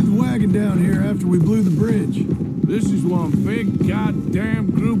 I hid the wagon down here after we blew the bridge. This is one big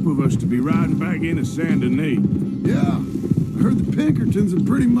goddamn group of us to be riding back into Saint Denis. Yeah. I heard the Pinkertons have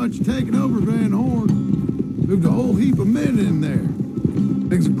pretty much taken over Van Horn. Moved a whole heap of men in there.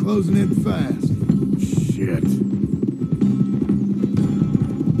 Things are closing in fast. Shit.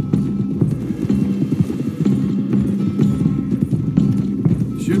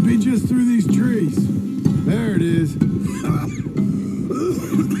 Should be just through these trees. There it is.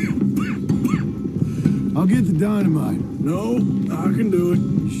 I'll get the dynamite. No, I can do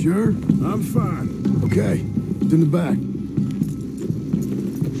it. Sure? I'm fine. Okay, it's in the back.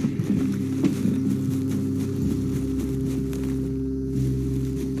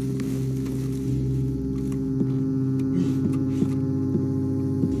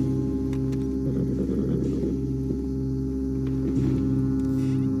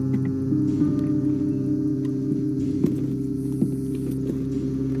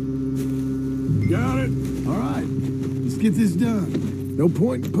 Got it. All right, let's get this done. No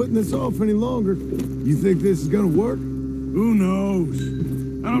point in putting this off any longer. You think this is gonna work? Who knows?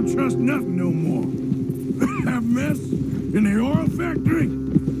 I don't trust nothing no more. That mess in the oil factory?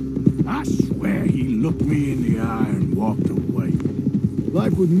 I swear he looked me in the eye and walked away.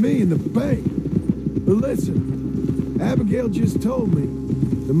 Like with me in the bank. But listen, Abigail just told me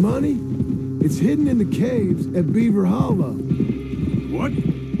the money, it's hidden in the caves at Beaver Hollow. What?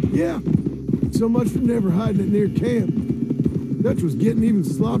 Yeah. So much for never hiding it near camp. Dutch was getting even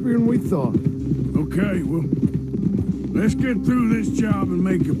sloppier than we thought. Okay, well, let's get through this job and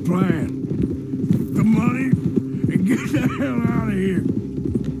make a plan. The money, and get the hell out of here.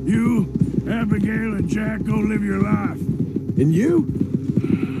 You, Abigail, and Jack go live your life. And you?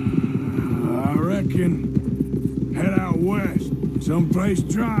 I reckon head out west, someplace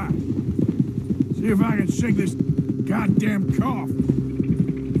dry. See if I can shake this goddamn cough.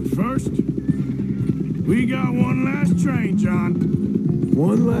 But first, we got one last train, John.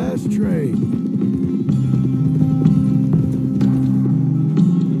 One last train.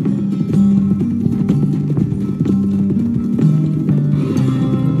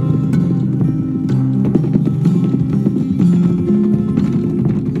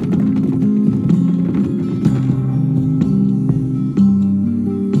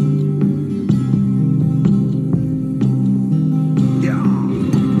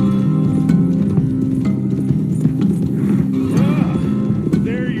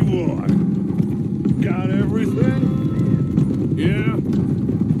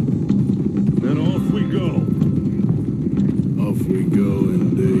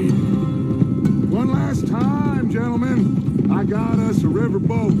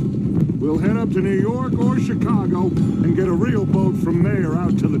 To New York or Chicago and get a real boat from there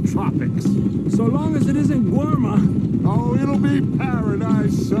out to the tropics. So long as it isn't Guarma. Oh, it'll be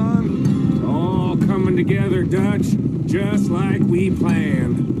paradise, son. It's all coming together, Dutch, just like we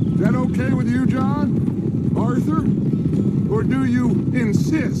planned. Is that okay with you, John? Arthur? Or do you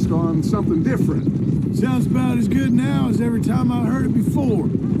insist on something different? Sounds about as good now as every time I heard it before.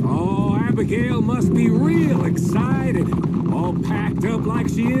 Oh, Abigail must be real excited. All packed up like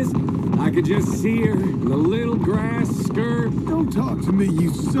she is. I could just see her in the little grass skirt. Don't talk to me, you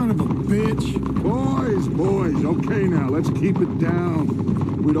son of a bitch. Boys, okay now, let's keep it down.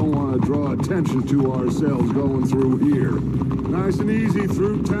 We don't want to draw attention to ourselves going through here. Nice and easy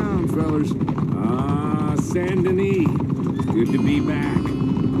through town, fellas. Ah, Saint Denis. Good to be back.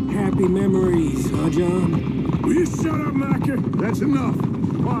 Happy memories, huh, John? Will you shut up, Mackie? That's enough.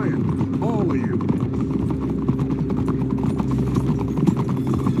 Quiet, all of you.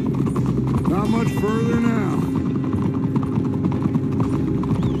 Not much further now.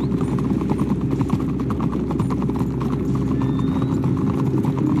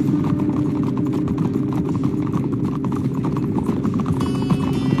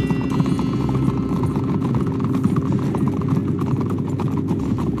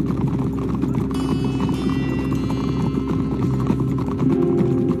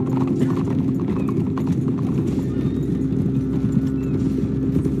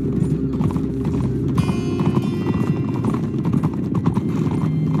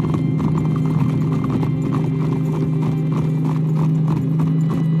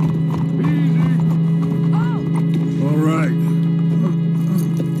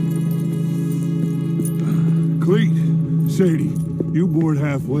 You board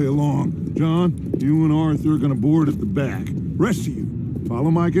halfway along. John, you and Arthur are gonna board at the back. Rest of you,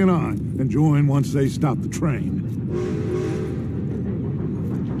 follow Mike and I, and join once they stop the train.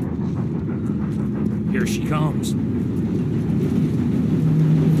 Here she comes.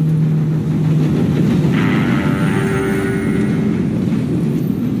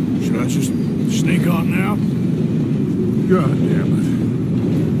 Should I just sneak on now? God damn it.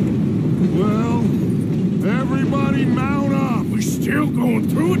 Well, everybody mount up. We're still going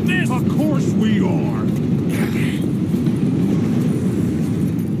through with this? Of course we are.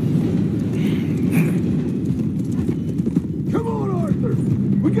 Come on, Arthur.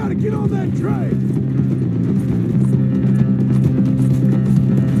 We gotta get on that train.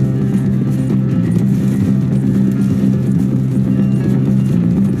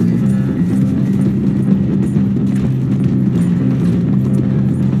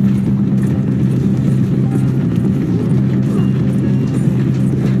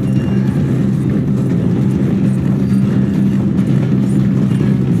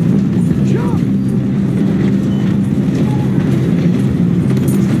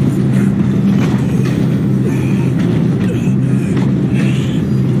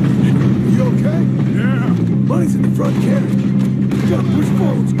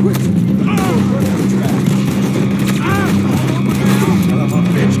 forwards, quick! Son of a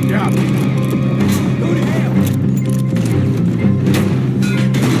bitch, got me! Who the hell?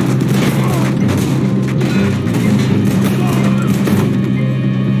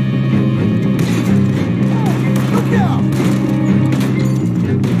 Look out!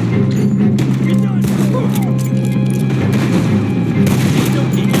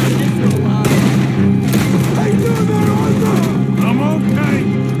 How you doing there, Arthur? I'm okay.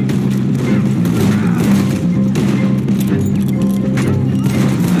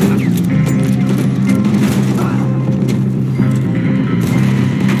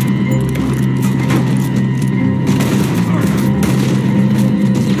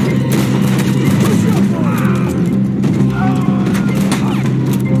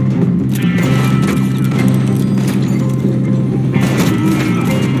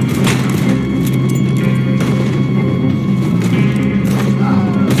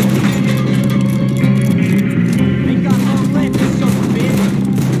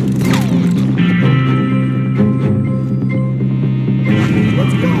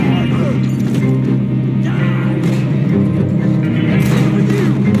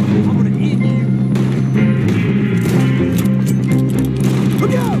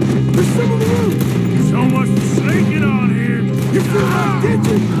 Look out! There's some on the roof! So much sneaking on here. You feel like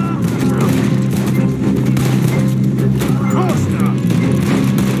ditching? Of course not.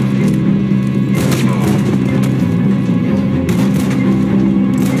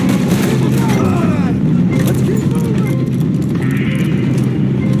 Let's keep moving!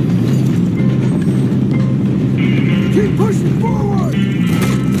 Keep pushing forward!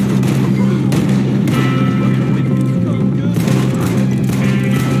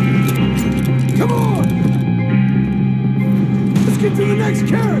 Come on! Let's get to the next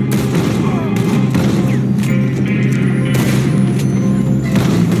carrot!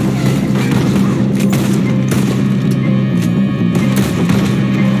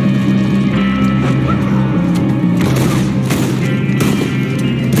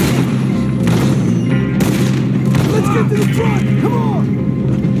 Let's get to the front! Come on!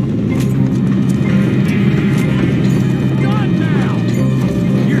 Done now!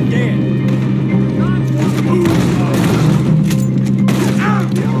 You're dead.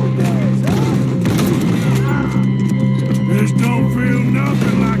 The old days, huh? This don't feel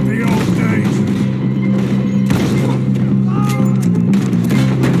nothing like the old days.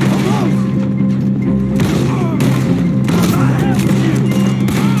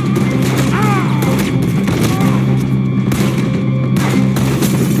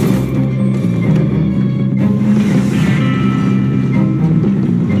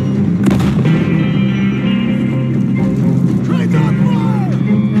 Train's on fire!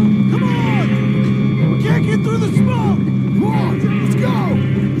 Come on! We can't get through the smoke! Come on, let's go!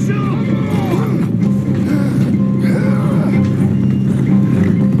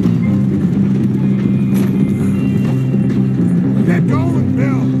 Get going,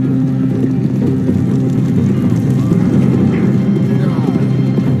 Bill.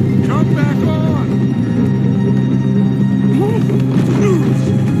 Come back on!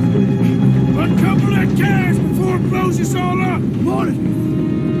 Uncouple that gas before it blows us all up. On it!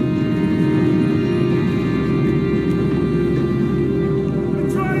 The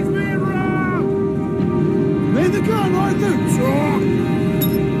train's being robbed. Lay the gun, Arthur! Sure.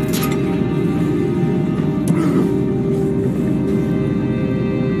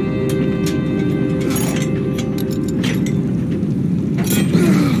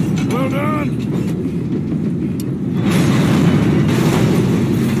 Well done.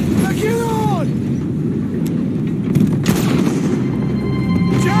 Now get on!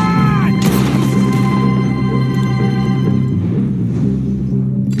 John!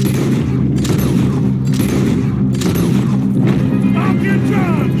 I'll get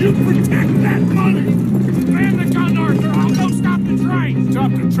John. You protect that money. Man the gun, Arthur. I'll go stop the train.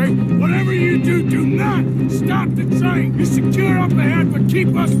 Stop the train? Whatever you do, do not stop the train. You secure up ahead, but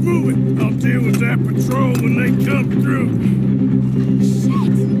keep us moving. I'll deal with that patrol when they come through.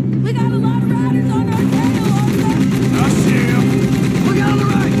 Shit! We got a lot of riders on our tail, Arthur! I see 'em. Look out on the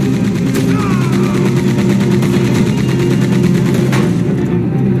right!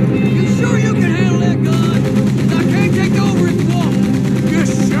 You sure you can handle that gun? 'Cause I can't take over if you want.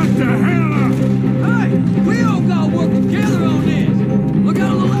 Just shut the hell up. Hey, we all gotta work together on this. Look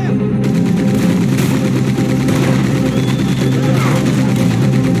out on the left.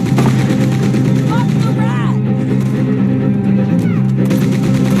 Off the right!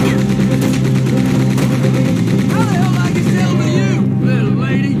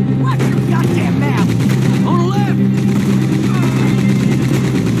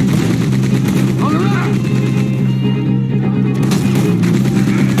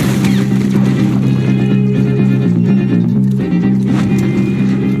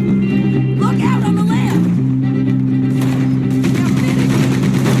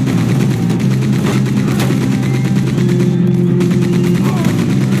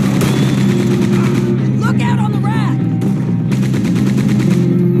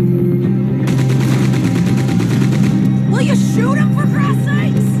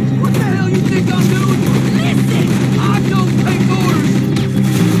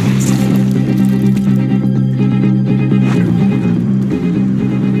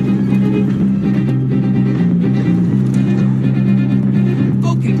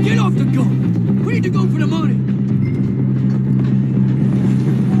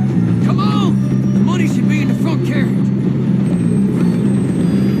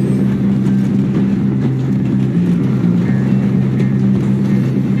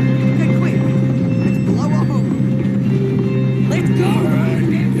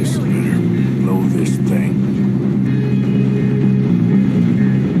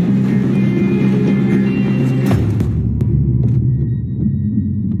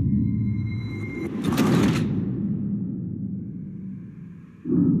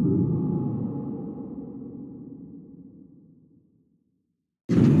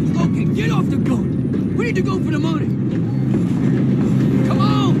 get off the gun! We need to go for the money! Come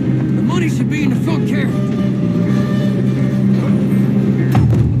on! The money should be in the front carriage!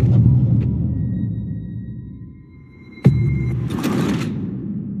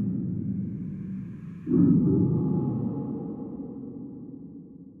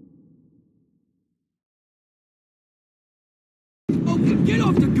 Okay, get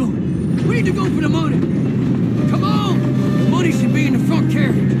off the gun! We need to go for the money! Come on! The money should be in the front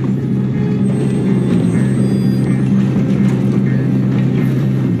carriage!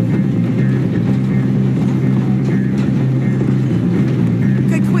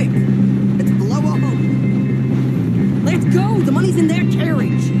 Okay, quick! Let's blow up! Let's go! The money's in their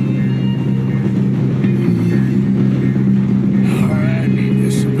carriage! Alright,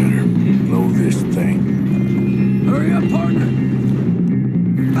 this better blow this thing. Hurry up, partner!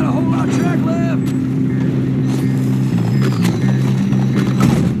 Got a whole lot of track left!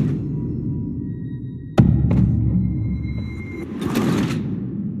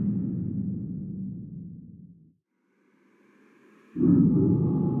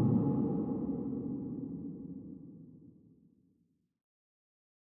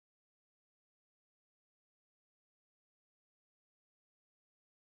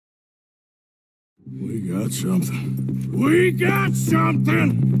 We got something. We got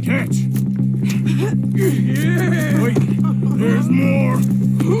something! Catch! Yeah! Wait, there's more!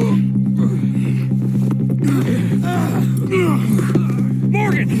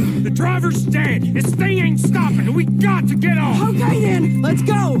 Morgan! The driver's dead! This thing ain't stopping! We got to get off! Okay then, let's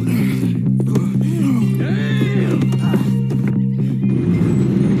go!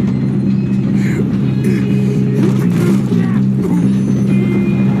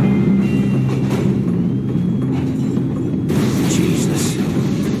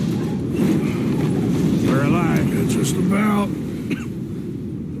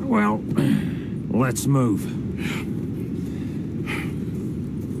 Well, let's move.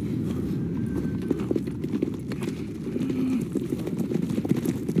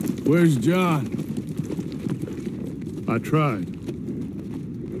 Where's John? I tried.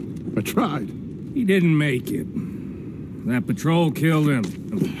 He didn't make it. That patrol killed him.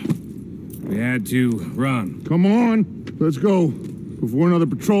 We had to run. Come on, let's go before another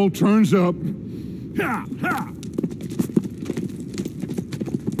patrol turns up. Ha! Ha!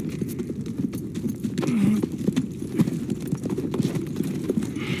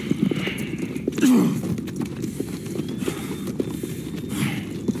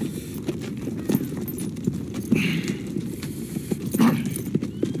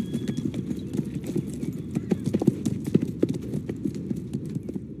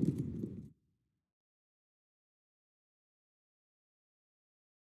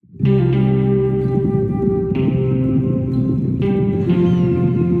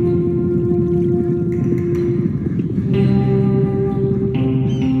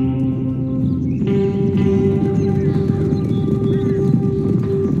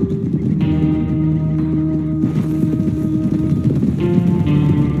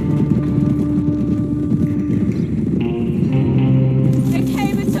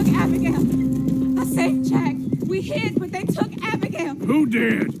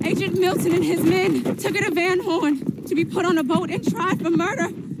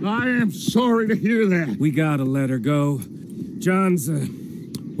 I am sorry to hear that. We gotta let her go. John's,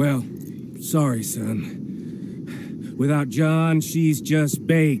 well, sorry, son. Without John, she's just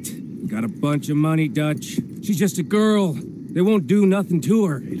bait. Got a bunch of money, Dutch. She's just a girl. They won't do nothing to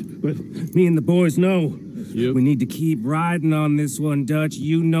her. But me and the boys know. Yep. We need to keep riding on this one, Dutch.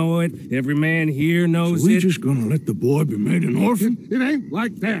 You know it. Every man here knows so we it. Just gonna let the boy be made an orphan? It ain't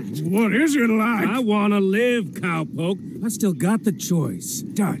like that. What is it like? I wanna live, cowpoke. I still got the choice.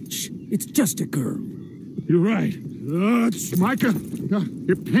 Dutch, it's just a girl. You're right. Dutch, Micah.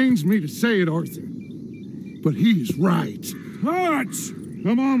 It pains me to say it, Arthur. But he's right. Dutch!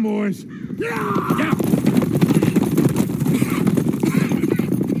 Come on, boys. Yeah!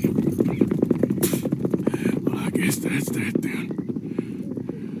 That's that then.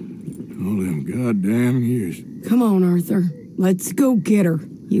 All them goddamn years. Come on, Arthur. Let's go get her.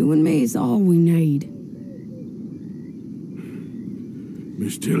 You and me is all we need.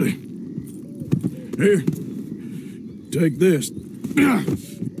 Miss Tilly. Here. Take this.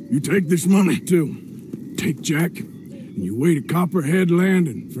 You take this money, too. Take Jack, and you wait at Copperhead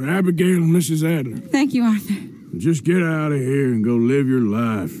Landing for Abigail and Mrs. Adler. Thank you, Arthur. Just get out of here and go live your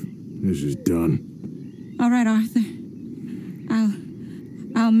life. This is done. All right, Arthur.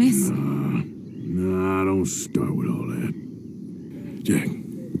 I'll miss. Nah, don't start with all that. Jack,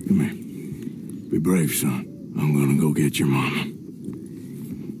 come here. Be brave, son. I'm gonna go get your mama.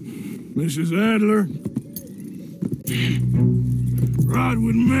 Mrs. Adler? Ride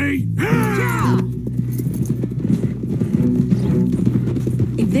with me?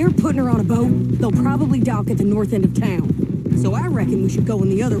 If they're putting her on a boat, they'll probably dock at the north end of town. So I reckon we should go in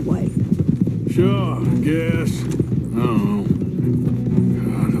the other way. Sure, I guess. Oh.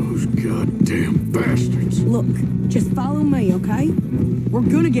 God, those goddamn bastards. Look, just follow me, okay? We're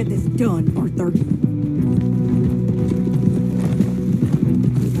gonna get this done, Arthur.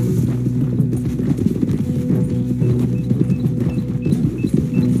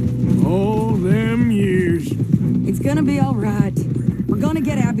 All them years. It's gonna be all right. We're gonna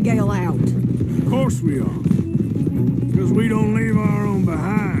get Abigail out. Of course we are. Because we don't leave our own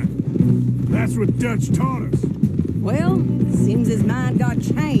behind. That's what Dutch taught us. Well, seems his mind got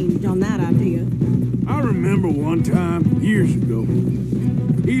changed on that idea. I remember one time, years ago,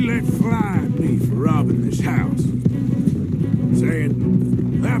 he let fly at me for robbing this house.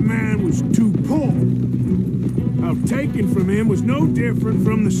 Saying that man was too poor. How taken from him was no different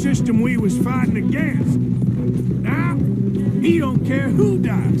from the system we was fighting against. Now, he don't care who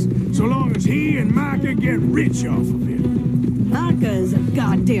dies, so long as he and Micah get rich off of him. Micah's a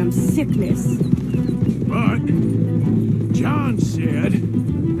goddamn sickness. But John said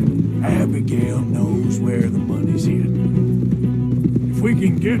Abigail knows where the money's hid. If we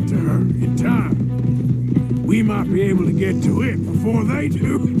can get to her in time, we might be able to get to it before they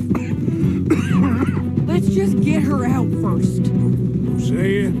do. Let's just get her out first.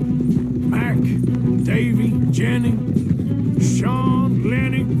 Hosea, Mac, Davy, Jenny, Sean,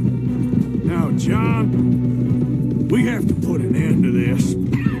 Lenny. Now, John, we have to put an end to this.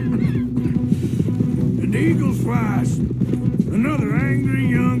 And Eagle flies. Another angry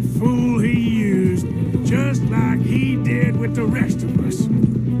young fool he used, just like he did with the rest of us.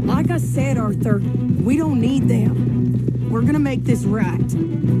 Like I said, Arthur, we don't need them. We're gonna make this right.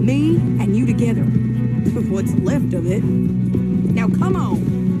 Me and you together. What's left of it. Now come on.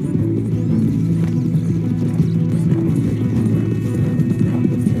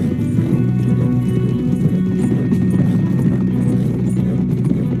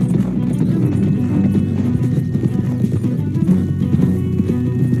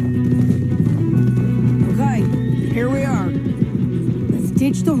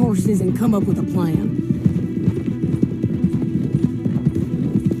 Ditch the horses and come up with a plan.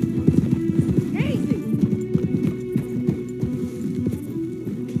 Easy.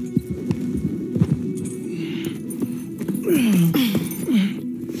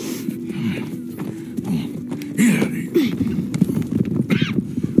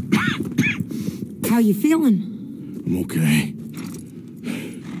 How you feeling? I'm okay.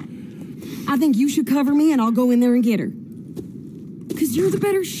 I think you should cover me and I'll go in there and get her. You're the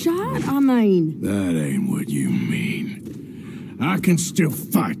better shot, I mean. That ain't what you mean. I can still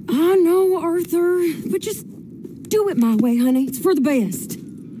fight. I know, Arthur, but just do it my way, honey. It's for the best.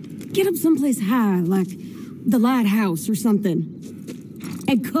 Get up someplace high, like the lighthouse or something.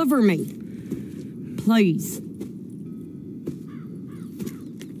 And cover me. Please.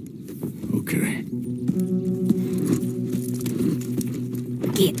 Okay.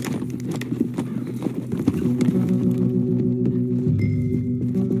 Get.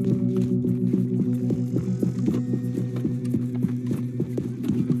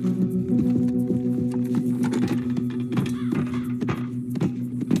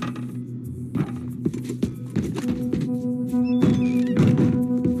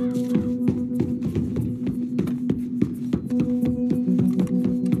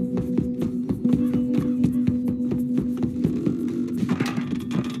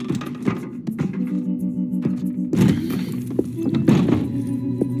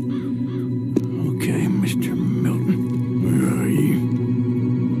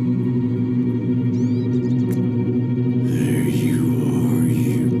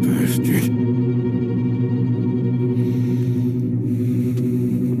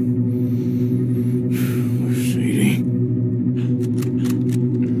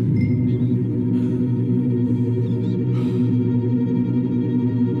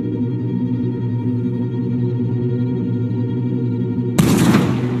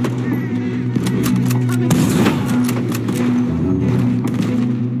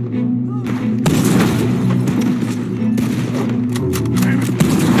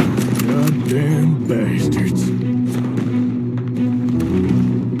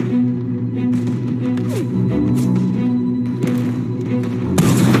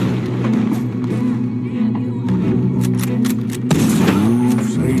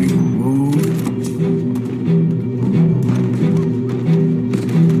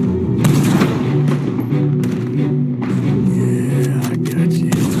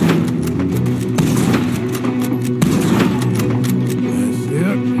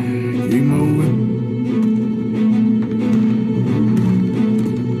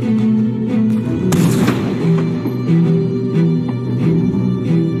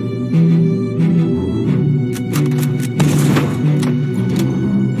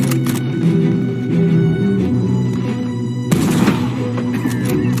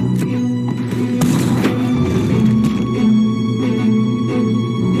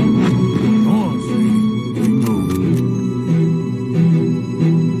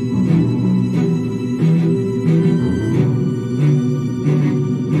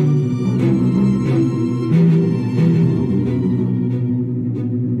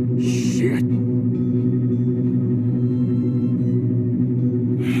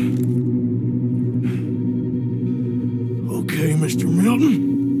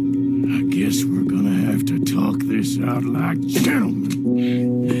 like gentlemen.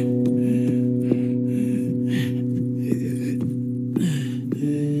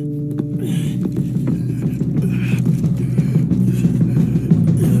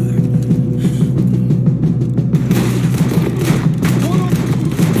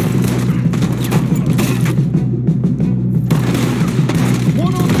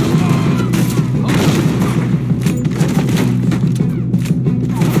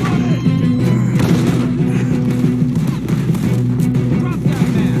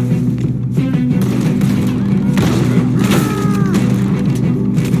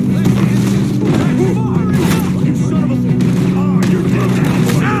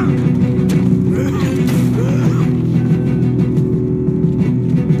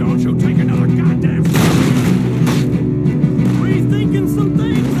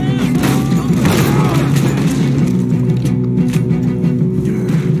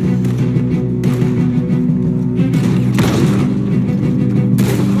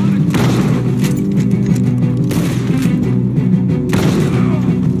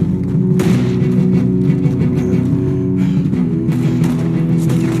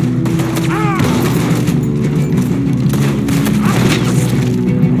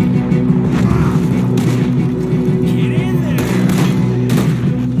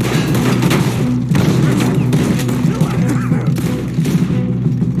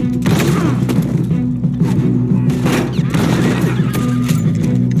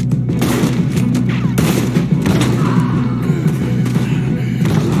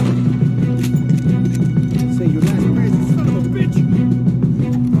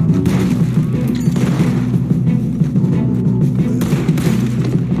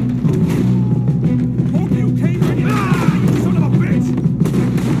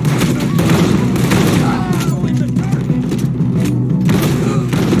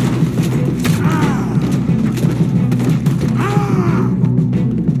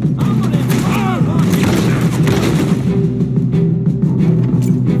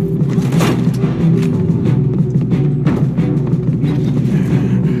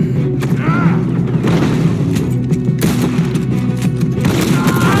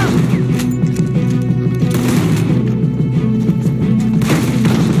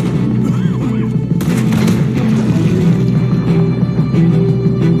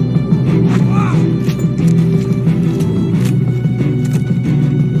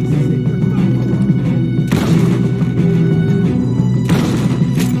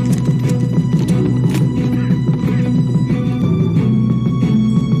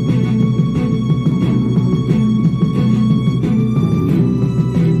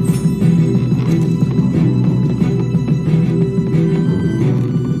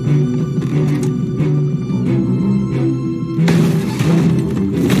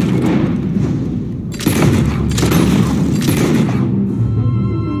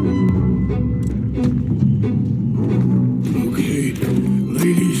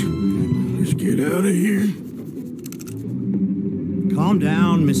 Calm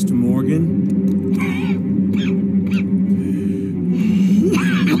down, Mr. Morgan.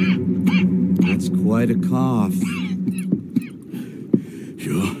 That's quite a cough.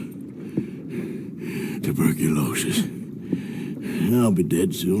 Sure. Tuberculosis. I'll be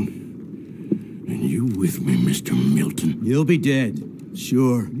dead soon. And you with me, Mr. Milton? You'll be dead,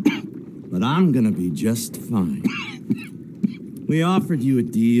 sure. But I'm gonna be just fine. We offered you a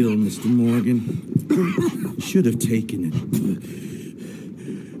deal, Mr. Morgan. Should have taken it.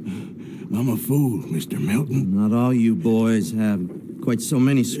 I'm a fool, Mr. Milton. Not all you boys have quite so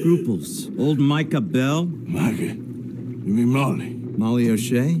many scruples. Old Micah Bell. Micah? You mean Molly? Molly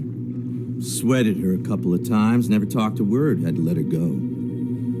O'Shea? Sweated her a couple of times, never talked a word, had to let her go.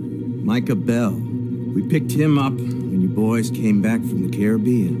 Micah Bell. We picked him up when you boys came back from the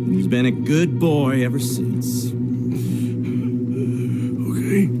Caribbean. And he's been a good boy ever since.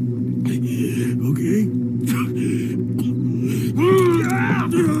 Okay. Okay.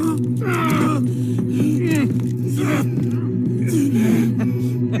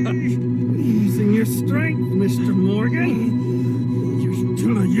 Using your strength, Mr. Morgan. You're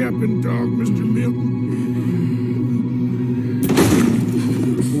still a yapping dog, Mr. Milton.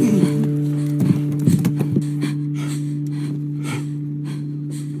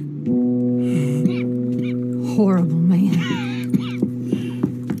 Horrible man.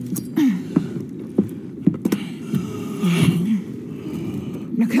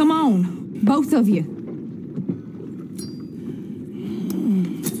 Now come on, both of you.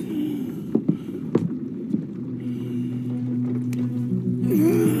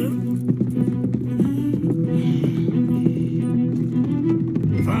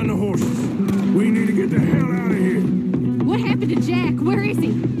 Find the horses. We need to get the hell out of here. Where is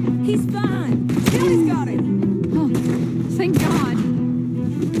he? He's fine. Tilly's got him. Oh, thank God.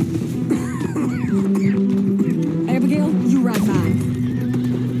 Abigail, you ride by.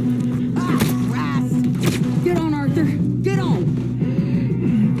 Ah, Christ. Get on, Arthur. Get on.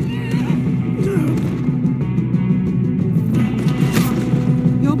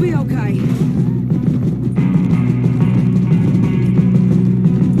 You'll be okay.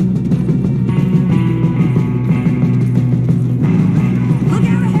 Look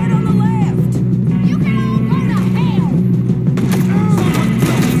out ahead on the left. You can all go to hell.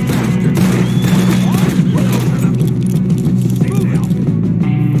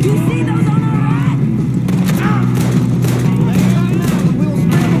 You see those on our right? We'll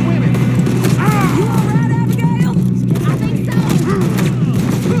spare the women. You all right, Abigail? I think so.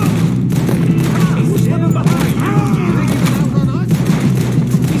 He's slipping behind. You think he can outrun us?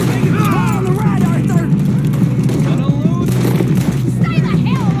 He's making it On the right, Arthur. Gonna lose. Stay the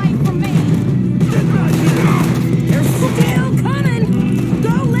hell away from me. They're still coming.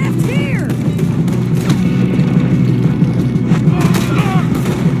 Go left here.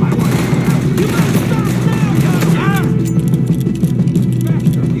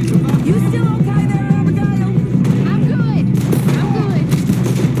 You still okay there, Abigail? I'm good. I'm good.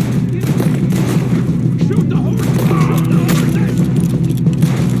 Shoot the horse! Shoot the horses!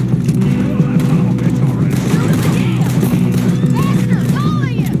 Faster, all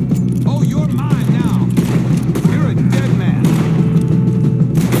of you. Oh, you're mine now. You're a dead man.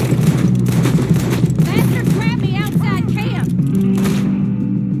 Bastard grabbed me outside camp.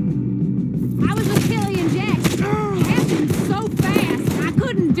 I was with Tilly and Jack. Happened so fast, I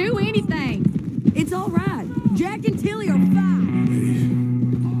couldn't do anything. It's all right. Jack and Tilly are fine.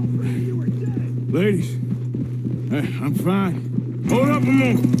 Ladies, I'm fine. Hold up a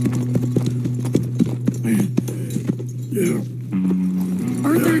moment. Yeah,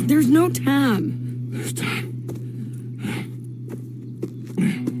 Arthur, there's no time. this time.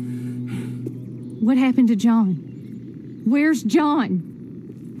 What happened to John? Where's John?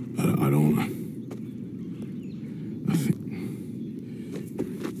 I don't. I think.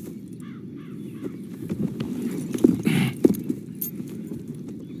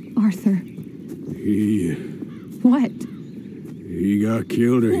 Arthur. What? He got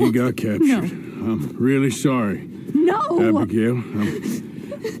killed or he got captured. No. I'm really sorry, No! Abigail.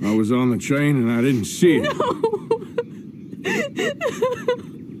 I was on the train and I didn't see it.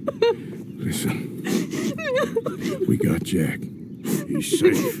 Listen, we got Jack. He's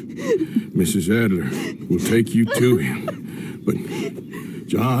safe. Mrs. Adler will take you to him. But,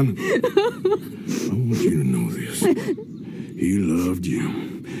 John, I want you to know this. He loved you.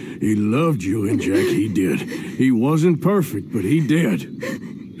 He loved you, and Jack, he did. He wasn't perfect, but he did.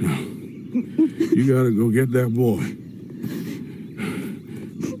 Now, you gotta go get that boy.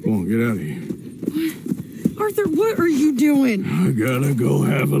 Come on, get out of here. Arthur, what are you doing? I gotta go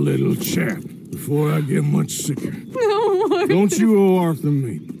have a little chat before I get much sicker. No, Arthur. Don't you owe Arthur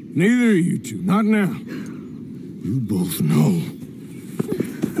me. Neither of you two. Not now. You both know.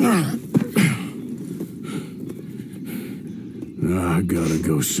 I gotta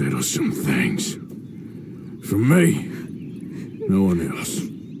go settle some things. For me, no one else.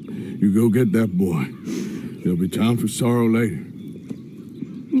 You go get that boy. There'll be time for sorrow later.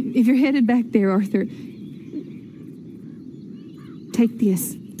 If you're headed back there, Arthur, take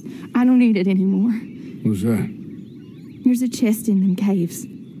this. I don't need it anymore. What's that? There's a chest in them caves.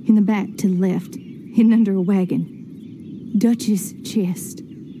 In the back to the left. Hidden under a wagon. Dutch's chest.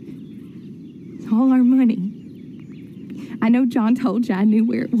 All our money. I know John told you I knew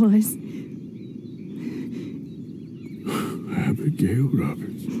where it was. Abigail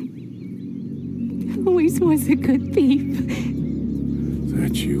Roberts. Always was a good thief.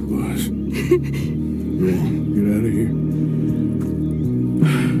 That you was. Go on, get out of here.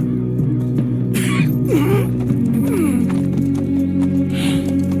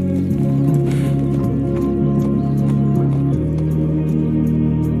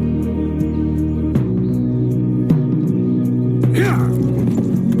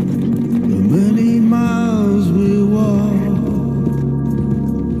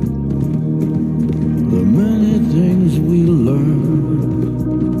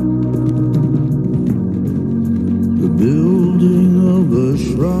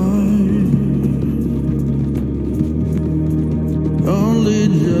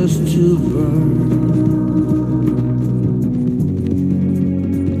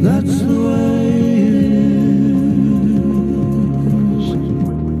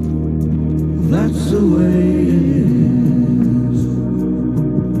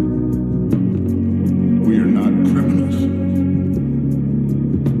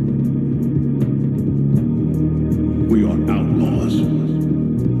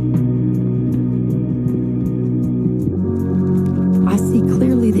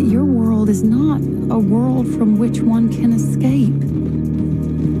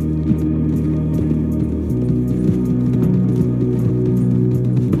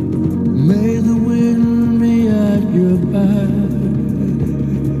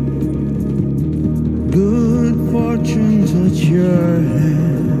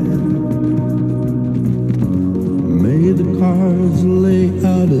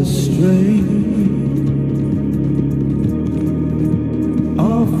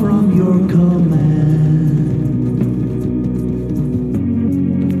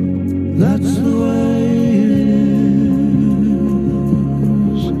 That's the way it is.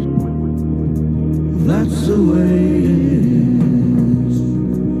 That's the way it is.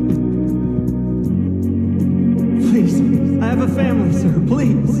 Please, I have a family, sir.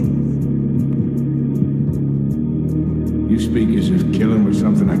 Please. You speak as if killing was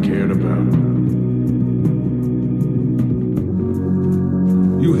something I cared about.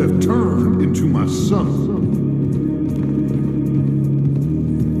 You have turned into my son.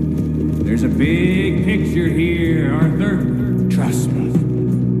 There's a big picture here, Arthur. Trust me.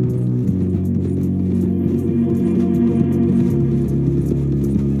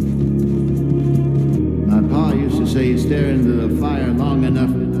 My pa used to say you stare into the fire long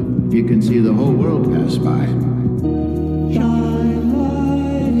enough, you can see the whole world pass by. Shine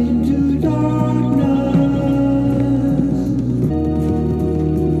light into darkness.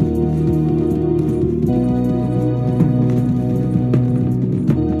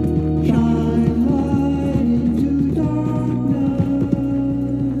 Shine light into darkness.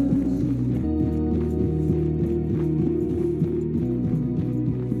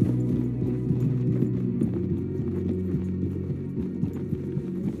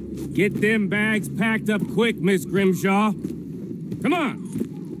 Get them bags packed up quick, Miss Grimshaw. Come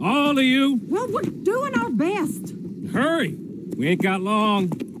on, all of you. Well, we're doing our best. Hurry. We ain't got long.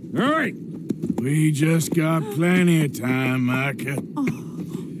 Hurry. We just got plenty of time, Micah.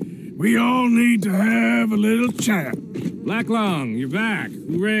 We all need to have a little chat. Black Lung, you're back.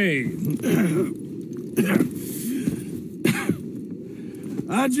 Hooray.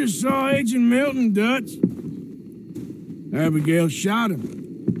 I just saw Agent Milton, Dutch. Abigail shot him.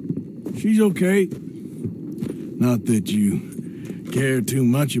 She's okay. Not that you care too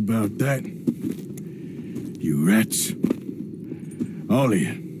much about that. You rats. All of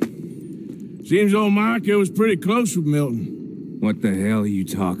you. Seems old Micah was pretty close with Milton. What the hell are you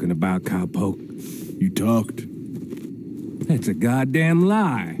talking about, cowpoke? You talked. That's a goddamn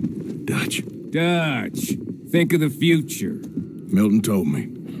lie. Dutch. Dutch. Think of the future. Milton told me.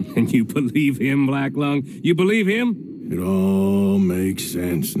 And you believe him, Black Lung? You believe him? It all makes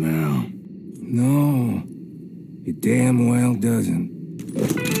sense now. No. It damn well doesn't.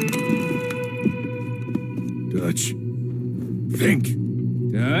 Dutch. Think.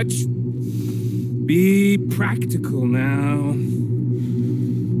 Dutch. Be practical now.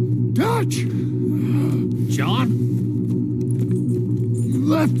 Dutch! John? You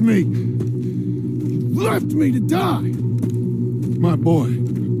left me. You left me to die. My boy.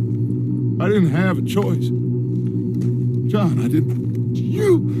 I didn't have a choice. John, I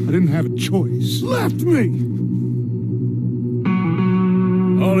didn't have a choice. Left me.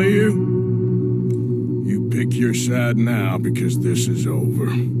 All of you, you pick your side now because this is over.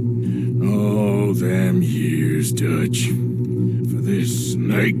 Oh, them years, Dutch. For this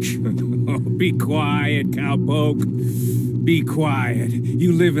snake. Oh, be quiet, cowpoke. Be quiet.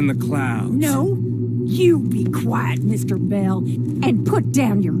 You live in the clouds. No, you be quiet, Mr. Bell, and put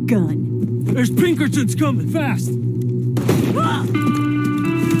down your gun. There's Pinkertons coming, fast!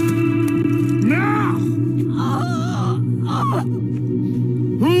 Now!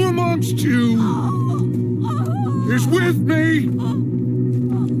 Who amongst you is with me?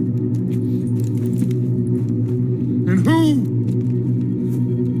 And who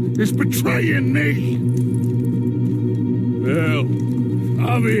is betraying me? Well,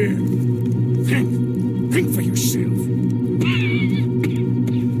 Javier, think for yourself.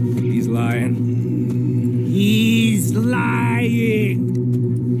 He's lying. He's lying.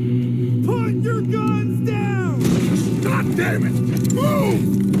 Put your guns down! God damn it! Move!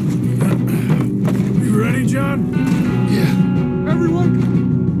 You ready, John? Yeah. Everyone,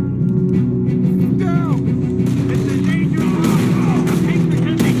 down! It's a dangerous zone.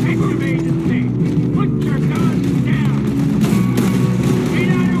 Pinkerton Detective Agency. Put your guns down. Get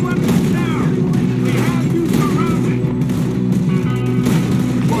out your weapons now. We have you surrounded.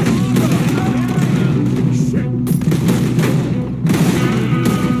 Shit!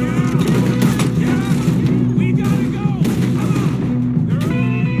 We gotta go. Come on. They're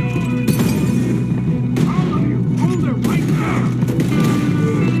all yours. All of you, hold it right now.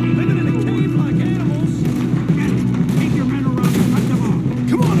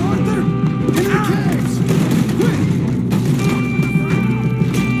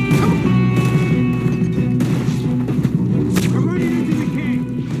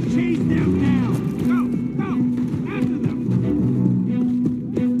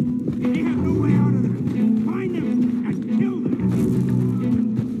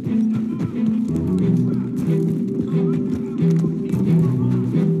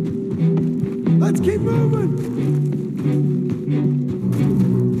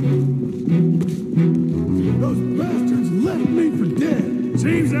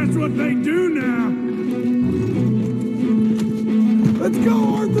 Seems that's what they do now. Let's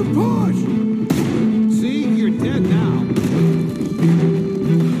go, Arthur, push! See, you're dead now.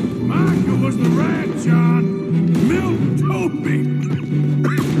 Michael was the rat, John. Milton told me.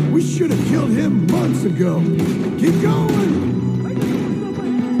 We should have killed him months ago. Keep going!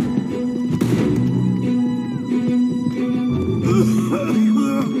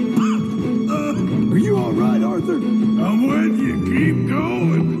 Are you all right, Arthur? I'm with you. Keep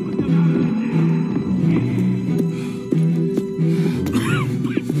going.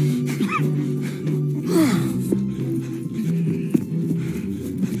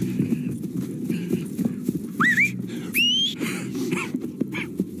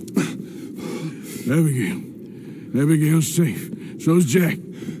 Abigail's safe. So's Jack.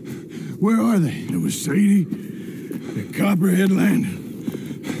 Where are they? It was Sadie at Copperhead Landing.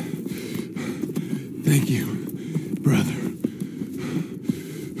 Thank you, brother.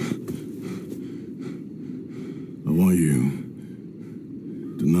 I want you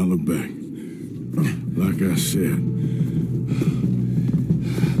to not look back. Like I said.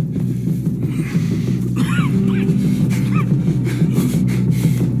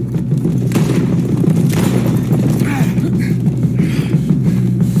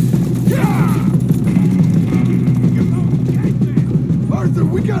 Arthur,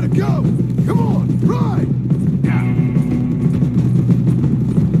 we gotta go! Come on, ride!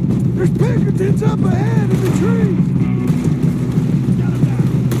 There's Pinkertons up ahead in the trees!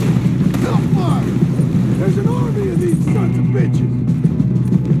 Hellfire! There's an army of these sons of bitches!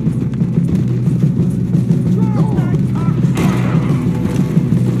 Go on!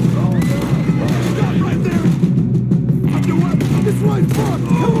 Stop right there! Up the weapon! This way, front!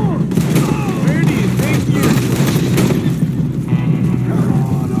 Come on! Where do you think you're... Come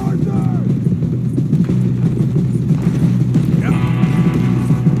on, Arthur!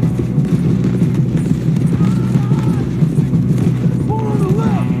 More on the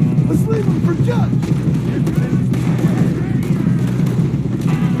left! Let's leave them for Dutch!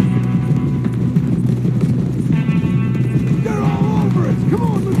 They're all over us! Come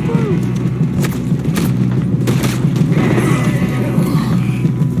on, let's move!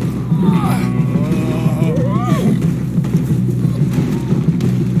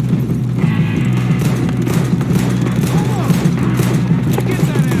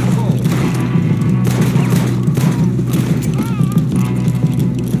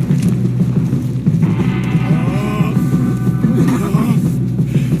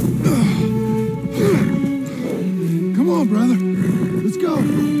 Come on, brother. Let's go.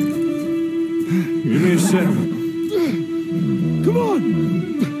 Give me a sec. Come on.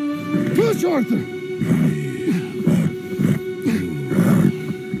 Push, Arthur.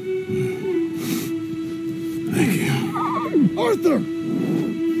 Thank you. Arthur!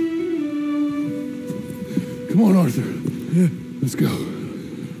 Come on, Arthur. Yeah, let's go.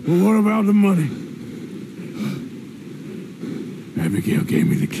 Well, what about the money? Abigail gave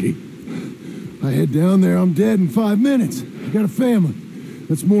me the key. I head down there, I'm dead in 5 minutes. I got a family.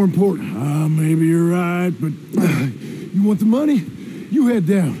 That's more important. Maybe you're right, but... You want the money? You head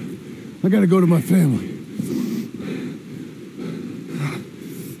down. I gotta go to my family.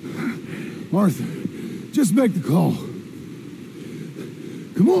 Arthur, just make the call.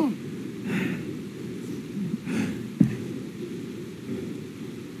 Come on.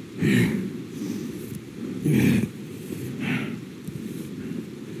 Here. Yeah.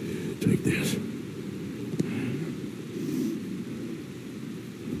 Take this.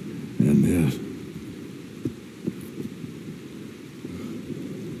 And this.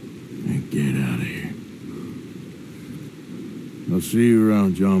 And get out of here. I'll see you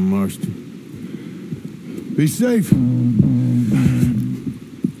around, John Marston. Be safe.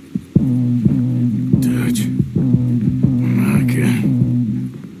 Dutch. Micah.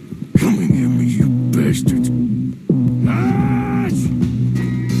 Come and get me, you bastards. Dutch!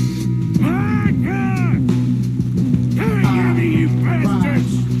 Micah! Come and get me, you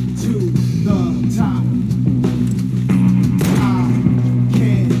bastards! To the top. I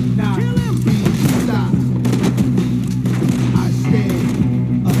cannot be stopped. I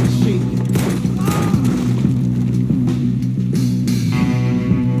stand unshaken.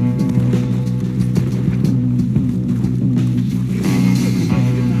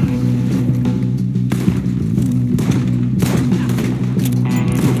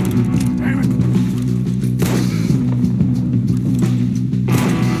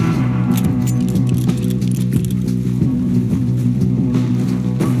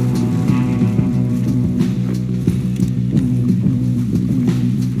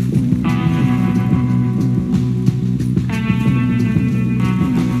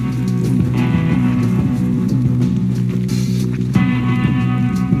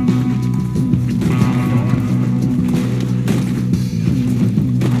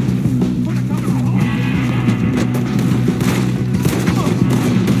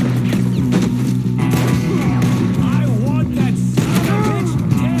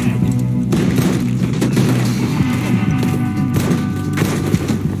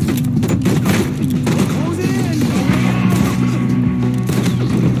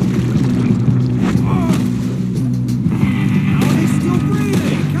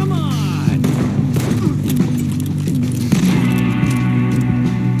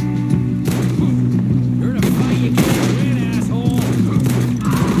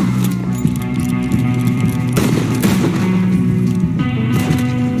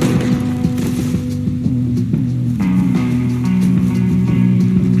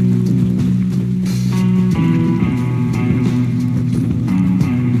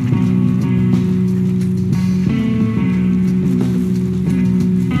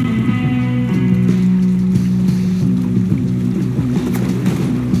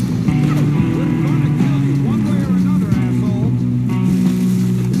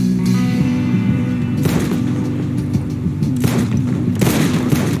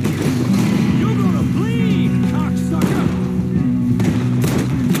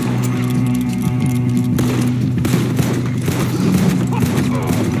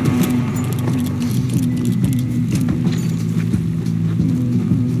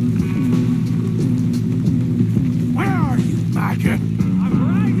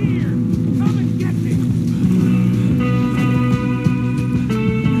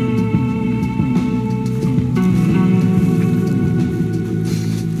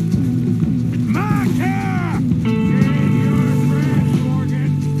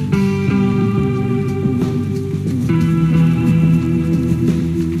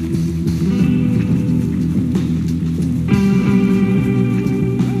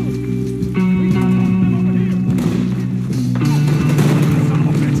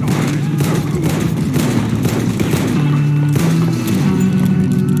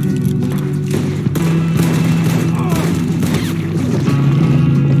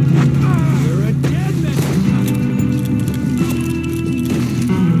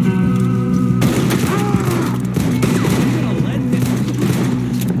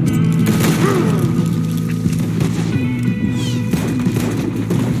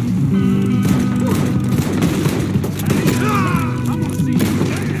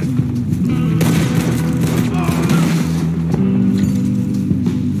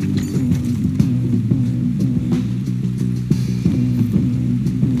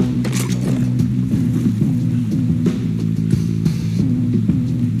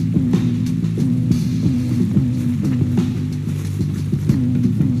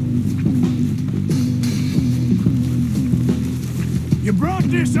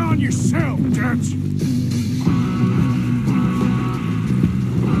 yourself, Dutch.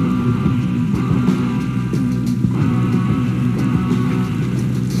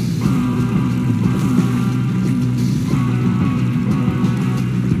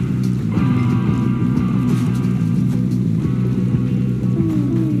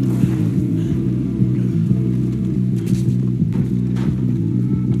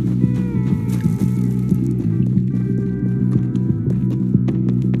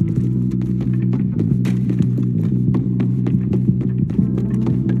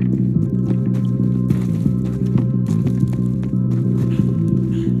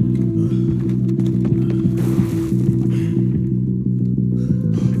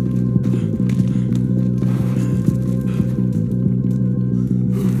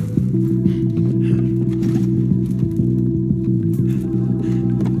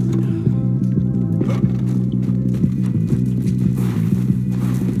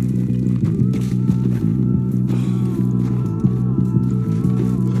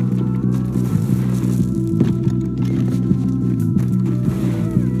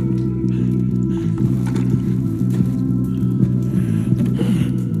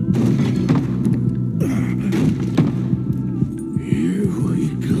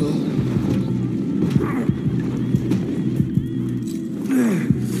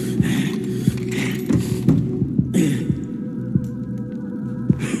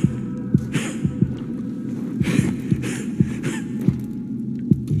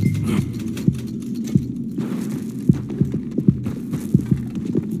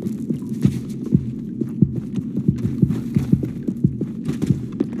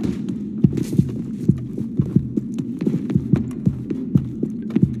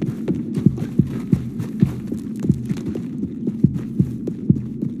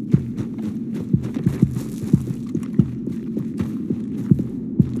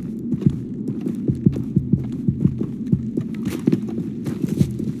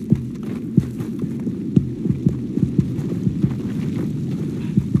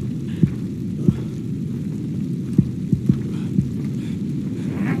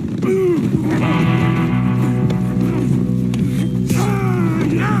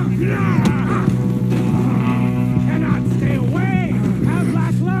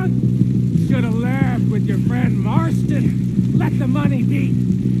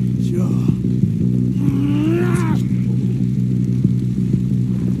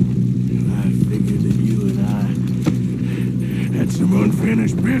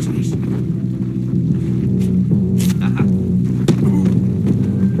 Unfinished business.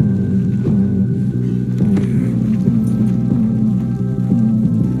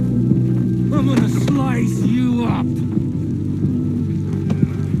 I'm gonna slice you up.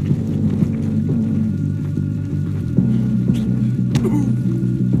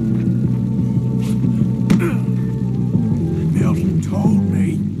 Milton told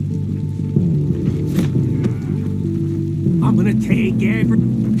me. I'm gonna take every...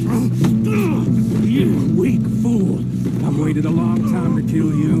 You weak fool. I've waited a long time to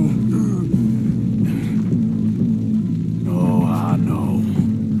kill you. Oh, I know.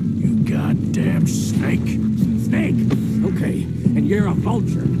 You goddamn snake. Snake? Okay, and you're a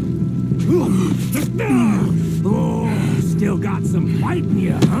vulture. Oh, still got some fight in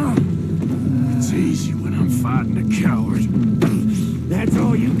you, huh? It's easy when I'm fighting a coward. That's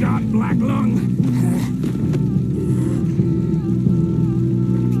all you got, Black Lung?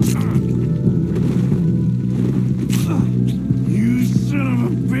 You son of a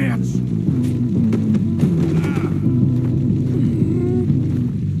bitch!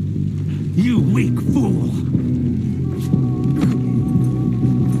 You weak fool!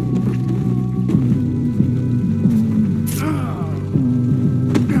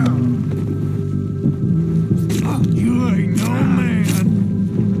 You ain't no man!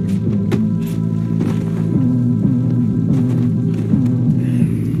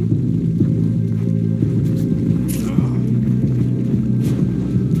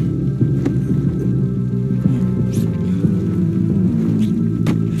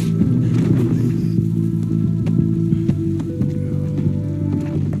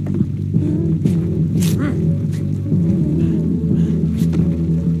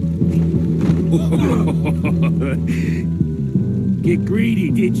 Get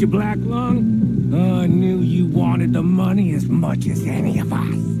greedy, did you, Black Lung? I knew you wanted the money as much as any of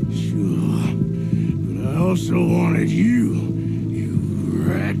us. Sure, but I also wanted you, you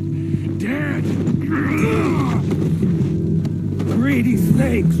rat dead. Greedy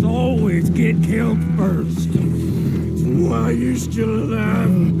snakes always get killed first. Why you're still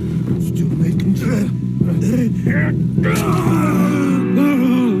alive, still making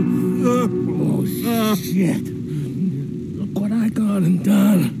shit. Look what I got and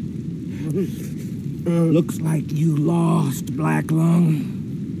done. Looks like you lost, Black Lung.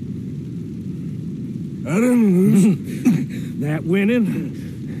 I didn't lose. That winning,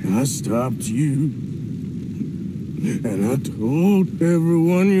 I stopped you. And I told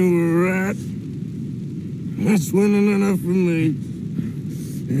everyone you were right. That's winning enough for me.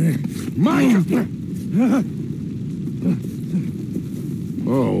 Micah!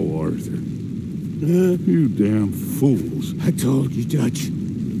 Oh, Arthur. You damn fools. I told you, Dutch,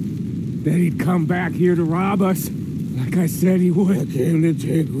 that he'd come back here to rob us, like I said he would. I came to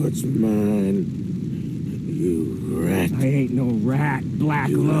take what's mine. You rat. I ain't no rat, Black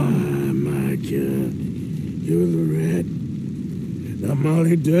Lung. Micah. You're the rat. Not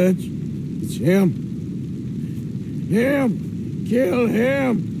Molly Dutch. It's him. Him! Kill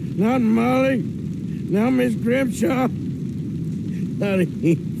him! Not Molly! Now Miss Grimshaw! Not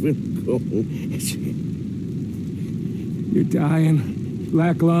even go. You're dying,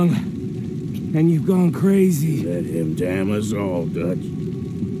 Black Lung. And you've gone crazy. Let him damn us all, Dutch.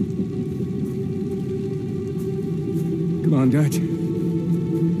 Come on, Dutch.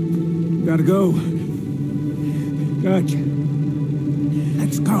 Gotta go. Dutch.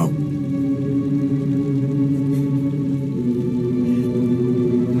 Let's go.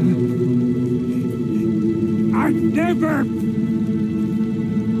 Never!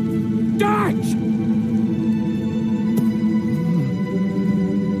 Dutch!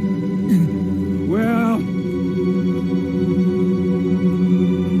 Well...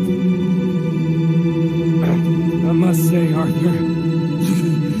 I must say, Arthur...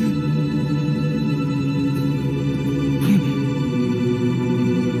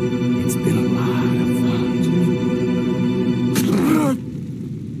 it's been a lot of fun.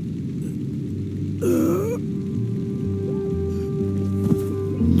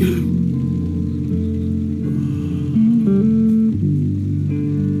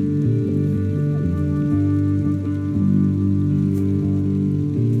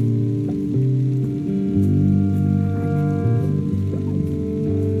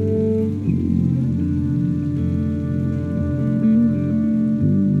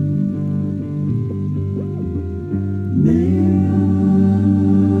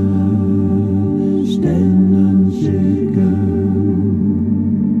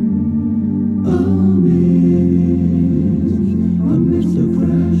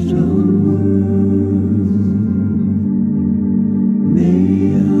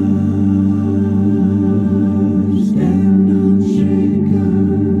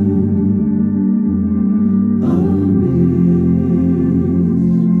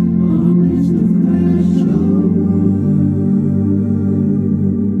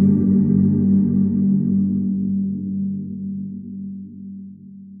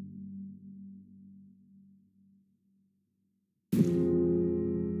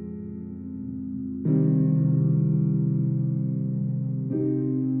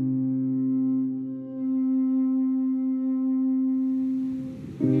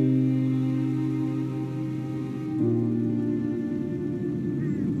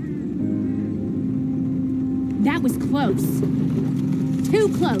 That was close. Too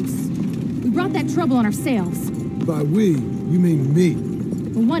close. We brought that trouble on ourselves. By we, you mean me.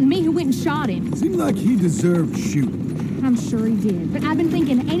 The one me who went and shot him. Seemed like he deserved shooting. I'm sure he did. But I've been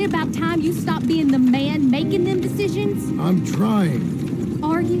thinking, ain't it about time you stop being the man making them decisions? I'm trying.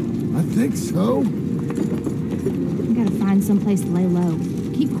 Are you? I think so. We gotta find someplace to lay low.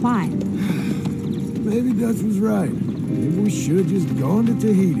 Keep quiet. Maybe Dutch was right. Maybe we should have just gone to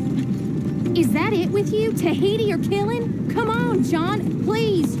Tahiti. Is that it with you? Tahiti or killing? Come on, John.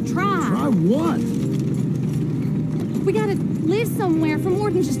 Please, try. Try what? We gotta live somewhere for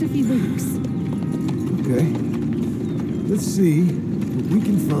more than just a few weeks. Okay. Let's see what we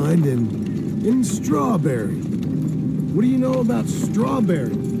can find in Strawberry. What do you know about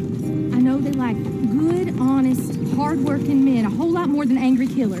Strawberry? I know they like good, honest, hard-working men a whole lot more than angry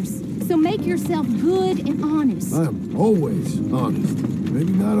killers. So make yourself good and honest. I'm always honest.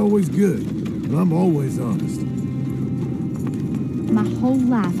 Maybe not always good, but I'm always honest. My whole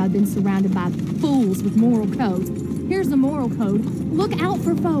life I've been surrounded by fools with moral codes. Here's the moral code. Look out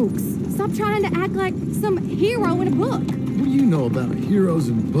for folks. Stop trying to act like some hero in a book. What do you know about heroes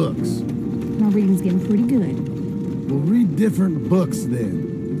and books? My reading's getting pretty good. Well, read different books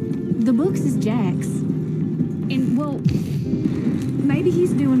then. The books is Jack's. And, well, maybe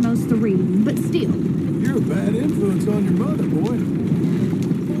he's doing most of the reading, but still. You're a bad influence on your mother, boy.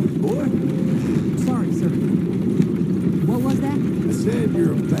 Boy. Sorry, sir. What was that? I said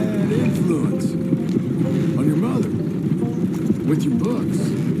you're a bad influence on your mother. With your books.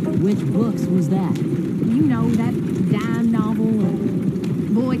 Which books was that? You know, that dime novel, or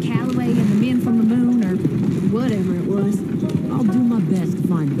Boy Calloway and the Men from the Moon, or whatever it was. I'll do my best to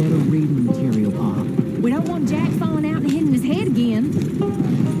find better reading material, Pa. We don't want Jack falling out and hitting his head again.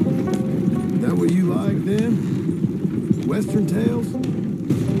 That what you like, then? Western tales?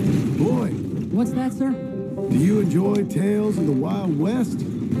 Boy. What's that, sir? Do you enjoy tales of the Wild West?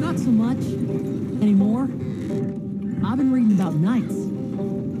 Not so much. Anymore. I've been reading about knights.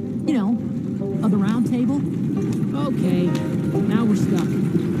 You know, of the Round Table. Okay, now we're stuck.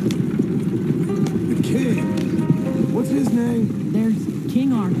 The king. What's his name? There's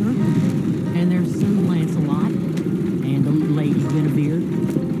King Arthur, and there's Sir Lancelot, and the Lady Guinevere,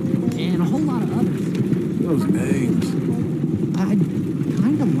 and a whole lot of others. Those names. I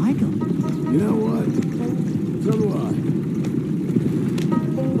kind of like them. You know what? So do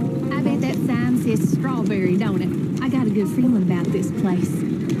I bet that sign says strawberry, don't it? I got a good feeling about this place.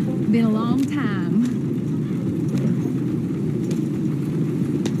 Been a long time.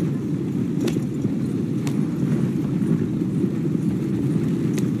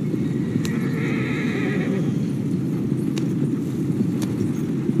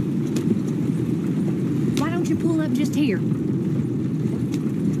 Why don't you pull up just here?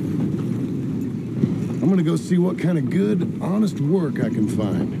 I'm gonna go see what kind of good, honest work I can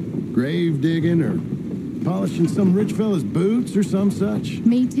find. Grave digging or polishing some rich fella's boots or some such.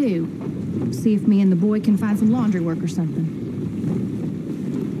 Me too. See if me and the boy can find some laundry work or something.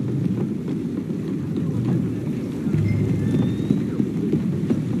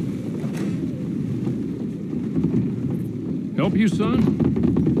 Help you,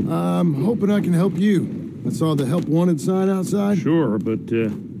 son? I'm hoping I can help you. I saw the help wanted sign outside. Sure, but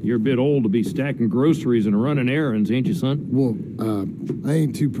you're a bit old to be stacking groceries and running errands, ain't you, son? Well, I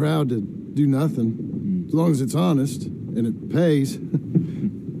ain't too proud to do nothing. As long as it's honest and it pays.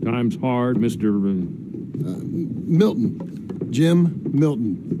 Time's hard, Mr. Milton. Jim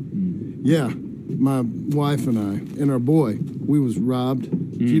Milton. Yeah, my wife and I, and our boy, we was robbed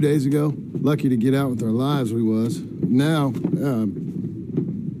a few days ago. Lucky to get out with our lives, we was. Now,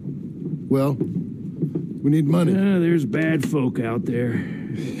 well, we need money. There's bad folk out there.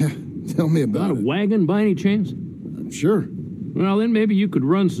 Yeah, tell me about it. Got a wagon by any chance? Sure. Well, then maybe you could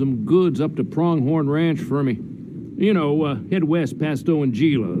run some goods up to Pronghorn Ranch for me. You know, head west past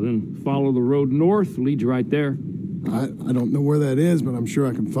Owenjila, then follow the road north, leads you right there. I don't know where that is, but I'm sure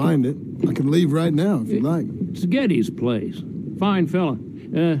I can find it. I can leave right now if you'd like. It's Getty's place. Fine fella.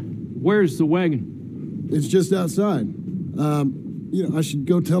 Where's the wagon? It's just outside. You know, I should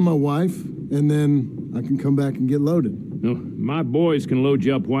go tell my wife, and then I can come back and get loaded. No, my boys can load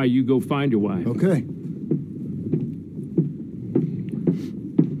you up while you go find your wife. Okay.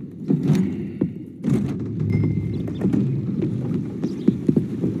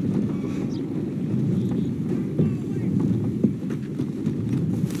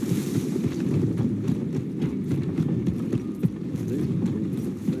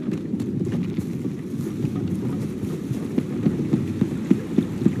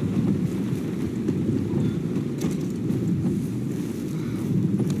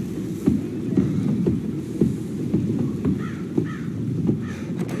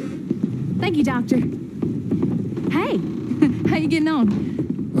 Thank you, Doctor. Hey, how you getting on?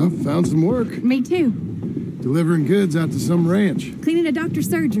 I found some work. Me too. Delivering goods out to some ranch. Cleaning a doctor's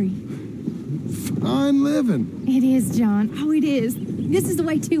surgery. Fine living. It is, John. Oh, it is. This is the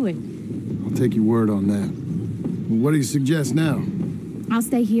way to it. I'll take your word on that. What do you suggest now? I'll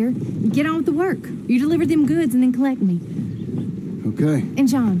stay here. Get on with the work. You deliver them goods and then collect me. Okay. And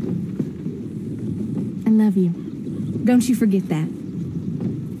John, I love you. Don't you forget that.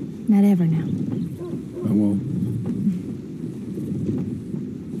 Not ever now. I won't.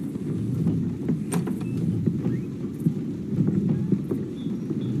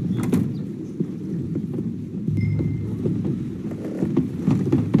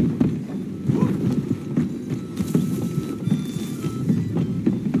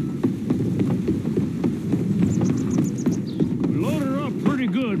 Load her up pretty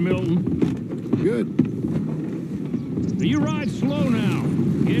good, Milton. Good. You ride slow now.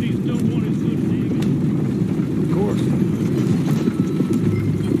 Geddes don't want his goods damaged. Of course.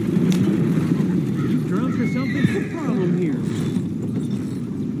 You drunk or something? What's the problem here?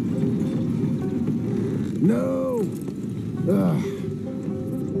 No.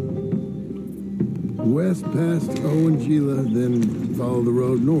 West past Owenjila, then follow the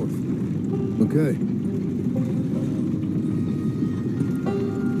road north. Okay.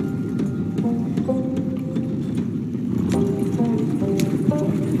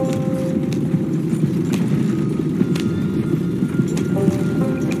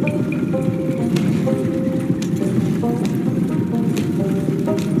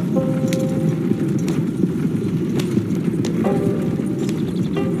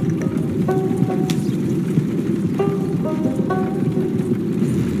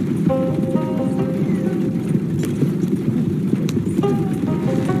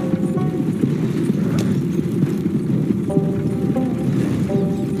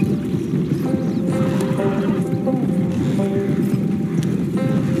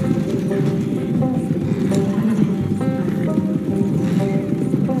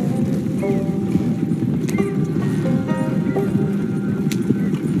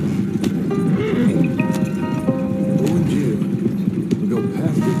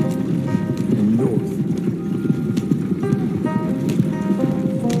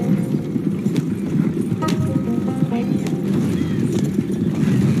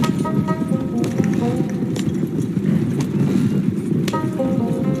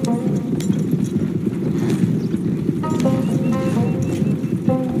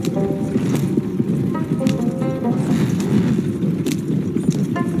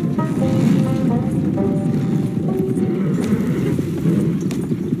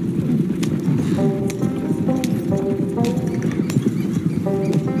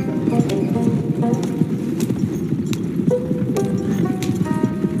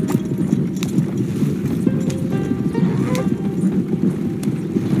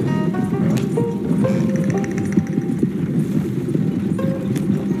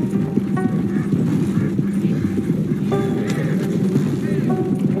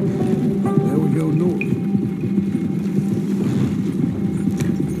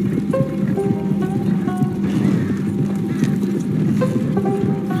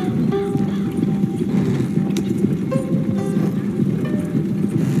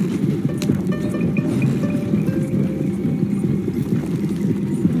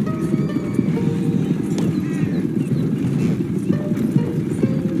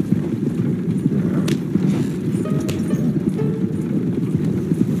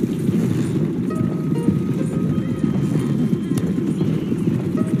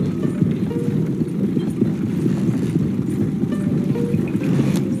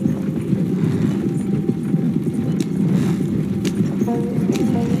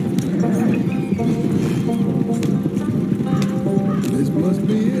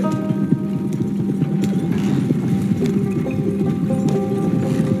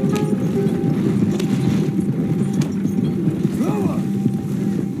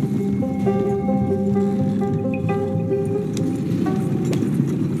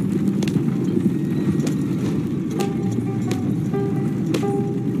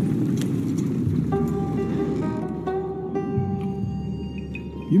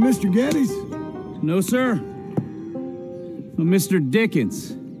 You Mr. Geddes? No, sir. I'm Mr.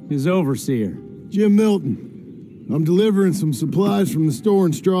 Dickens, his overseer. Jim Milton. I'm delivering some supplies from the store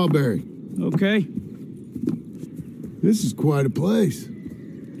in Strawberry. Okay. This is quite a place.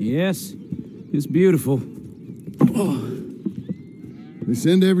 Yes, it's beautiful. Oh. They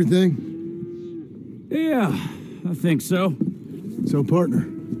send everything? Yeah, I think so. So, partner,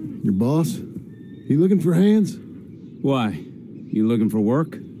 your boss, he looking for hands? Why? You looking for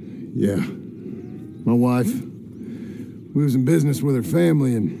work? Yeah. My wife, we was in business with her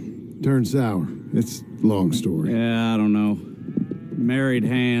family and turned sour. It's a long story. Yeah, I don't know. Married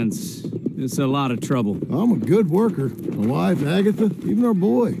hands. It's a lot of trouble. I'm a good worker. My wife, Agatha, even our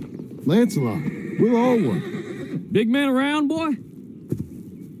boy, Lancelot. We'll all work. Big man around, boy?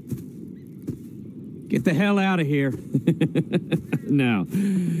 Get the hell out of here. Now,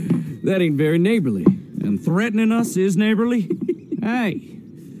 that ain't very neighborly. And threatening us is neighborly? Hey,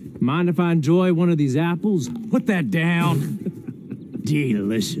 mind if I enjoy one of these apples? Put that down.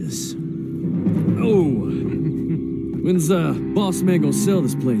 Delicious. Oh. When's boss man gonna sell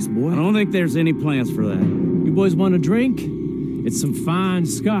this place, boy? I don't think there's any plans for that. You boys want a drink? It's some fine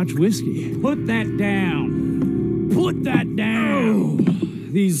Scotch whiskey. Put that down. Put that down. Oh.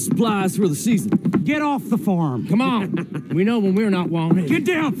 These supplies for the season. Get off the farm. Come on. We know when we're not wanted. Get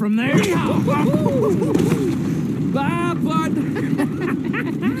down from there. Bye, bud.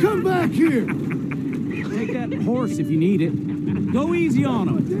 You come back here. Take that horse if you need it. Go easy on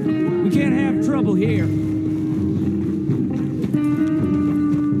him. We can't have trouble here.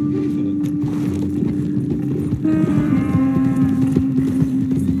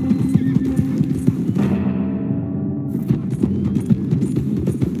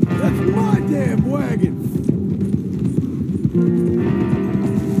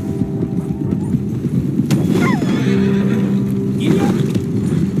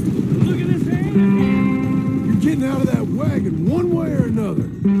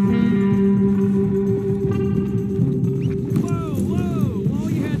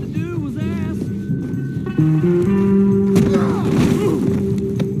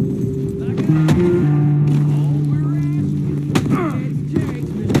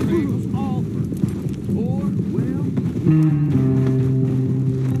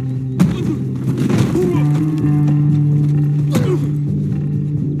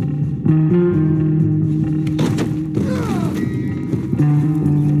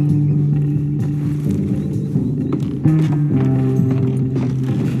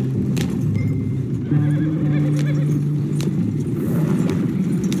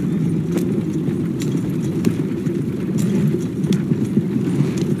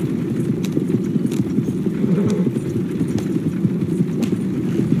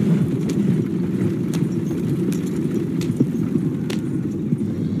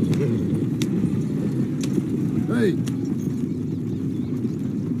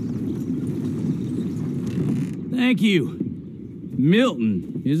 Thank you.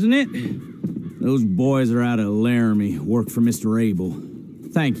 Milton, isn't it? Those boys are out of Laramie, work for Mr. Abel.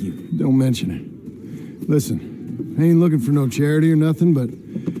 Thank you. Don't mention it. Listen, I ain't looking for no charity or nothing, but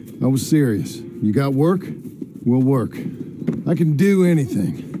I was serious. You got work? We'll work. I can do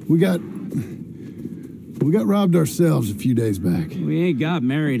anything. We got We got robbed ourselves a few days back. We ain't got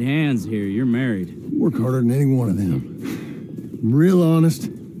married hands here. You're married. Work harder than any one of them. I'm real honest,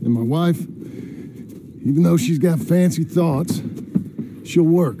 and my wife, even though she's got fancy thoughts, she'll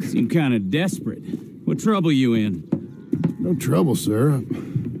work. Seem kind of desperate. What trouble you in? No trouble, sir.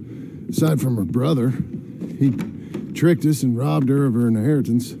 Aside from her brother. He tricked us and robbed her of her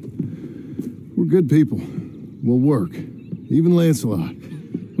inheritance. We're good people. We'll work. Even Lancelot.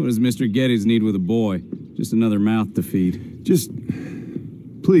 What does Mr. Geddes need with a boy? Just another mouth to feed. Just...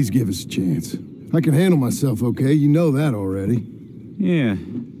 please give us a chance. I can handle myself okay. You know that already. Yeah.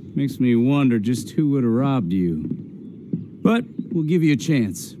 Makes me wonder just who would have robbed you. But we'll give you a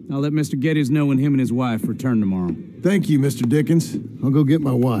chance. I'll let Mr. Geddes know when him and his wife return tomorrow. Thank you, Mr. Dickens. I'll go get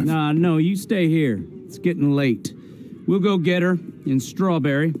my wife. Nah, no, you stay here. It's getting late. We'll go get her in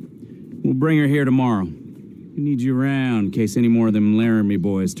Strawberry. We'll bring her here tomorrow. We need you around in case any more of them Laramie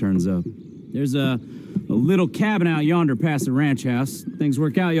boys turns up. There's a little cabin out yonder past the ranch house. Things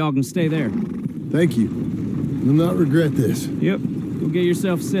work out, y'all can stay there. Thank you. You'll not regret this. Yep. Go get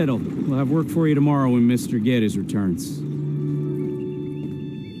yourself settled. We'll have work for you tomorrow when Mr. Geddes returns.